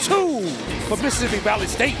for 2 for Mississippi Valley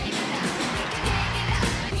State.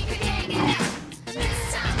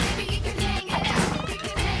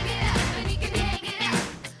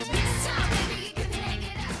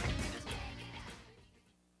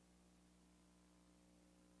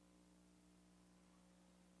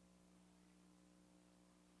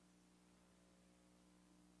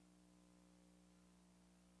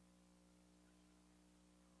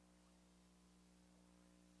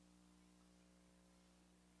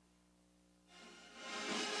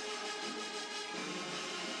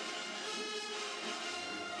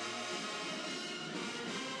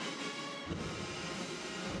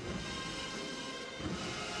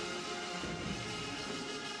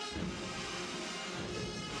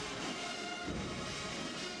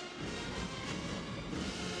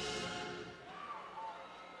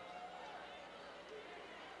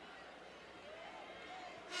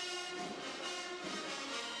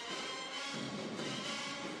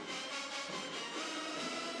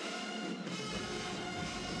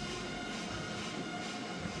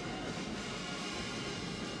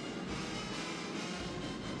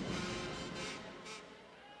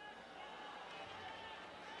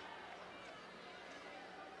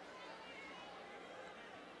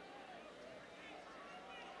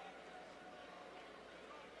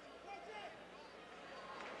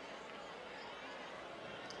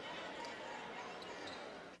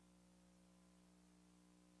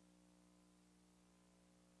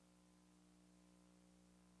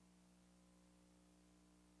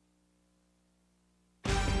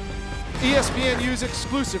 ESPNU's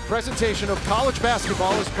exclusive presentation of college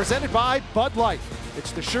basketball is presented by Bud Light.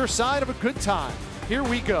 It's the sure sign of a good time. Here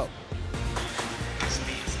we go.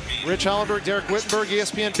 Rich Hollenberg, Derek Wittenberg,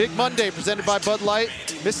 ESPN Big Monday presented by Bud Light.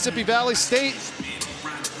 Mississippi Valley State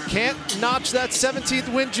can't notch that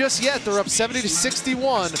 17th win just yet. They're up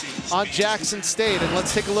 70-61 on Jackson State. And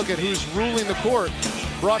let's take a look at who's ruling the court.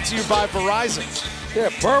 Brought to you by Verizon. Yeah,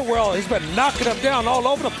 Burwell, he's been knocking them down all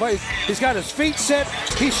over the place. He's got his feet set.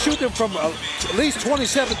 He's shooting from at least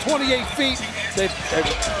 27, 28 feet. They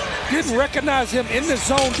didn't recognize him in the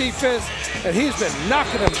zone defense, and he's been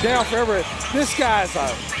knocking them down forever. This guy's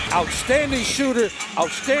an outstanding shooter,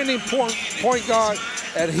 outstanding point guard,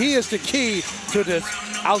 and he is the key to this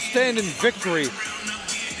outstanding victory.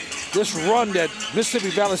 This run that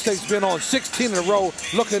Mississippi Valley State's been on 16 in a row,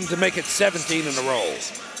 looking to make it 17 in a row.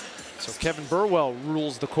 So Kevin Burwell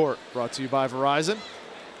rules the court, brought to you by Verizon.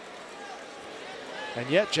 And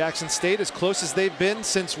yet Jackson State, as close as they've been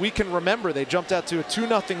since we can remember. They jumped out to a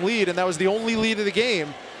 2-0 lead, and that was the only lead of the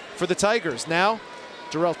game for the Tigers. Now,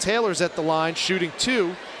 Darrell Taylor's at the line, shooting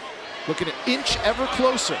 2, looking to inch ever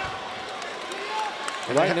closer.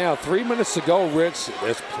 Right now, 3 minutes to go, Rich.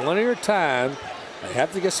 There's plenty of time. They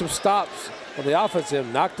have to get some stops on the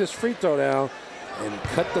offensive, knock this free throw down, and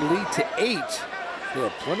cut the lead to 8. They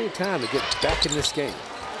have plenty of time to get back in this game.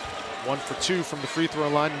 1 for 2 from the free throw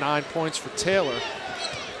line, 9 points for Taylor.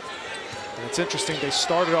 And it's interesting, they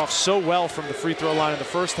started off so well from the free throw line in the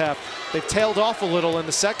first half. They've tailed off a little in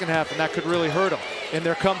the second half, and that could really hurt them in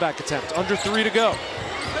their comeback attempt. Under 3 to go.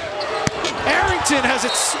 Arrington has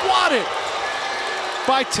it swatted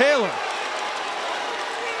by Taylor.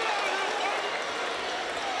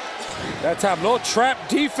 That time, no trap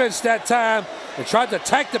defense that time. They tried to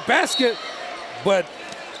attack the basket, but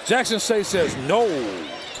Jackson State says, no,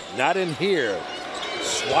 not in here.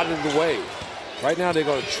 Swatted it away. Right now, they're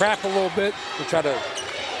going to trap a little bit and try to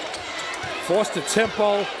force the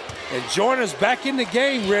tempo. And Joyner's back in the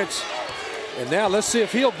game, Rich. And now let's see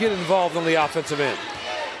if he'll get involved on the offensive end.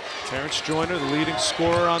 Terrence Joyner, the leading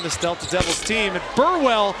scorer on this Delta Devils team. And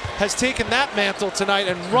Burwell has taken that mantle tonight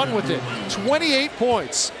and run with it. 28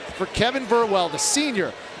 points for Kevin Burwell, the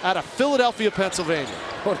senior out of Philadelphia, Pennsylvania.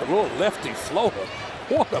 What a little lefty floater.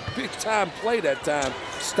 What a big-time play that time,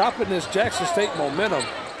 stopping this Jackson State momentum.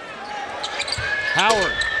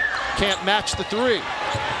 Howard can't match the 3.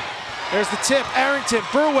 There's the tip. Arrington,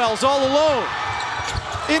 Burwell's all alone.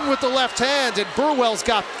 In with the left hand, and Burwell's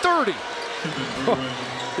got 30.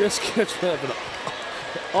 This kid's having an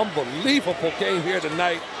unbelievable game here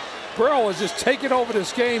tonight. Burwell is just taking over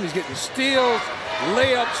this game. He's getting steals.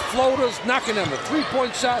 layups, floaters, knocking down the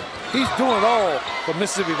three-point shot. He's doing it all for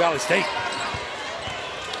Mississippi Valley State.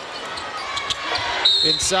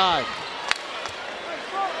 Inside.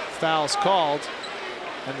 Foul's called,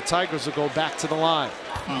 and the Tigers will go back to the line.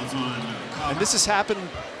 And this has happened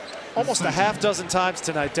almost a half dozen times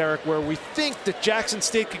tonight, Derek, where we think that Jackson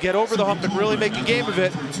State could get over the hump and really make a game of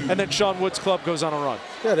it, and then Sean Wood's club goes on a run.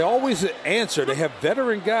 Yeah, they always answer. They have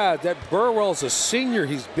veteran guys. That Burwell's a senior.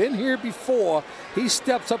 He's been here before. He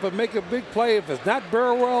steps up and make a big play. If it's not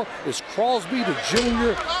Burwell, it's Crosby, the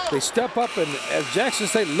junior. They step up, and as Jackson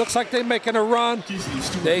State looks like they're making a run,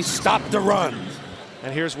 they stop the run.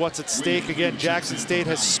 And here's what's at stake again. Jackson State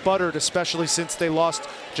has sputtered, especially since they lost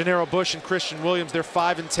Gennaro Bush and Christian Williams. They're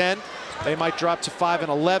 5-10. They might drop to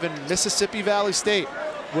 5-11. Mississippi Valley State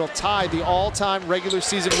will tie the all-time regular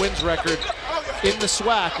season wins record in the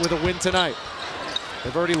SWAC with a win tonight.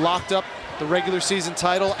 They've already locked up the regular season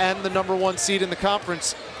title and the #1 seed in the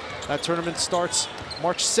conference. That tournament starts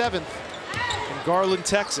March 7th in Garland,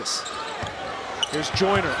 Texas. Here's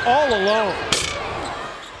Joyner all alone.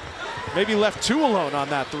 Maybe left two alone on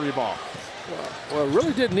that three ball. Well,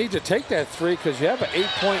 really didn't need to take that three because you have an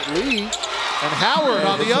 8-point lead. And Howard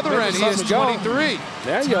on the other end, he has 23.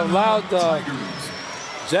 Now you allowed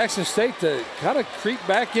Jackson State to kind of creep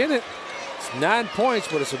back in it. It's 9 points,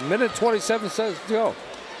 but it's a minute 27 seconds to go.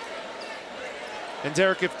 And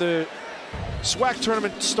Derek, if the SWAC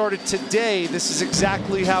tournament started today, this is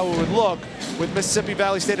exactly how it would look, with Mississippi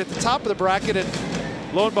Valley State at the top of the bracket, and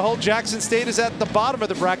lo and behold, Jackson State is at the bottom of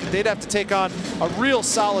the bracket. They'd have to take on a real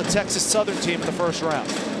solid Texas Southern team in the first round.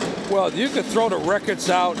 Well, you could throw the records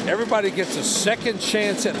out. Everybody gets a second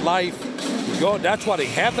chance at life. That's why they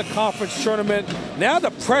have the conference tournament. Now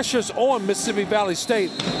the pressure's on Mississippi Valley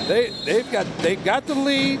State. They've got the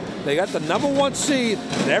lead. They got the #1 seed,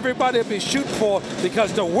 and everybody will be shooting for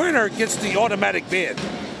because the winner gets the automatic bid.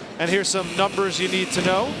 And here's some numbers you need to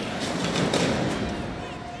know.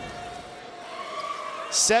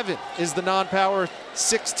 7 is the non-power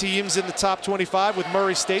 6 teams in the top 25, with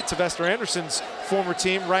Murray State, Sylvester Anderson's former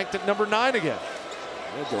team, ranked at #9 again.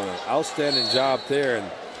 They're doing an outstanding job there,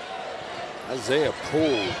 and Isaiah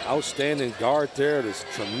Poole, outstanding guard there. That's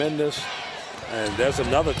tremendous. And there's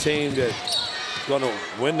another team that's going to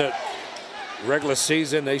win the regular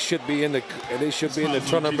season. They should be in the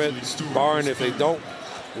tournament, barring if they don't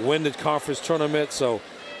win the conference tournament. So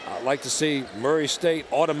I'd like to see Murray State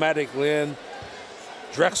automatically in,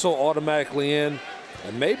 Drexel automatically in,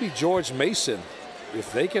 and maybe George Mason,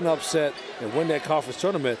 if they can upset and win that conference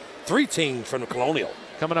tournament. 3 teams from the Colonial.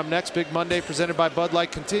 Coming up next, Big Monday presented by Bud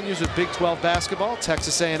Light continues with Big 12 basketball.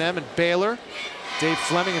 Texas A&M and Baylor. Dave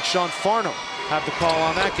Fleming and Sean Farnham have the call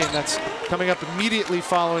on that game. That's coming up immediately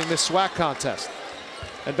following this SWAC contest.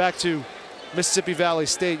 And back to Mississippi Valley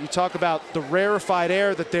State. You talk about the rarefied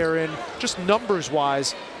air that they're in, just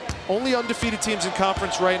numbers-wise. Only undefeated teams in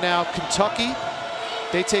conference right now. Kentucky,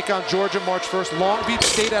 they take on Georgia March 1st. Long Beach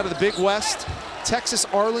State out of the Big West. Texas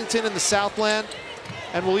Arlington in the Southland.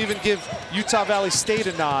 And we'll even give Utah Valley State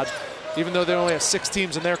a nod, even though they only have 6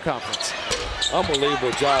 teams in their conference.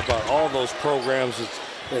 Unbelievable job by all those programs.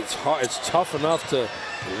 It's hard. It's tough enough to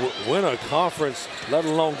win a conference, let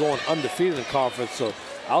alone going undefeated in conference. So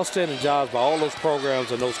outstanding jobs by all those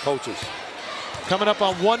programs and those coaches. Coming up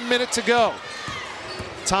on 1 minute to go.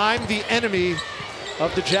 Time, the enemy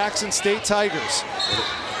of the Jackson State Tigers.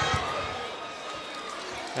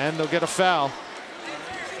 And they'll get a foul.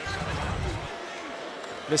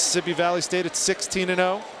 Mississippi Valley State at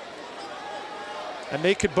 16-0. And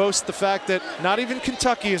they could boast the fact that not even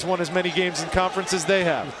Kentucky has won as many games in conference as they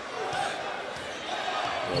have.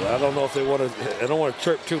 Well, I don't know if they want to. I don't want to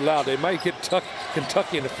chirp too loud. They might get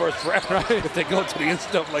Kentucky in the first round, right, if they go to the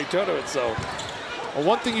NCAA tournament. So, well,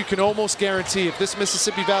 one thing you can almost guarantee: if this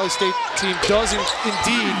Mississippi Valley State team does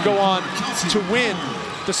indeed go on to win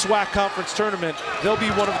the SWAC conference tournament, they'll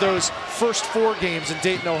be one of those first 4 games in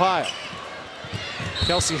Dayton, Ohio.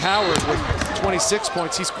 Kelsey Howard with 26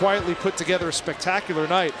 points. He's quietly put together a spectacular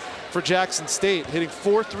night for Jackson State, hitting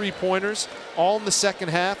 4 3-pointers, all in the second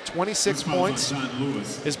half. 26 points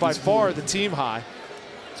is by far the team high.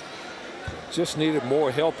 Just needed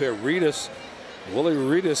more help here. Willie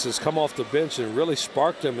Reedus has come off the bench and really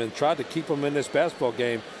sparked him and tried to keep him in this basketball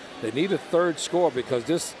game. They need a 3rd score because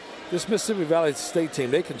this Mississippi Valley State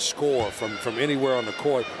team, they can score from anywhere on the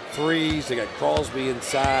court. Threes, they got Crosby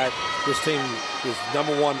inside. This team is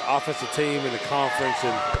 #1 offensive team in the conference,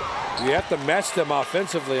 and you have to match them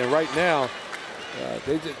offensively. And right now,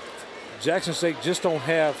 Jackson State just don't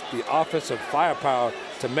have the offensive firepower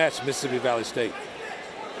to match Mississippi Valley State.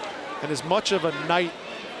 And as much of a night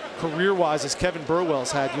career-wise as Kevin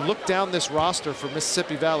Burwell's had. You look down this roster for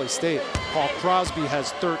Mississippi Valley State. Paul Crosby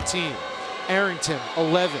has 13. Arrington,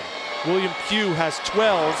 11. William Pugh has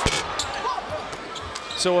 12.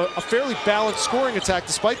 So a fairly balanced scoring attack,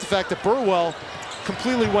 despite the fact that Burwell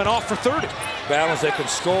completely went off for 30. Balance, they can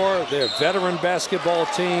score. They're a veteran basketball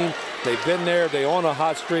team. They've been there. They're on a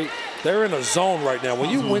hot streak. They're in a zone right now.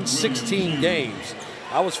 When you win 16 games,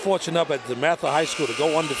 I was fortunate up at DeMatha High School to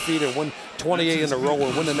go undefeated and win 28 in a row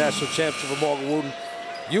and win the national championship for Morgan Wooten.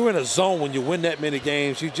 You're in a zone when you win that many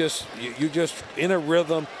games. You're just in a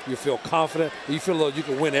rhythm. You feel confident. You feel like you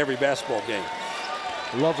can win every basketball game.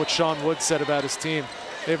 I love what Sean Wood said about his team.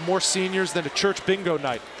 They have more seniors than a church bingo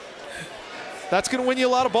night. That's going to win you a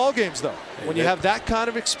lot of ball games, though, when you have that kind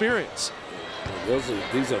of experience.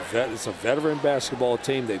 It's a veteran basketball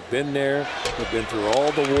team. They've been there. They've been through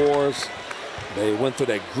all the wars. They went through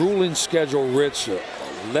that grueling schedule, Rich,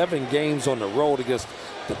 11 games on the road against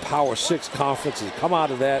the Power 6 conference, and come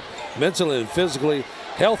out of that mentally and physically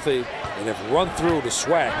healthy, and have run through the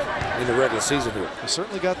SWAC in the regular season here. They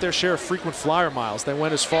certainly got their share of frequent flyer miles. They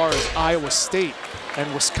went as far as Iowa State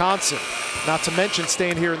and Wisconsin, not to mention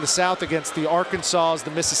staying here in the South against the Arkansas,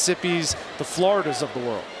 the Mississippis, the Floridas of the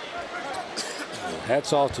world.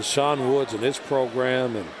 Hats off to Sean Woods and his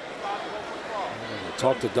program, and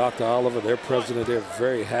talked to Dr. Oliver, their president. They're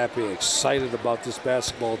very happy, excited about this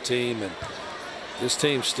basketball team, and this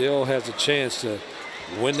team still has a chance to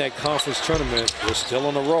win that conference tournament. They're still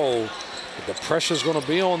on the roll. But the pressure's going to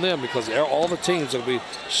be on them because all the teams will be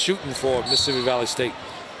shooting for Mississippi Valley State.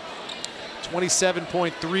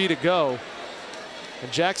 27.3 to go,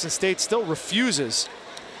 and Jackson State still refuses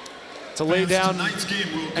to lay down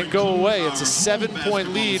and go away. It's a 7-point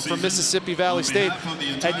lead for Mississippi Valley State,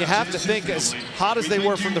 and you have to think, as hot as they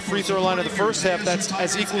were from the free throw line of the first half, that's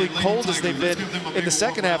as equally cold as they've been in the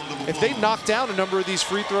second half. If they knock down a number of these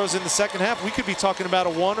free throws in the second half, we could be talking about a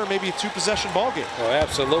 1 or maybe a 2-possession ball game. Oh,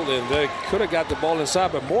 absolutely, and they could have got the ball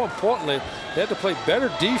inside, but more importantly, they had to play better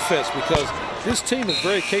defense because this team is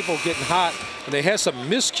very capable of getting hot, and they had some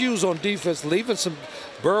miscues on defense, leaving some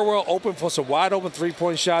Burwell open for some wide open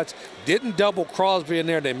three-point shots. Didn't double Crosby in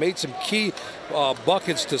there. They made some key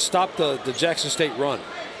buckets to stop the Jackson State run.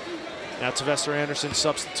 Now Sylvester Anderson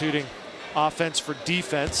substituting offense for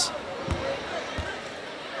defense.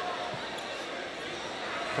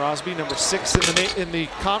 Crosby, number 6 in the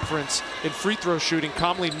conference in free throw shooting,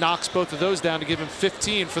 calmly knocks both of those down to give him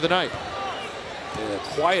 15 for the night. Yeah,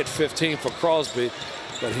 quiet 15 for Crosby,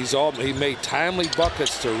 but he made timely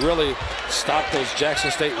buckets to really stop those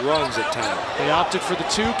Jackson State runs at times. They opted for the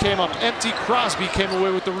 2, came up empty. Crosby came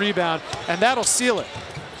away with the rebound, and that'll seal it.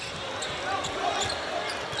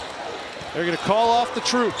 They're going to call off the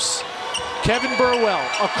troops. Kevin Burwell,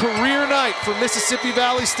 a career night for Mississippi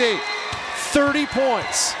Valley State. 30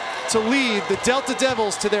 points to lead the Delta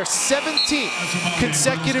Devils to their 17th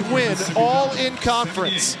consecutive win, all in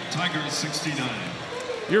conference. Tigers 69.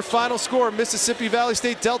 Your final score, Mississippi Valley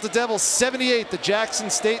State Delta Devils 78, the Jackson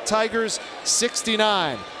State Tigers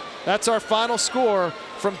 69. That's our final score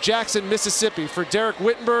from Jackson, Mississippi. For Derek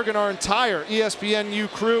Wittenberg and our entire ESPNU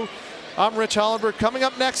crew, I'm Rich Hollenberg. Coming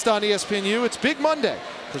up next on ESPNU, it's Big Monday,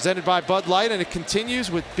 presented by Bud Light, and it continues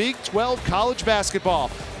with Big 12 college basketball.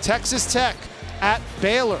 Texas Tech at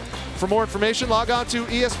Baylor. For more information, log on to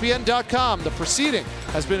ESPN.com. The proceeding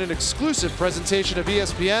has been an exclusive presentation of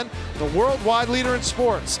ESPN, the worldwide leader in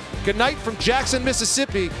sports. Good night from Jackson,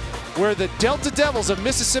 Mississippi, where the Delta Devils of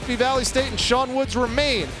Mississippi Valley State and Sean Woods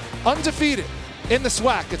remain undefeated in the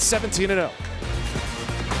SWAC at 17-0.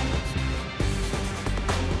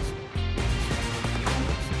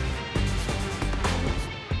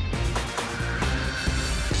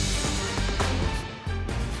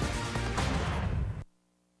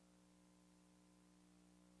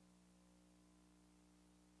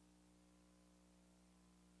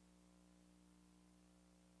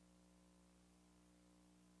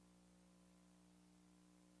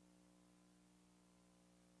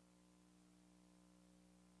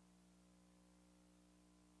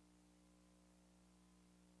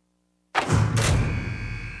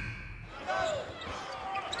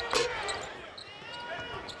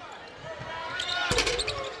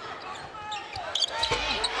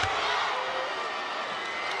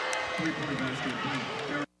 Three-point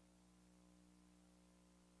basket.